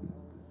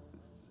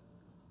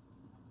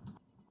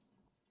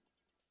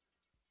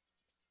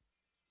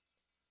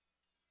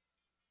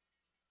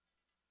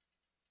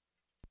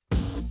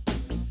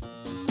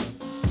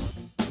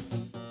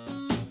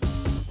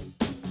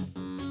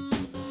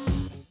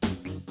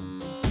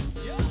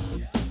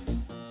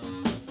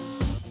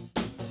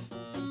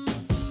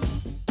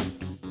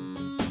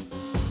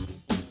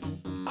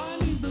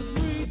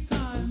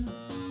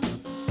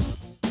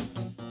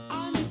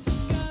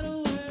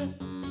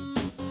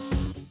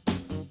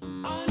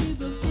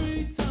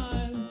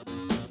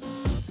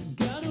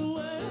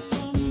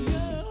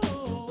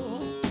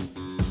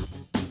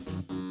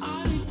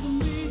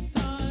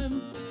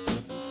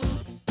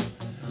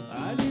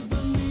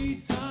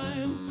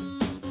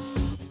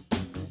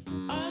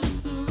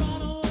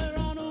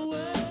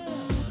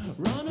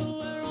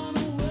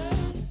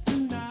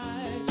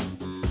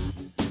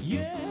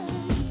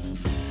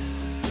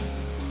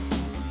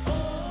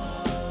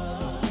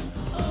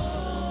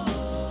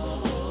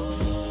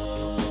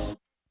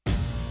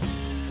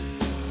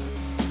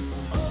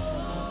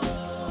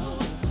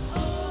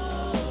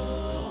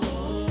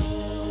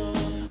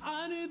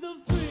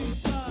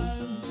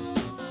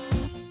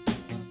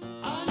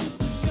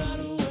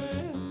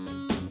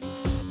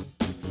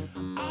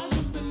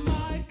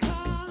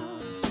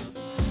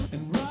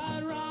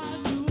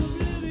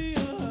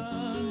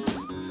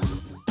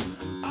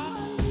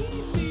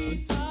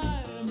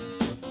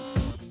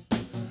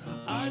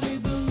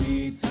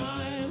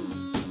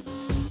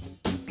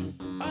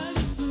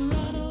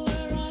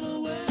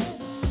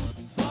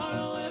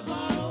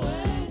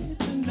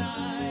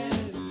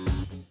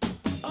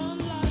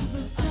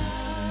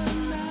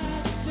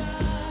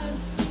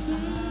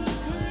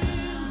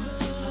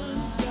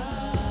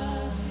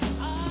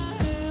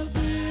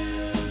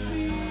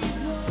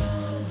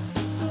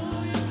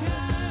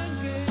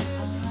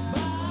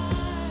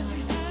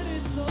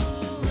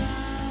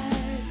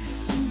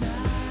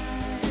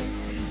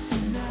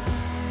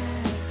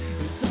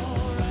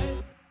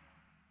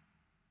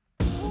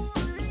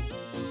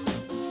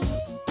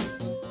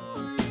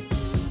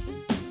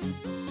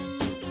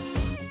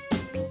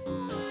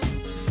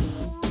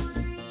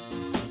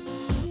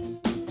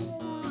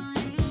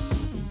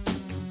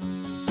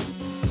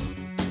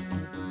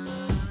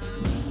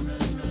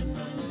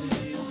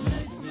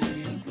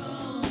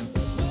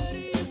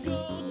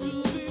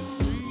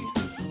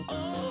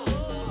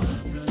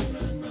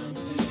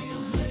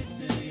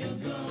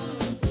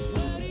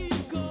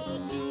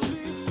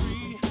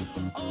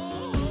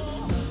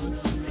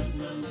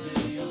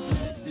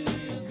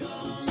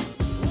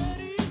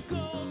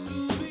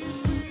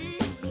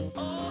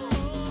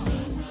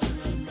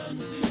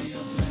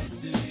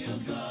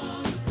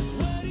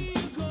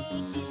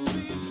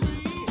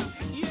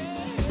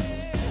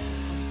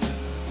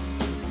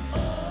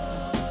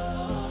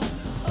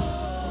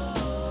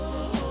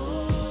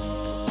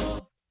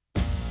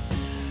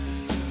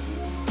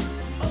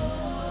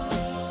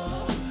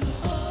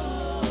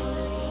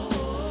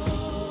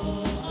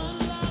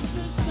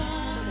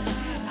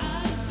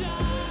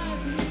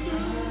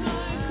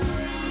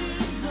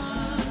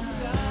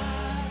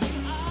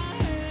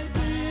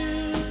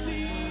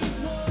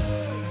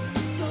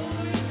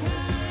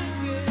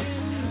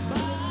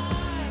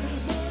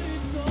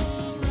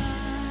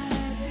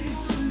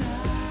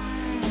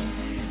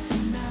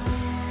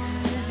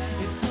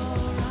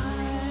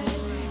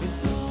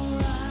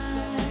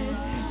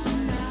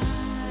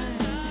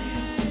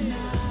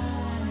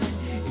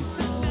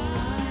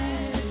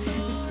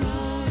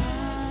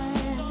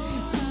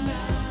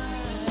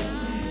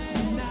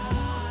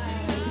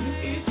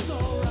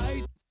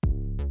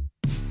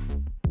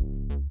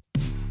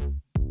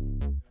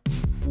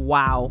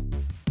 Wow.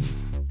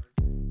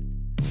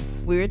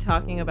 We were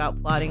talking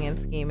about plotting and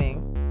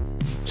scheming.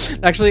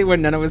 Actually,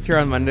 when Nana was here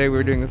on Monday, we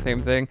were doing the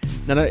same thing.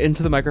 Nana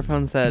into the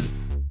microphone said,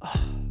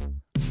 "Oh,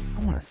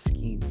 I want to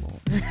scheme more."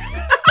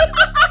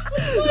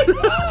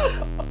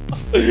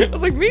 I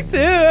was like, me too.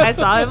 I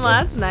saw him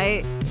last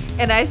night,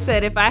 and I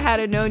said, if I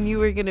had known you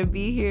were gonna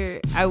be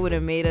here, I would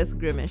have made us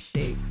grimace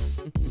shakes.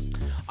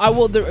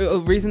 Well,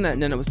 the reason that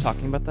Nana was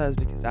talking about that is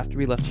because after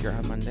we left here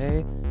on Monday,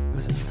 it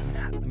was like,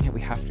 we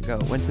have to go.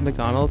 Went to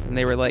McDonald's, and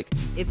they were like,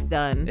 It's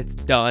done. it's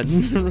done.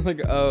 We're like,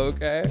 oh,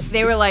 okay.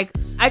 They were like,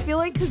 I feel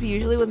like, because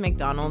usually with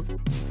McDonald's,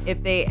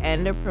 if they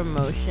end a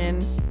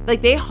promotion,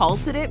 like they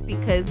halted it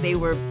because they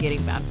were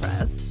getting bad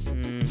press.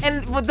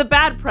 And what the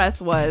bad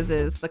press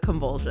is the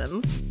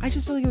convulsions. I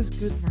just feel like it was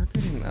good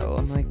marketing, though.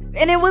 I'm like,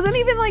 And it wasn't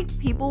even like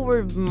people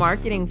were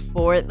marketing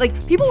for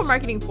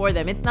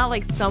them. It's not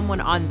like someone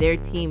on their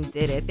team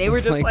did it. They were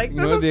it's just like, you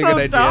know this what would is be a so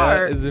good dark.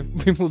 idea is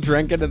if people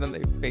drank it and then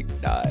they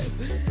fake died.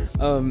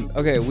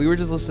 Okay, we were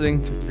just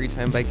listening to Free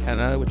Time by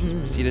Kenna, which was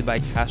preceded by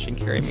Cash and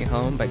Carry Me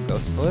Home by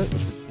Ghost Poet,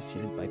 which was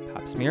preceded by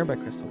Pap Smear by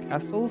Crystal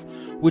Castles,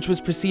 which was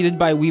preceded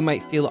by We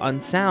Might Feel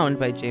Unsound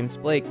by James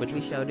Blake, which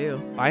was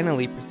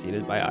finally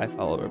preceded by I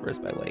Follow Rivers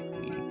by Lake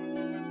Lee.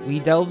 We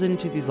delved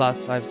into these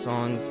last 5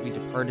 songs. We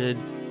departed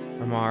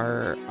from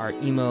our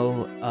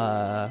emo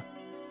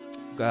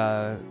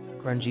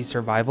grungy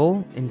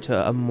survival into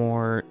a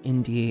more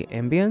indie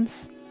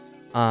ambience.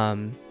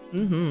 And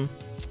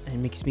it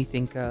makes me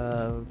think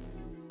of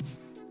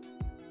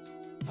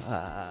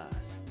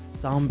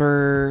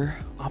somber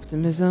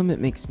optimism. It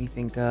makes me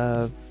think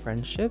of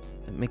friendship.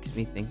 It makes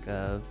me think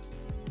of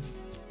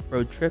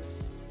road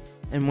trips.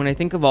 And when I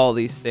think of all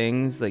these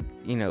things, like,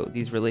 you know,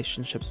 these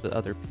relationships with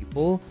other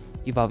people,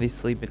 you've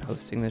obviously been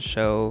hosting this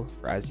show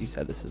for, as you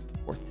said, this is the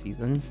 4th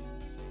season.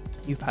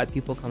 You've had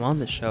people come on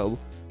the show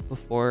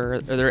before.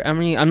 Are there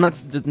any,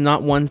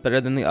 not one's better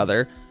than the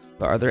other,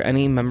 but are there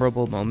any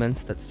memorable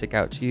moments that stick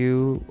out to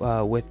you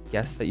with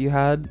guests that you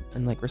had?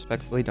 And like,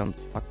 respectfully, don't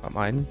talk about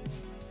mine.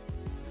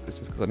 It's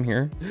just because I'm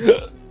here.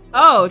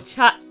 Oh,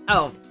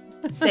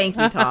 thank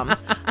you, Tom.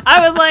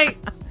 I was like,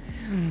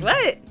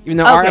 what? Even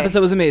though our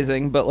episode was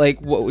amazing, but like,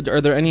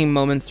 are there any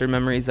moments or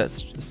memories that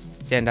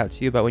stand out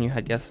to you about when you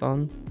had guests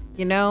on?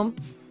 You know,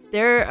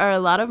 there are a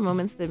lot of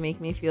moments that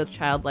make me feel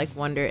childlike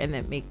wonder and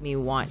that make me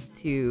want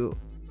to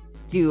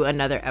do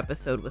another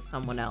episode with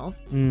someone else.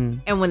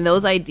 And when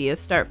those ideas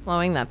start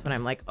flowing, that's when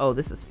I'm like, oh,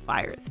 this is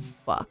fire as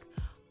fuck.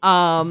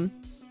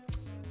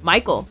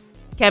 Michael,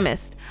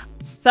 chemist.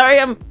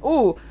 I'm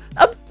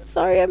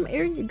sorry I'm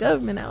airing your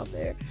government out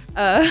there.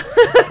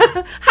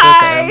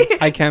 Hi. Okay.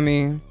 Hi,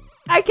 Kemi.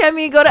 Hi,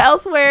 Kemi. Go to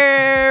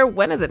Elsewhere.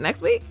 When is it?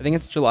 Next week? I think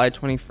it's July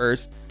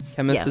 21st.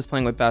 Chemist is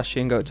playing with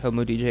Bastien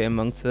Gotomo DJ and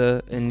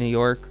Mungza in New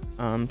York.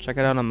 Check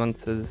it out on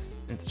Mungza's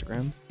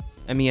Instagram.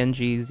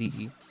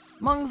 MENGZE.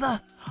 Mungza.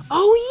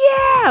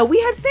 Oh, yeah.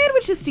 We had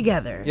sandwiches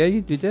together. Yeah,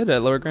 you did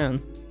at Lower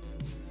Grand.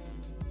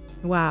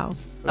 Wow.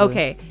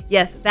 Okay.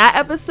 Yes, that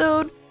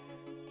episode,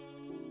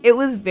 it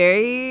was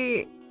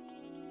very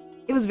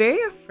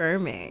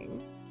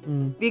affirming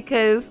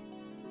because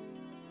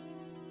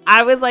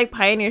I was like,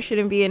 Pioneer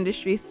shouldn't be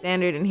industry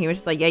standard, and he was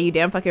just like, yeah, you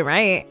damn fucking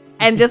right,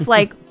 and just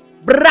like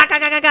go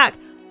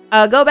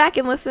back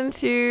and listen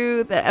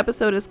to the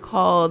episode. Is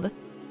called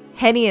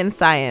Henny and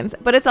Science,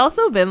 but it's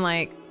also been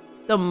like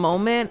the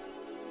moment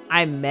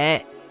I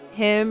met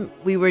him,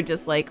 we were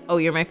just like, oh,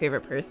 you're my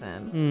favorite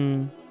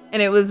person.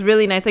 And it was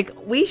really nice. Like,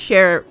 we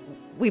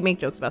make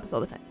jokes about this all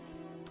the time.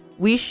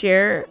 We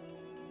share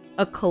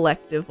a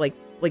collective like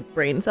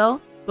brain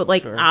cell, but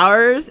like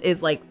ours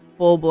is like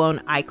full-blown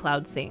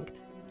iCloud synced.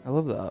 I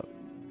love that.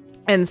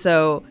 And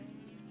so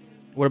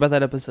what about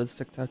that episode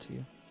sticks out to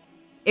you?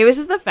 It was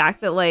just the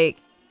fact that like,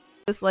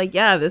 just like,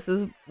 yeah, this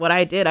is what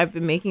I did. I've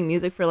been making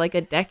music for like a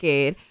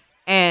decade.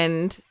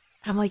 And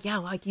I'm like, yeah,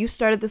 like you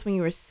started this when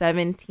you were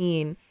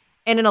 17.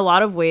 And in a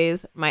lot of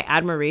ways, my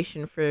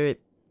admiration for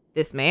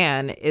this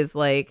man is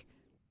like,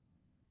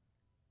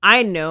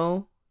 I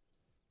know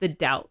the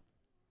doubt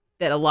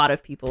that a lot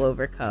of people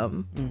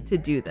overcome to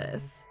do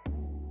this.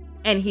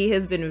 And he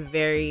has been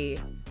very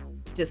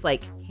just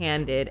like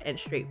candid and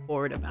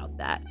straightforward about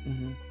that.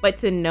 But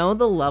to know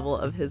the level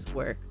of his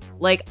work,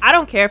 like, I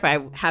don't care if I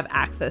have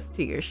access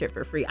to your shit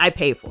for free. I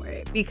pay for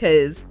it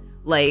because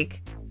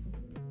like,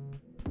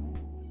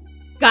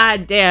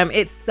 God damn,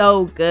 it's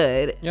so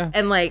good. Yeah.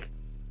 And like,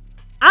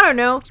 I don't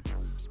know,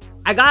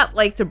 I got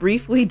like to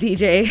briefly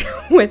DJ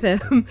with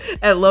him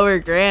at Lower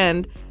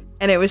Grand,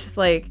 and it was just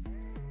like,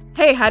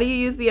 hey, how do you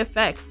use the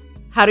effects?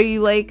 How do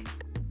you like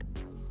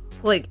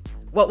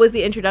what was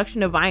the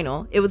introduction to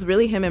vinyl? It was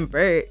really him and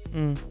Bert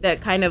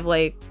that kind of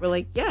like were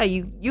like, yeah,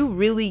 you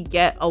really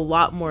get a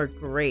lot more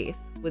grace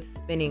with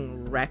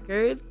spinning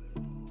records.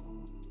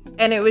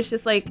 And it was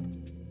just like,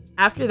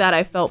 after that,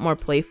 I felt more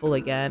playful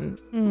again,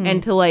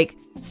 and to like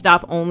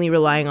stop only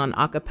relying on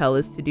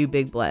acapellas to do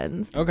big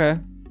blends. Okay.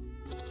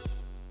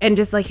 And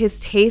just like his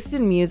taste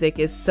in music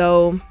is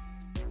so,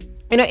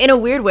 in a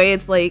weird way,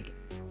 it's like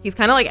he's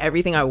kind of like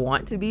everything I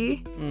want to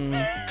be.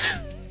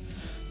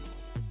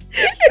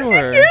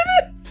 Sure. Hear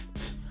this?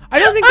 I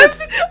don't think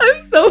that's.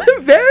 I'm so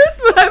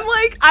embarrassed, but I'm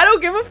like, I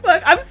don't give a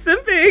fuck. I'm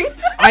simping.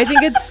 I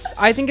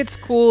think it's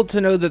cool to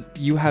know that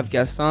you have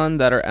guests on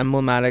that are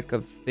emblematic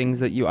of things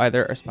that you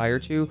either aspire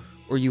to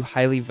or you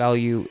highly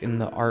value in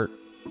the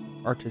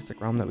artistic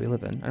realm that we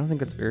live in. I don't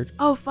think it's weird.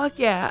 Oh, fuck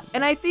yeah.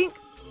 And I think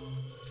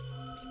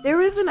there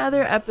was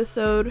another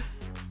episode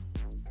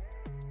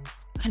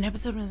when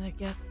I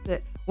guess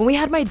that when we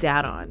had my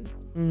dad on,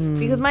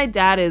 because my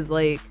dad is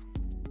like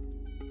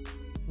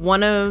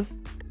one of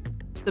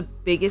the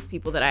biggest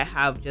people that I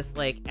have just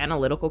like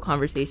analytical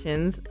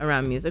conversations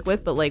around music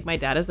with, but like my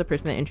dad is the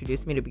person that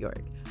introduced me to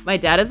Bjork. My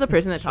dad is the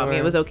person that taught me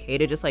it was okay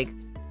to just like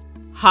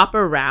hop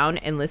around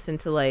and listen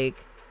to like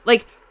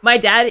my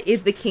dad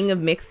is the king of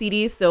mix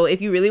CDs. So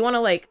if you really want to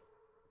like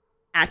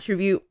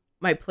attribute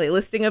my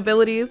playlisting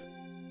abilities,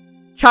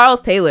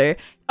 Charles Taylor.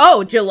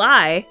 Oh,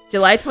 July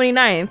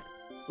 29th,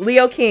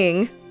 Leo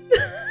King.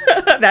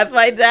 That's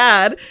my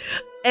dad.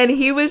 And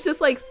he was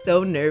just like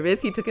so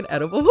nervous. He took an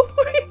edible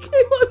before he came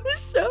on the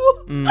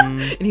show.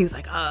 And he was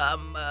like,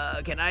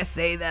 can I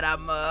say that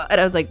I'm And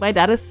I was like, my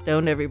dad has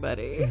stoned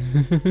everybody.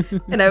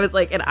 And I was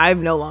like, and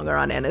I'm no longer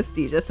on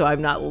anesthesia, so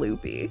I'm not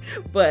loopy.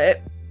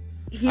 But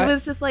he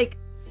was just like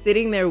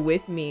sitting there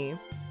with me,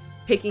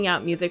 picking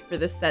out music for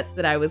the sets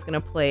that I was going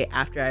to play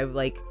after I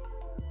like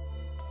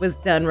was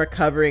done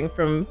recovering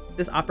from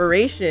this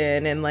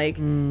operation. And like,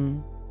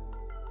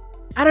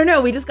 I don't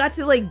know. We just got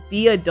to like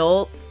be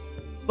adults,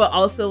 but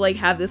also like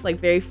have this like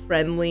very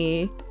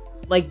friendly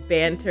like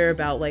banter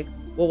about like,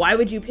 well, why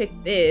would you pick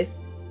this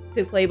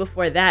to play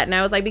before that? And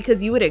I was like,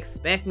 because you would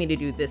expect me to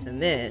do this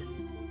and this,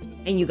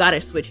 and you got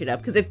to switch it up.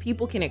 Because if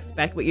people can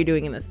expect what you're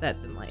doing in the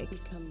set, then like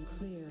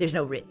there's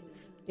no risk,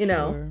 you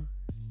know? Sure.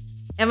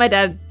 And my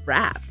dad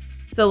rapped.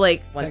 So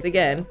like, once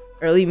again,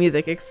 early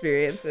music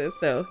experiences.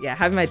 So yeah,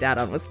 having my dad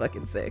on was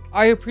fucking sick.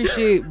 I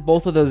appreciate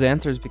both of those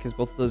answers because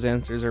both of those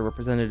answers are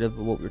representative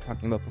of what we were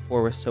talking about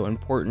before was so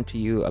important to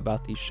you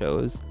about these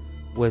shows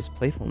was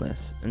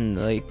playfulness. And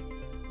like,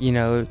 you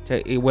know,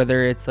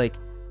 whether it's like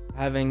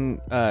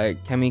having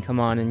Kemi come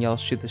on and y'all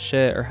shoot the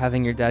shit or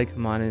having your dad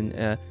come on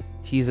and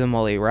tease him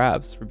while he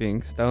raps for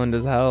being stoned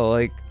as hell,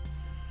 like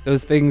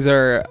those things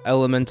are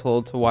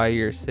elemental to why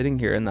you're sitting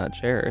here in that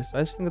chair. So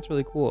I just think that's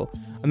really cool.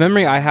 A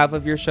memory I have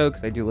of your show,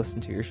 because I do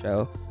listen to your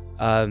show,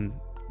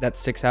 that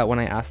sticks out when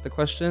I asked the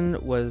question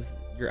was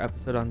your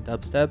episode on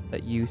dubstep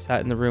that you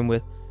sat in the room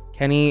with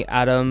Kenny,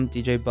 Adam,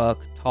 DJ Buck,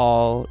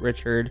 Tall,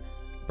 Richard,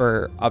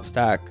 Bert,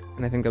 Upstack,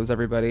 and I think that was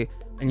everybody.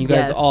 And you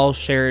guys all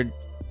shared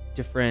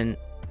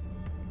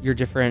your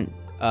different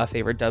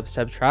favorite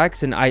dubstep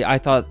tracks. And I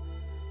thought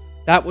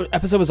that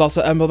episode was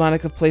also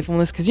emblematic of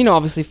playfulness because, you know,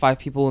 obviously 5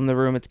 people in the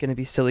room, it's going to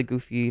be silly,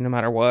 goofy, no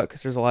matter what,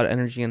 because there's a lot of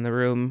energy in the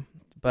room.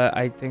 But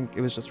I think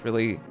it was just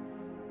really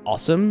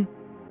awesome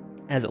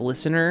as a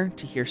listener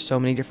to hear so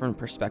many different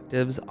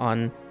perspectives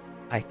on,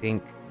 I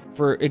think,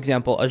 for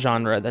example, a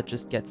genre that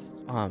just gets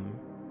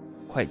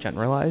quite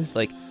generalized.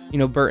 Like, you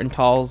know, Bert and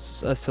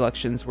Tall's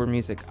selections were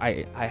music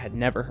I had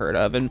never heard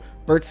of, and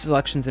Bert's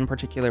selections in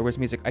particular was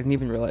music I didn't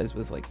even realize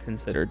was like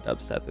considered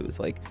dubstep. It was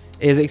like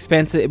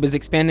it was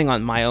expanding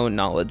on my own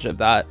knowledge of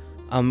that,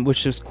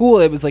 which was cool.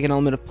 It was like an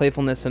element of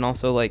playfulness and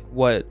also like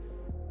what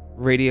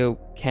radio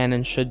can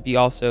and should be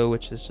also,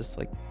 which is just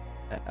like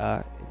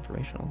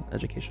informational,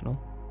 educational.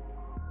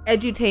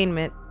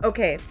 Edutainment.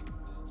 Okay.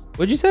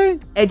 What'd you say?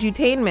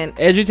 Edutainment.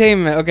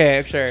 Edutainment.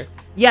 Okay, sure.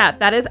 Yeah,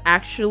 that is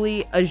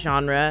actually a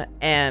genre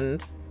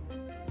and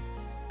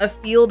a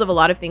field of a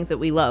lot of things that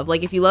we love.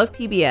 Like if you love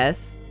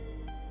PBS,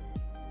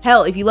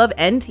 hell, if you love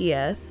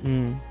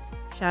NTS,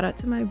 shout out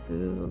to my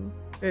boo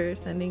for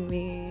sending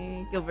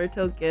me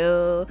Gilberto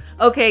Gil.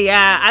 Okay,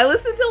 yeah, I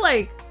listen to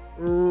like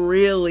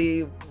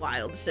really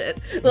wild shit,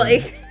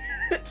 like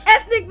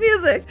ethnic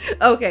music.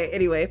 Okay,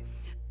 anyway,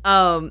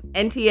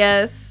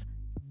 NTS,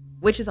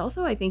 which is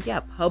also, I think,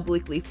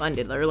 publicly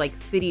funded or like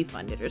city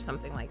funded or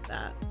something like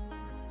that.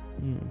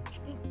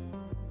 I think.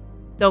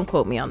 Don't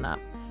quote me on that.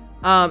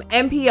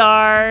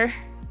 NPR,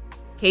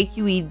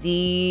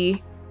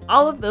 KQED,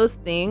 all of those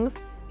things.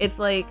 It's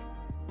like,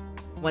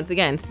 once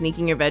again,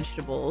 sneaking your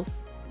vegetables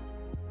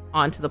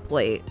onto the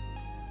plate.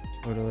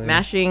 Totally.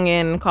 Mashing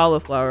in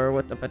cauliflower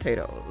with the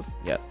potatoes.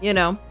 Yes. You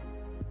know,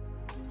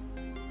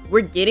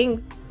 we're getting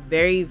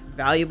very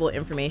valuable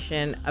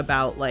information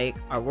about like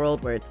our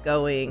world, where it's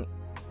going,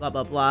 blah,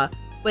 blah, blah.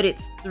 But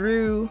it's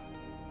through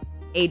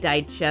a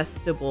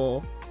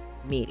digestible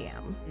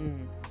medium.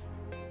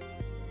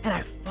 And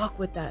I fuck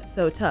with that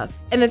so tough.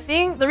 And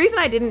the reason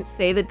I didn't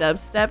say the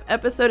dubstep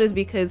episode is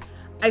because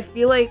I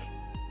feel like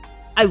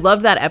I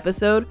loved that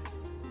episode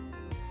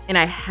and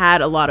I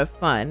had a lot of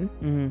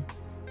fun.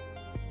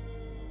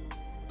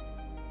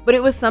 But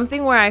it was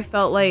something where I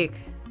felt like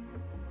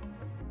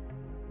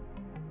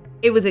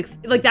it was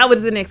like that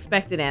was an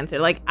expected answer.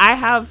 Like I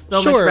have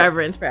so much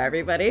reverence for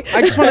everybody.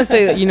 I just want to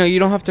say that, you know, you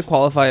don't have to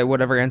qualify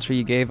whatever answer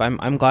you gave.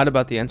 I'm glad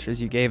about the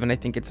answers you gave, and I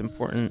think it's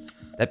important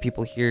that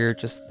people hear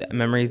just the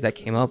memories that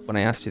came up when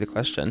I asked you the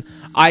question.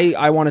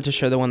 I wanted to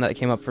share the one that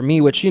came up for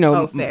me, which, you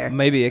know,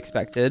 maybe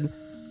expected.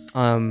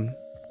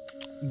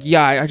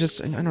 Yeah, I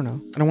don't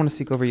know. I don't want to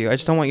speak over you. I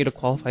just don't want you to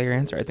qualify your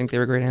answer. I think they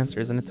were great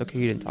answers, and it's okay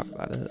you didn't talk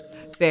about it.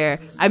 Fair.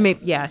 Damn.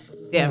 Yeah.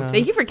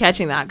 Thank you for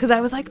catching that, because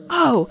I was like,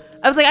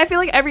 I feel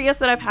like every guest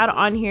that I've had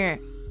on here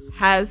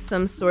has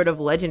some sort of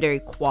legendary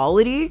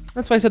quality.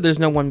 That's why I said there's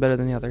no one better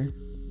than the other.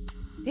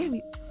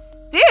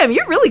 Damn,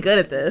 you're really good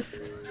at this.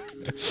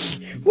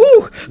 Woo!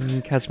 You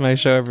can catch my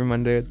show every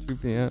Monday at 2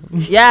 p.m.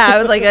 Yeah, I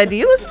was like, do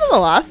you listen to The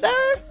Lost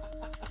Hour?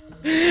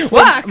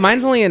 Well,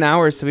 mine's only an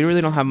hour, so we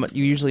really don't have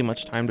usually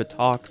much time to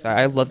talk. So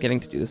I love getting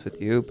to do this with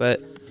you,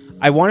 but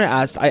I want to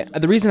ask.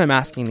 The reason I'm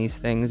asking these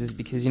things is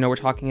because we're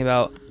talking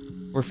about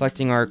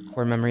reflecting our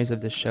core memories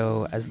of the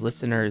show as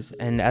listeners,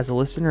 and as a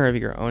listener of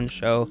your own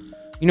show.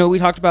 We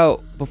talked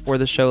about before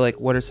the show, like,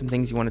 what are some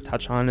things you want to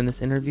touch on in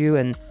this interview,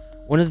 and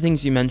one of the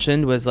things you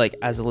mentioned was, like,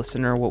 as a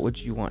listener, what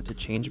would you want to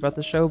change about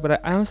the show?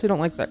 But I honestly don't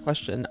like that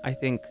question. I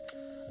think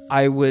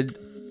I would.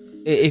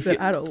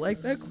 I don't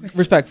like that question.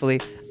 Respectfully.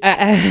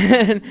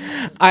 And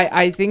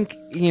I think,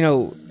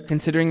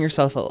 considering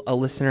yourself a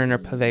listener and a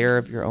purveyor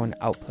of your own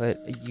output,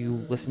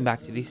 you listen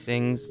back to these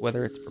things,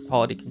 whether it's for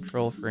quality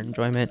control, for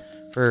enjoyment,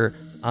 for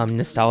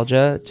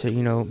nostalgia,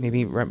 to,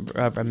 maybe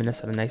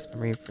reminisce on a nice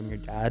memory from your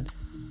dad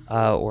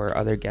or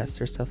other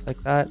guests or stuff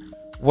like that.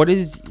 What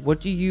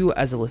do you,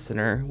 as a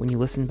listener, when you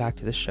listen back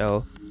to the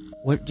show,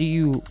 what do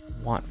you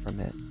want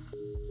from it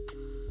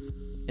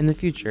in the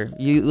future?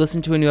 You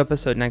listen to a new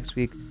episode next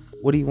week.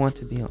 What do you want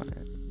to be on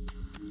it?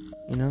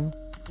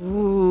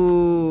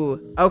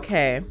 Ooh,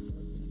 okay.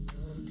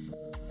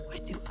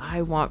 What do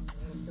I want?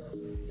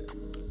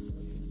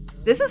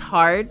 This is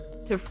hard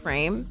to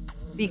frame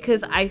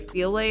because I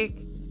feel like,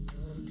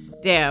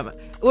 damn,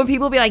 when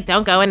people be like,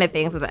 don't go into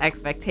things with the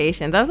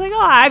expectations, I was like,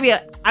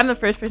 I'm the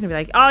first person to be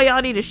like, oh,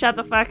 y'all need to shut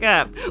the fuck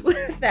up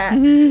with that.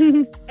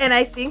 And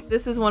I think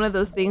this is one of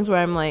those things where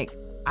I'm like,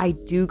 I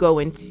go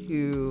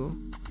into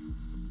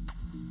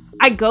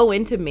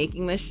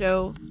making this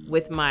show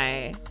with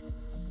my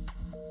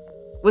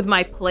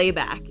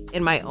playback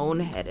in my own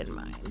head and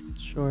mind.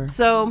 Sure.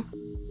 So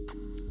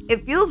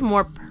it feels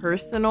more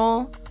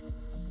personal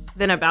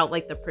than about,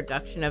 like, the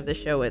production of the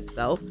show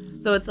itself.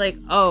 So it's like,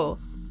 what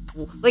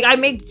do I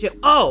make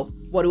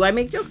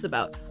jokes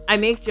about? I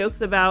make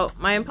jokes about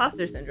my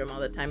imposter syndrome all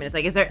the time. And it's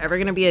like, is there ever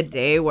going to be a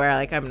day where,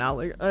 like, I'm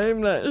not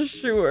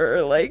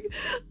sure, like,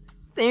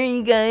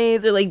 sorry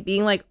guys, or, like,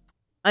 being, like,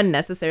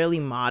 unnecessarily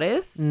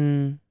modest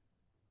when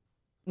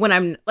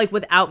I'm, like,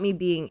 without me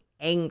being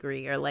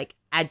angry or, like,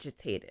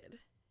 agitated.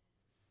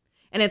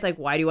 And it's like,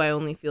 why do I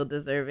only feel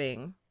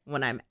deserving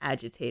when I'm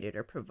agitated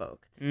or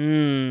provoked?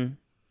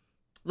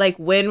 Like,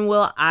 when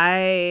will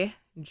I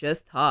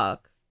just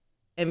talk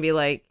and be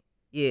like,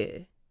 yeah,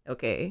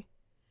 okay?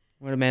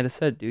 What Amanda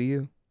said, do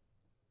you?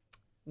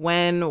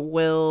 When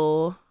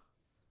will...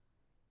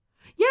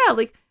 Yeah,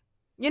 like,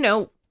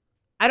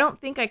 I don't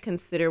think I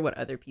consider what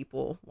other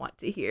people want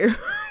to hear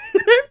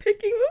when I'm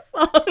picking the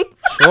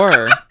songs.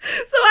 Sure.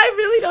 So I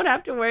really don't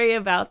have to worry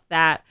about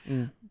that.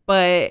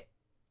 But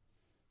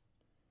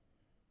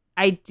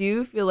I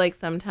do feel like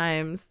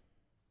sometimes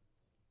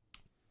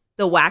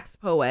the wax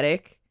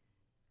poetic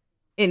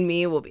in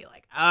me will be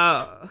like,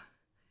 oh,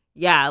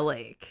 yeah,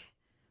 like,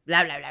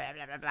 blah, blah, blah,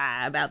 blah, blah,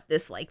 blah, about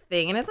this, like,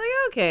 thing. And it's like,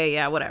 okay,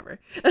 yeah, whatever.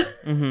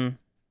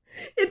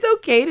 It's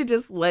okay to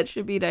just let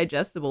shit be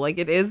digestible. Like,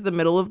 it is the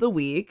middle of the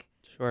week.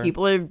 Sure.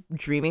 People are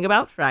dreaming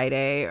about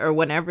Friday or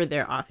whenever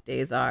their off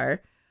days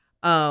are.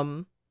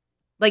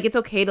 Like, it's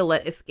okay to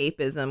let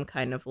escapism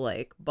kind of,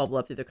 like, bubble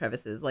up through the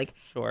crevices. Like,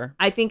 sure.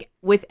 I think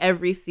with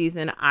every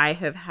season, I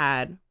have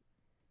had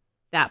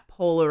that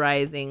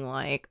polarizing,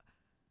 like,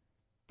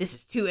 this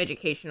is too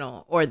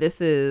educational or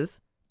this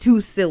is too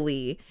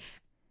silly.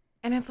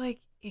 And it's like,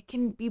 it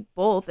can be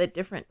both at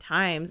different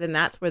times. And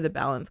that's where the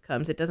balance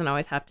comes. It doesn't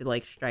always have to,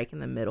 like, strike in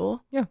the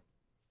middle. Yeah.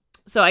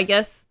 So I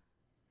guess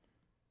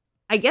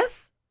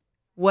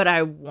what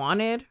I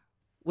wanted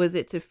was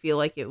it to feel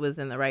like it was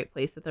in the right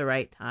place at the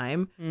right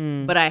time.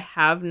 But I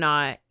have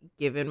not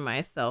given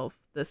myself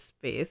the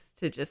space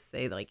to just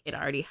say, like, it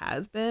already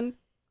has been,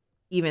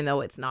 even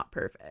though it's not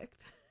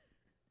perfect.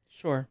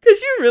 Sure.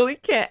 Because you really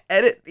can't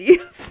edit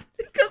these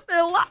because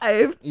they're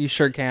live. You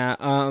sure can't.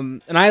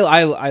 And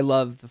I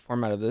love the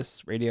format of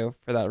this radio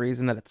for that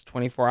reason, that it's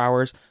 24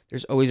 hours.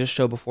 There's always a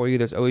show before you.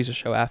 There's always a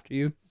show after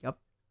you. Yep.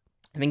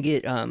 I think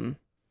it, I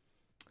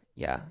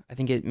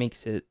think it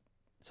makes it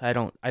so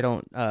I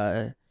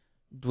don't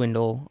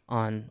dwindle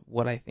on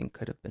what I think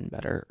could have been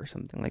better or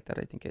something like that.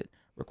 I think it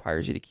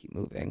requires you to keep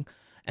moving.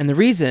 And the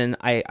reason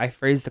I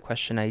phrased the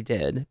question I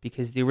did,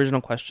 because the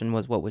original question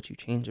was, what would you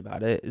change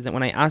about it, is that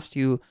when I asked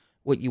you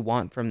what you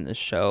want from this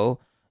show,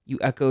 you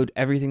echoed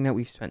everything that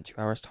we've spent 2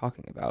 hours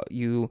talking about.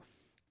 You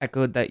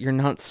echoed that you're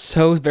not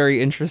so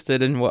very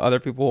interested in what other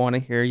people want to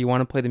hear. You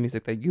want to play the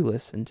music that you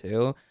listen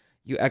to.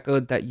 You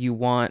echoed that you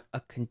want a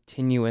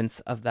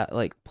continuance of that,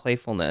 like,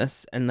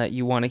 playfulness, and that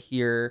you want to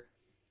hear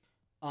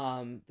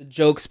the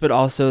jokes, but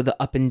also the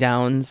up and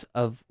downs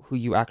of who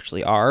you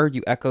actually are.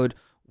 You echoed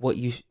what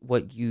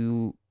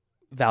you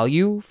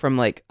value from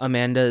like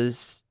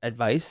Amanda's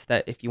advice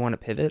that if you want to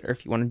pivot or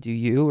if you want to do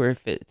you, or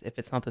if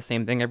it's not the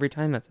same thing every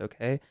time, that's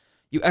okay.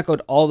 You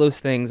echoed all those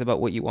things about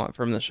what you want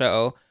from the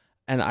show.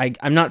 And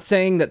I'm not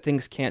saying that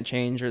things can't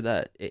change or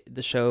that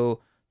the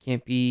show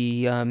can't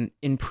be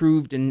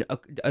improved in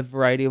a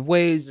variety of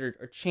ways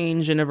or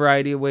change in a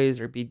variety of ways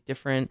or be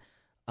different.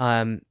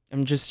 I'm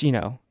just,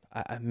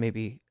 I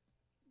maybe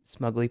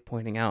smugly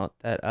pointing out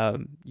that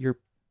you're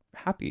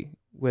happy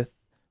with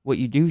what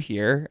you do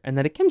here and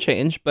that it can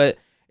change, but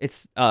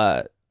it's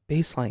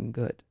baseline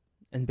good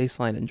and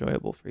baseline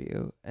enjoyable for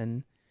you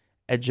and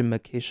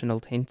educational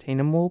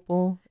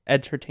attainable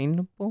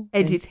entertainable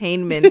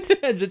Edutainment.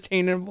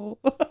 edutainable.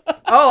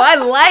 Oh, I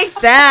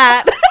like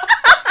that.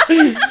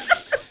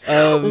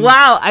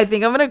 Wow, I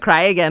think I'm gonna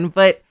cry again.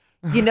 But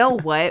you know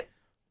what?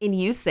 In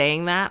you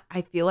saying that,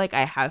 I feel like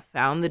I have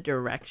found the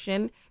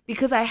direction,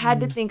 because I had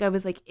to think. I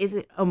was like, is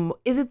it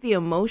the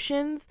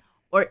emotions,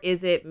 or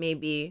is it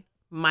maybe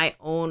my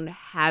own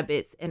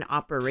habits and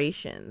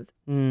operations,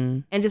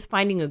 and just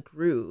finding a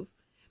groove?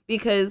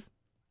 Because,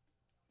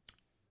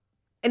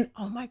 and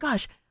oh my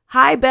gosh,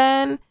 hi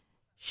Ben,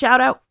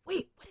 shout out.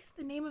 Wait, what is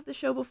the name of the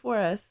show before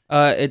us?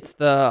 It's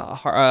the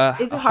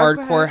Is it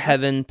Hardcore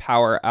Heaven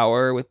Power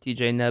Hour with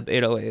DJ Neb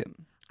 808.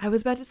 I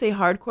was about to say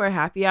Hardcore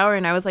Happy Hour,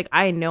 and I was like,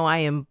 I know I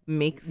am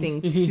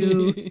mixing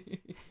two.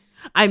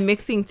 I'm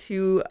mixing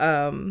two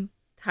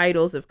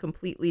titles of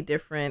completely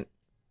different,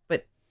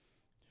 but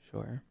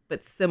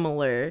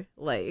similar.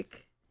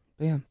 Like,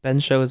 but yeah,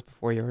 Ben's show is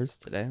before yours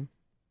today.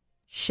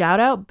 Shout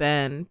out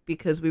Ben,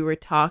 because we were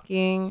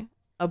talking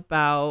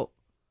about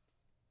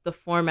the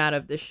format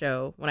of the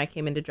show when I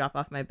came in to drop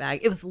off my bag.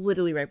 It was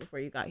literally right before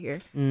you got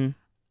here,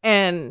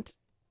 and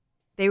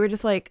they were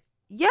just like,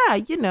 yeah, I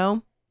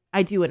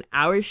do an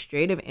hour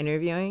straight of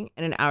interviewing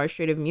and an hour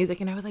straight of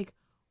music. And I was like,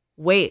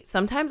 wait,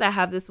 sometimes I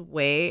have this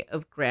way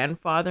of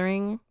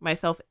grandfathering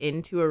myself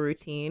into a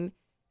routine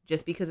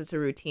just because it's a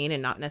routine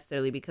and not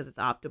necessarily because it's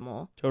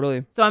optimal.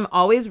 Totally. So I'm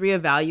always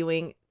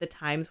reevaluating the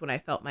times when I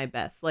felt my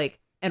best, like,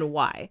 and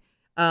why.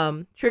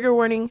 Trigger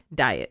warning,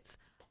 diets.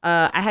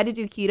 I had to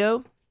do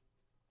keto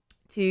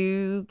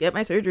to get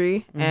my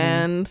surgery,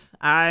 and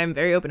I'm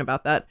very open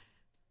about that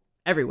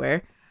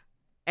everywhere.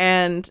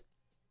 And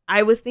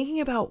I was thinking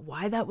about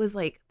why that was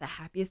like the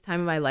happiest time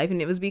of my life.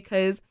 And it was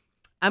because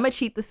I'm a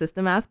cheat the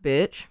system ass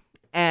bitch.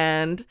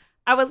 And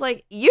I was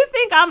like, you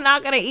think I'm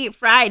not going to eat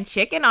fried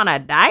chicken on a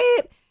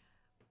diet?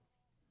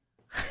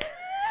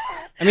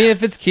 I mean,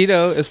 if it's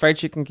keto, is fried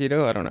chicken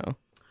keto? I don't know.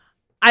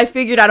 I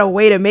figured out a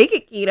way to make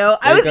it keto.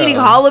 I was eating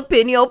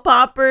jalapeno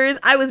poppers.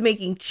 I was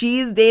making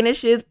cheese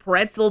danishes,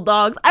 pretzel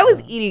dogs. I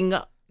was eating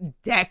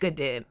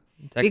decadent.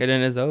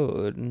 Decadent is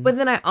ode. But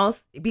then I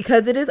also,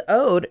 because it is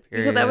ode,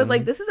 because I was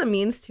like, this is a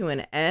means to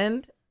an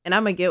end, and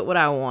I'm going to get what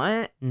I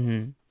want.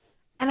 And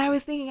I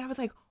was thinking, I was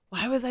like,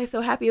 why was I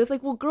so happy? I was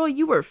like, well, girl,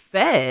 you were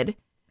fed.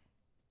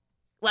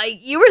 Like,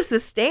 you were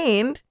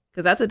sustained,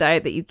 because that's a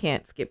diet that you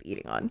can't skip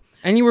eating on.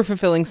 And you were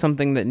fulfilling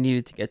something that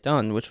needed to get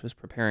done, which was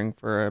preparing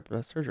for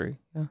a surgery.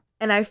 Yeah.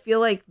 And I feel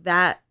like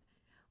that,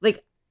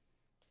 like,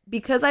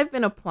 because I've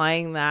been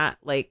applying that,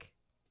 like,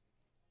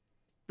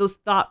 those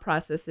thought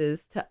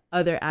processes to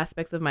other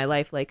aspects of my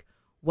life, like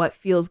what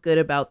feels good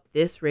about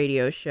this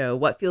radio show,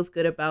 what feels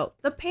good about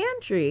the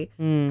pantry,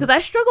 because I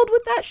struggled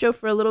with that show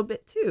for a little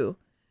bit too,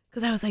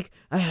 because I was like,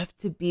 I have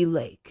to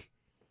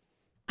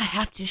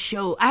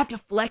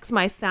flex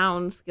my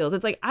sound skills.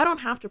 It's like, I don't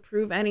have to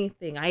prove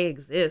anything. I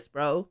exist,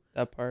 bro.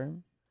 That part.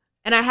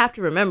 And I have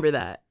to remember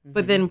that.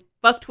 But then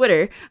fuck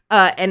Twitter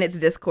and its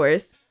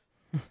discourse.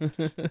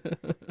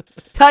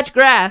 Touch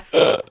grass.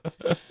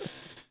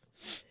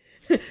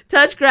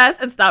 Touch grass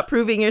and stop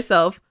proving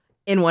yourself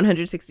in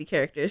 160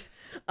 characters.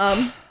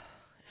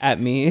 At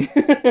me?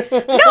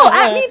 No,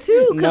 at me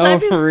too. No,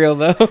 for real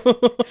though.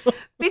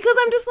 Because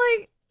I'm just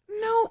like,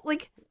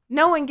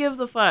 no one gives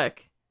a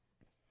fuck.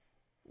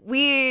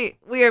 We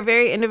are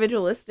very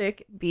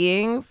individualistic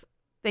beings.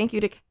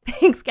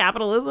 Thanks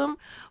capitalism.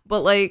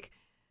 But like,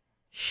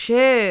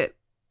 shit,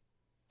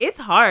 it's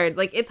hard.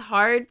 Like, it's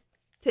hard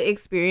to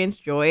experience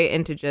joy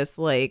and to just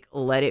like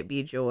let it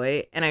be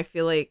joy. And I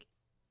feel like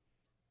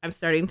I'm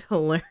starting to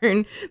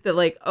learn that,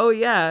 like, oh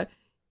yeah,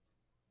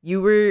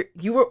 you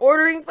were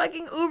ordering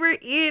fucking Uber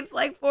Eats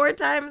like 4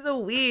 times a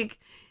week.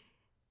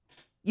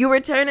 You were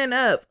turning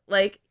up.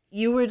 Like,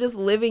 you were just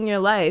living your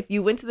life.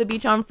 You went to the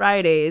beach on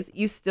Fridays.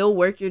 You still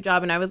worked your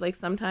job. And I was like,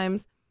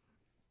 sometimes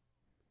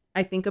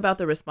I think about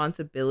the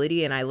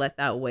responsibility and I let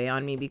that weigh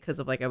on me because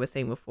of, like I was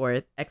saying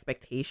before,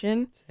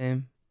 expectation.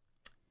 Same.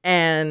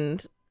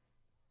 And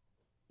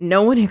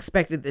no one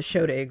expected this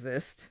show to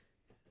exist.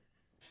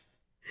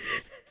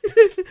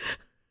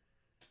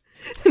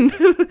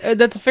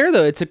 That's fair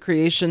though. It's a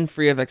creation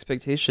free of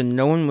expectation.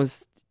 No one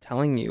was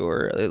telling you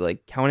or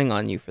like counting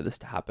on you for this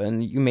to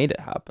happen. You made it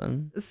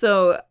happen.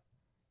 So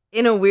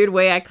in a weird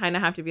way, I kind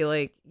of have to be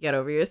like, get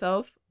over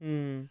yourself.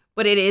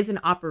 But it is an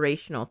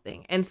operational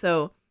thing. And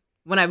so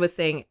when I was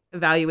saying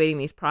evaluating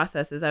these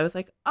processes, I was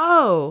like,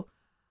 oh,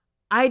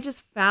 I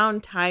just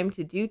found time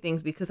to do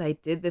things because I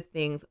did the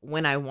things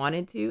when I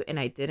wanted to and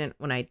I didn't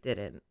when I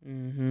didn't.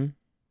 Mm-hmm.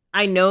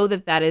 I know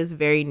that is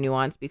very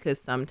nuanced because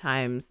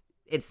sometimes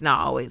it's not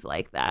always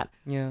like that.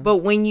 Yeah. But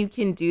when you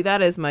can do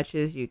that as much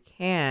as you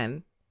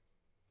can,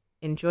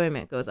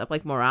 enjoyment goes up,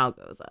 like morale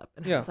goes up.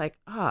 And I was like,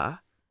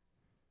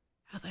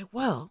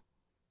 well.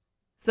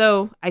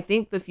 So I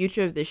think the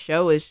future of this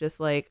show is just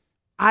like,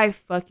 I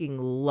fucking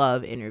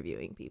love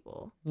interviewing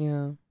people.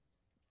 Yeah.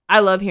 I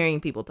love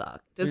hearing people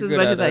talk just You're as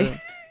much as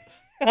I.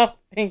 Oh,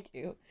 thank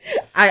you.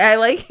 I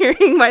like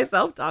hearing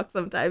myself talk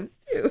sometimes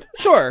too.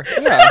 Sure.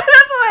 Yeah.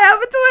 That's why I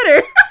have a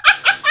Twitter.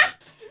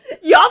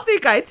 Y'all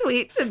think I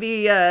tweet to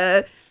be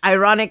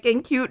ironic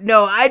and cute?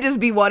 No, I just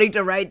be wanting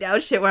to write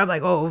down shit where I'm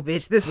like, oh,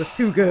 bitch, this was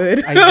too good.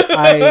 You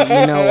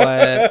know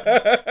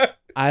what?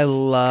 I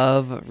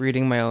love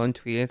reading my own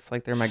tweets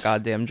like they're my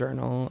goddamn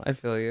journal. I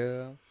feel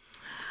you.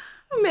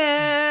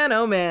 Man,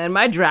 oh man,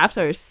 my drafts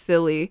are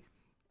silly.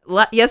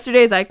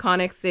 Yesterday's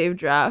iconic save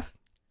draft.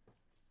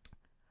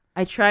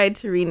 I tried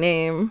to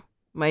rename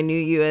my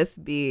new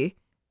USB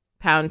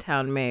Pound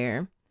Town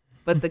Mayor,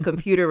 but the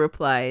computer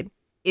replied,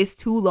 "It's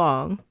too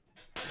long."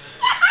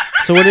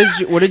 So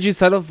what did you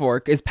settle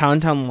for? Is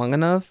Pound Town long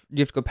enough? Do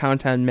you have to go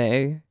Pound Town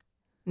May?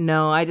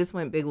 No, I just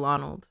went Big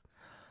Lonald.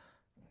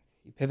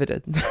 You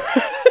pivoted.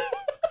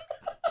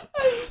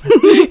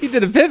 You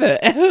did a pivot.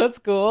 That's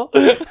cool.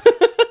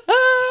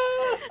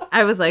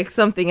 I was like,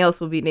 something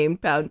else will be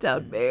named Pound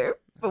Town Mayor,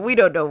 but we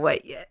don't know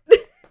what yet.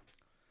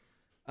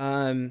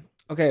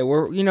 Okay,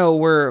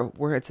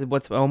 we're it's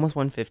what's almost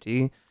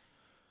 1:50.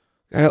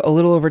 Got a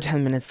little over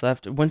 10 minutes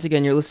left. Once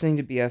again, you're listening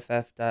to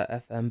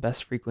BFF.FM,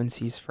 Best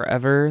Frequencies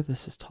Forever.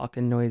 This is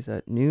Talkin' Noise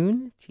at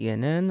Noon,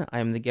 TNN.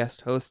 I'm the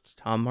guest host,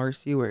 Tom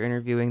Marcy. We're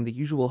interviewing the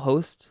usual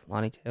host,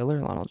 Lonnie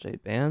Taylor, Lionel J.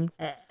 Bands.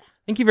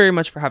 Thank you very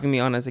much for having me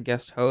on as a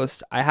guest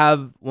host. I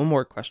have one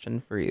more question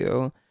for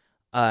you,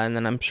 and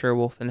then I'm sure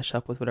we'll finish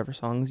up with whatever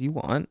songs you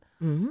want.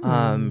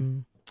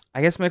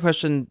 I guess my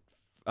question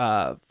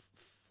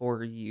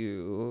for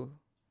you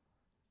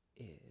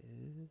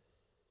is,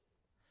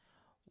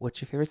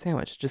 what's your favorite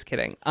sandwich? Just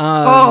kidding.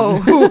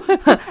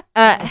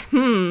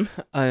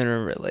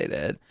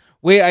 Unrelated.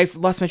 Wait, I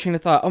lost my train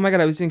of thought. Oh my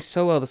God, I was doing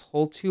so well this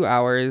whole 2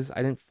 hours.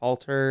 I didn't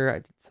falter. I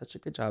did such a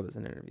good job as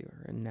an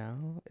interviewer, and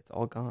now it's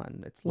all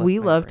gone. We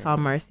love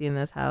Tom Marcy in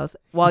this house.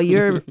 While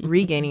you're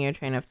regaining your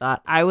train of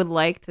thought, I would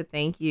like to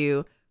thank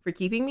you for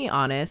keeping me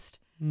honest.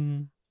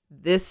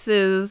 This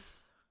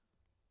is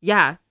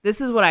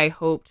what I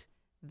hoped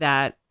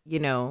that,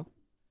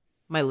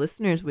 my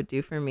listeners would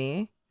do for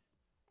me.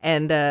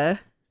 And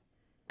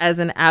as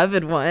an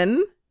avid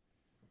one,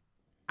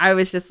 I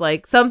was just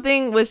like,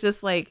 something was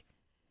just like,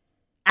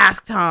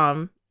 ask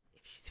Tom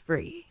if she's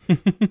free.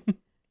 And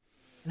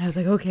I was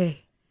like,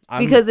 okay.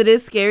 Because it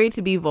is scary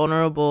to be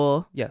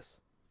vulnerable.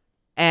 Yes.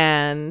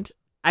 And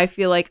I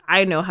feel like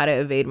I know how to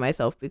evade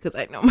myself because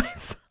I know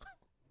myself.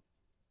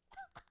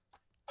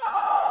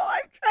 Oh,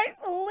 I'm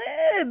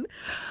trifling.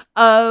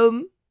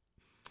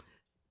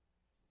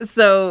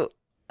 So,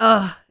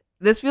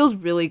 this feels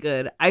really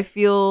good. I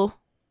feel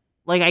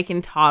like I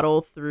can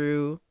toddle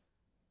through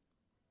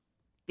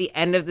the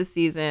end of the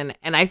season.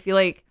 And I feel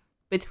like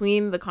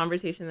between the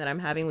conversation that I'm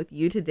having with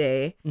you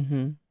today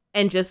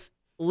and just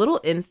little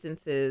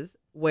instances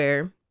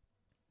where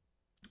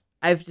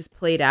I've just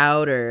played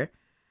out or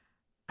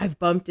I've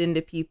bumped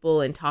into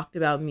people and talked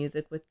about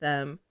music with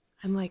them,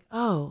 I'm like,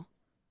 oh,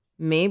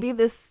 maybe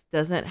this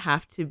doesn't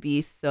have to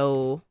be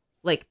so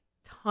like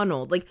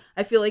tunneled. Like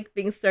I feel like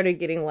things started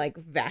getting like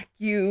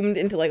vacuumed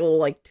into like a little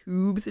like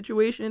tube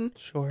situation.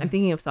 Sure. I'm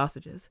thinking of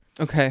sausages.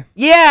 Okay.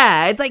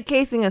 Yeah, it's like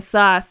casing a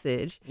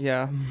sausage.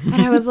 Yeah.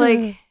 And I was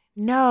like,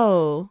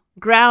 no,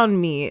 ground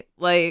meat.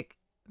 Like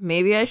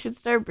maybe I should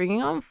start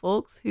bringing on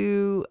folks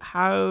who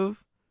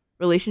have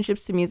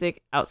relationships to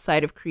music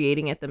outside of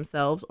creating it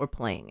themselves or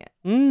playing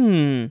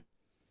it.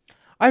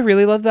 I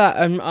really love that.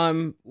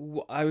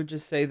 I would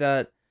just say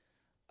that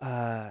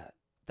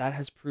that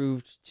has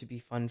proved to be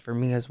fun for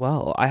me as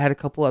well. I had a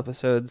couple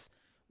episodes,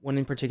 one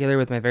in particular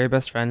with my very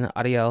best friend,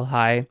 Ariel.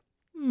 Hi.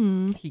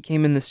 He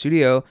came in the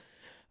studio.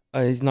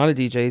 He's not a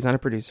DJ. He's not a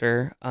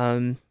producer.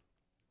 And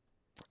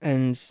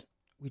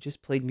we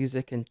just played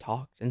music and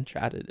talked and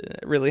chatted. And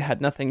it really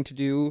had nothing to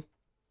do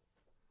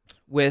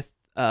with,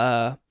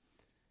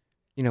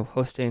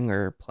 hosting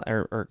or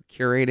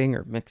curating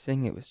or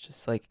mixing. It was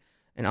just like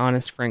an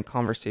honest, frank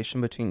conversation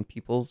between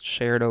people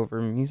shared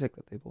over music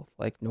that they both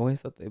like,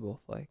 noise that they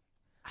both like.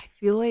 I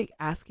feel like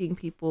asking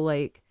people,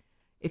 like,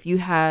 if you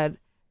had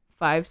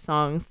 5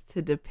 songs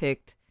to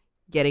depict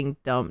getting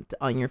dumped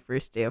on your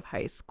first day of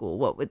high school,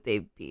 what would they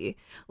be?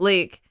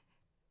 Like,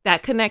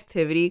 that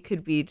connectivity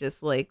could be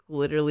just, like,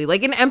 literally,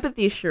 like, an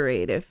empathy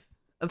charade of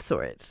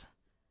sorts.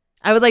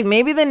 I was like,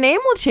 maybe the name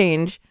will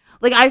change.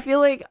 Like, I feel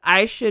like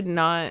I should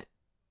not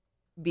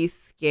be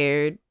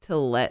scared to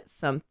let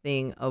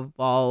something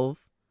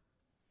evolve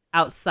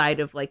outside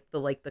of, like,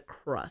 the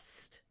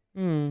crust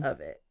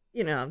of it.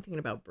 I'm thinking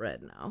about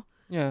bread now.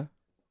 Yeah.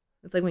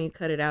 It's like when you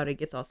cut it out, it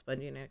gets all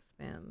spongy and it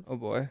expands. Oh,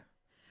 boy.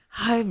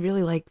 I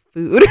really like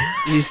food.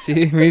 You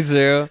see, me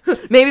too.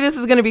 Maybe this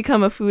is going to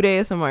become a food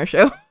ASMR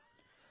show.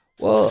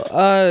 Well,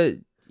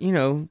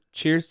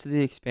 cheers to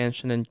the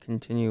expansion and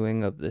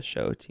continuing of the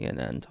show,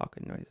 TNN,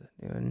 Talking Noise at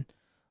Noon.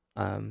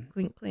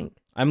 Clink, clink.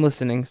 I'm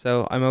listening,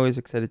 so I'm always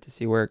excited to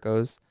see where it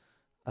goes.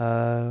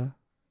 Yeah.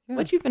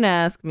 What you finna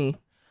ask me?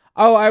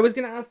 Oh, I was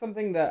gonna ask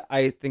something that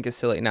I think is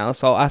silly now,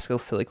 so I'll ask a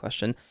silly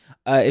question.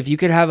 If you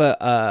could have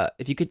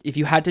if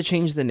you had to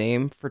change the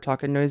name for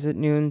Talking Noise at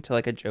Noon to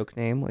like a joke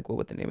name, like what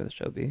would the name of the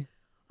show be?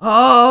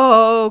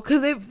 Oh,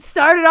 because it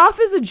started off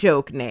as a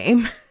joke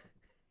name.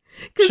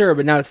 Sure,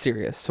 but now it's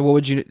serious. So what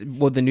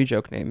would the new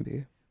joke name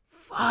be?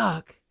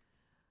 Fuck.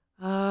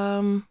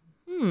 Talking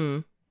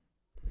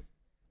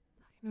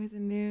Noise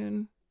at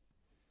Noon.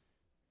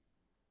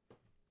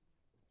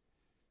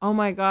 Oh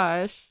my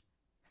gosh.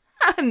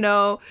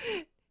 No.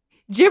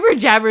 Jibber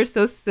Jabber is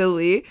so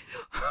silly.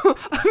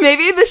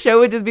 Maybe the show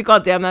would just be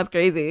called Damn That's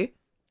Crazy.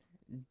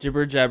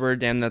 Jibber Jabber,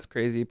 Damn That's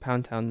Crazy,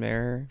 Pound Town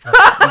Mayor,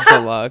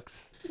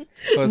 Deluxe.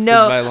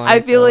 No,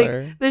 I feel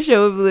like the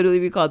show would literally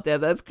be called Damn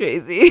That's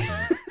Crazy.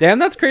 Damn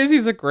That's Crazy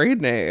is a great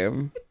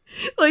name.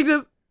 Like,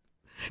 just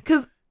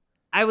because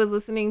I was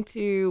listening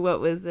to,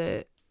 what was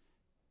it?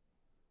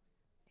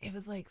 It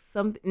was like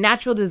some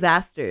natural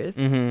disasters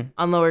on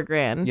Lower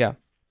Grand. Yeah.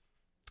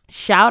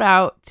 Shout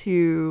out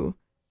to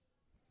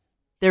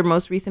their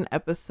most recent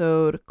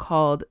episode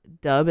called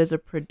Dub as a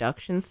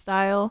Production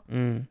Style.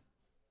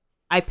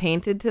 I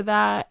painted to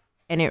that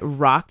and it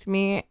rocked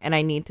me, and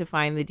I need to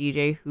find the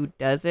DJ who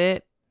does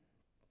it.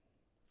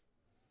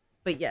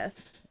 But yes.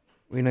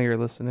 We know you're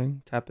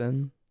listening. Tap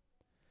in.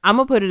 I'm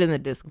going to put it in the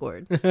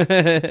Discord.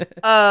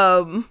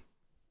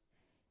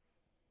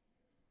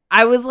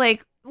 I was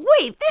like,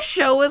 wait, this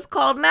show is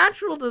called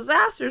Natural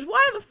Disasters.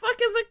 Why the fuck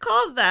is it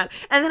called that?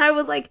 And then I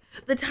was like,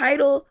 the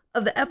title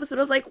of the episode,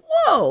 I was like,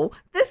 whoa,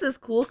 this is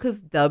cool, because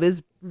dub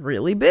is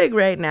really big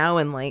right now,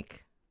 and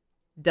like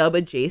dub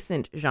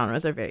adjacent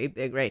genres are very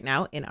big right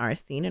now in our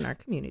scene, in our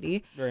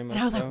community. Very much.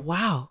 And I was like,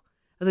 wow.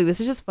 I was like, this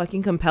is just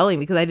fucking compelling,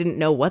 because I didn't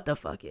know what the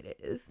fuck it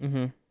is.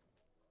 Okay.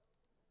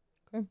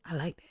 I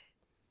liked it.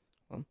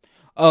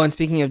 Oh, and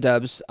speaking of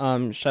dubs,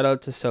 shout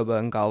out to Soba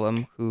and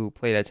Gollum, who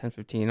played at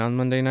 10:15 on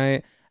Monday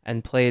night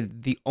and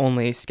played the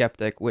only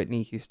Skeptic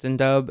Whitney Houston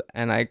dub,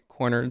 and I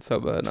cornered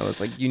Soba and I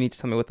was like, you need to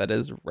tell me what that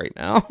is right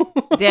now.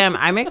 Damn,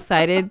 I'm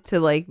excited to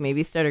like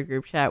maybe start a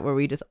group chat where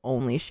we just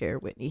only share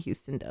Whitney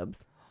Houston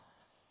dubs.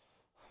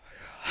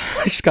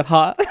 I just got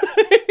hot.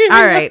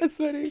 All right. That's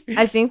funny.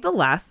 I think the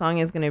last song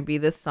is going to be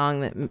this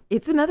song that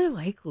it's another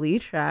like Lee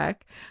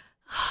track.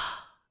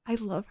 I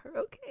love her.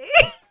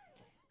 Okay.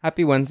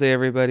 Happy Wednesday,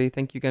 everybody.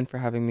 Thank you again for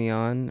having me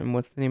on. And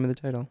what's the name of the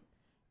title?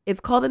 It's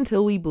called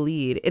Until We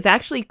Bleed. It's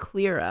actually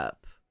Clear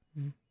Up,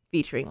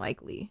 featuring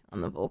Likely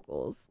on the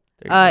vocals.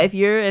 If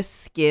you're a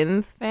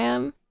Skins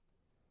fan,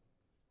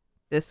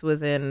 this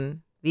was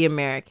in the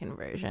American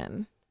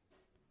version.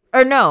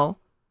 Or no,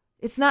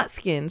 it's not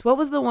Skins. What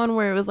was the one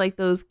where it was like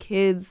those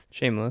kids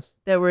Shameless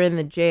that were in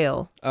the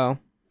jail? Oh,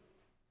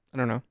 I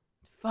don't know.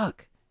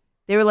 Fuck.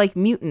 They were like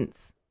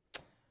mutants.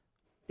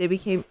 They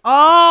became...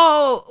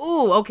 Oh!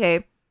 Ooh,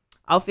 okay.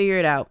 I'll figure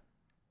it out.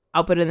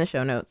 I'll put it in the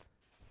show notes.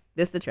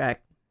 This the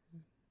track.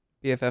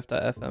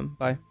 BFF.FM.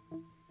 Bye.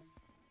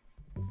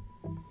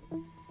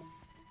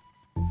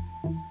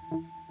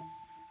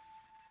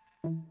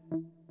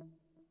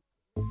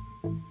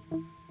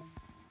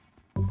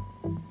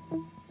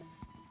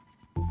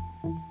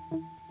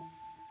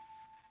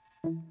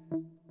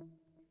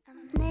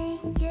 I'm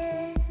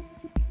naked,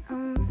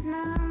 I'm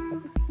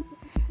numb,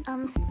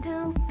 I'm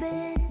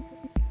stupid,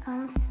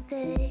 I'm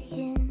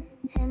staying.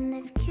 And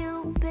if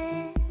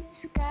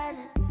Cupid's got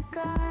a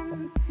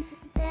gun,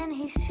 then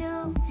he's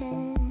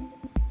shooting.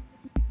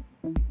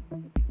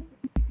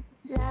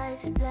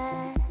 Lights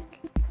black,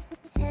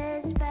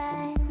 heads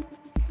bang.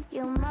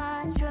 You're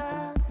my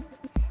drug,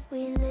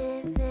 we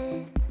live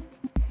it.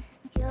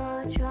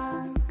 You're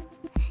drunk.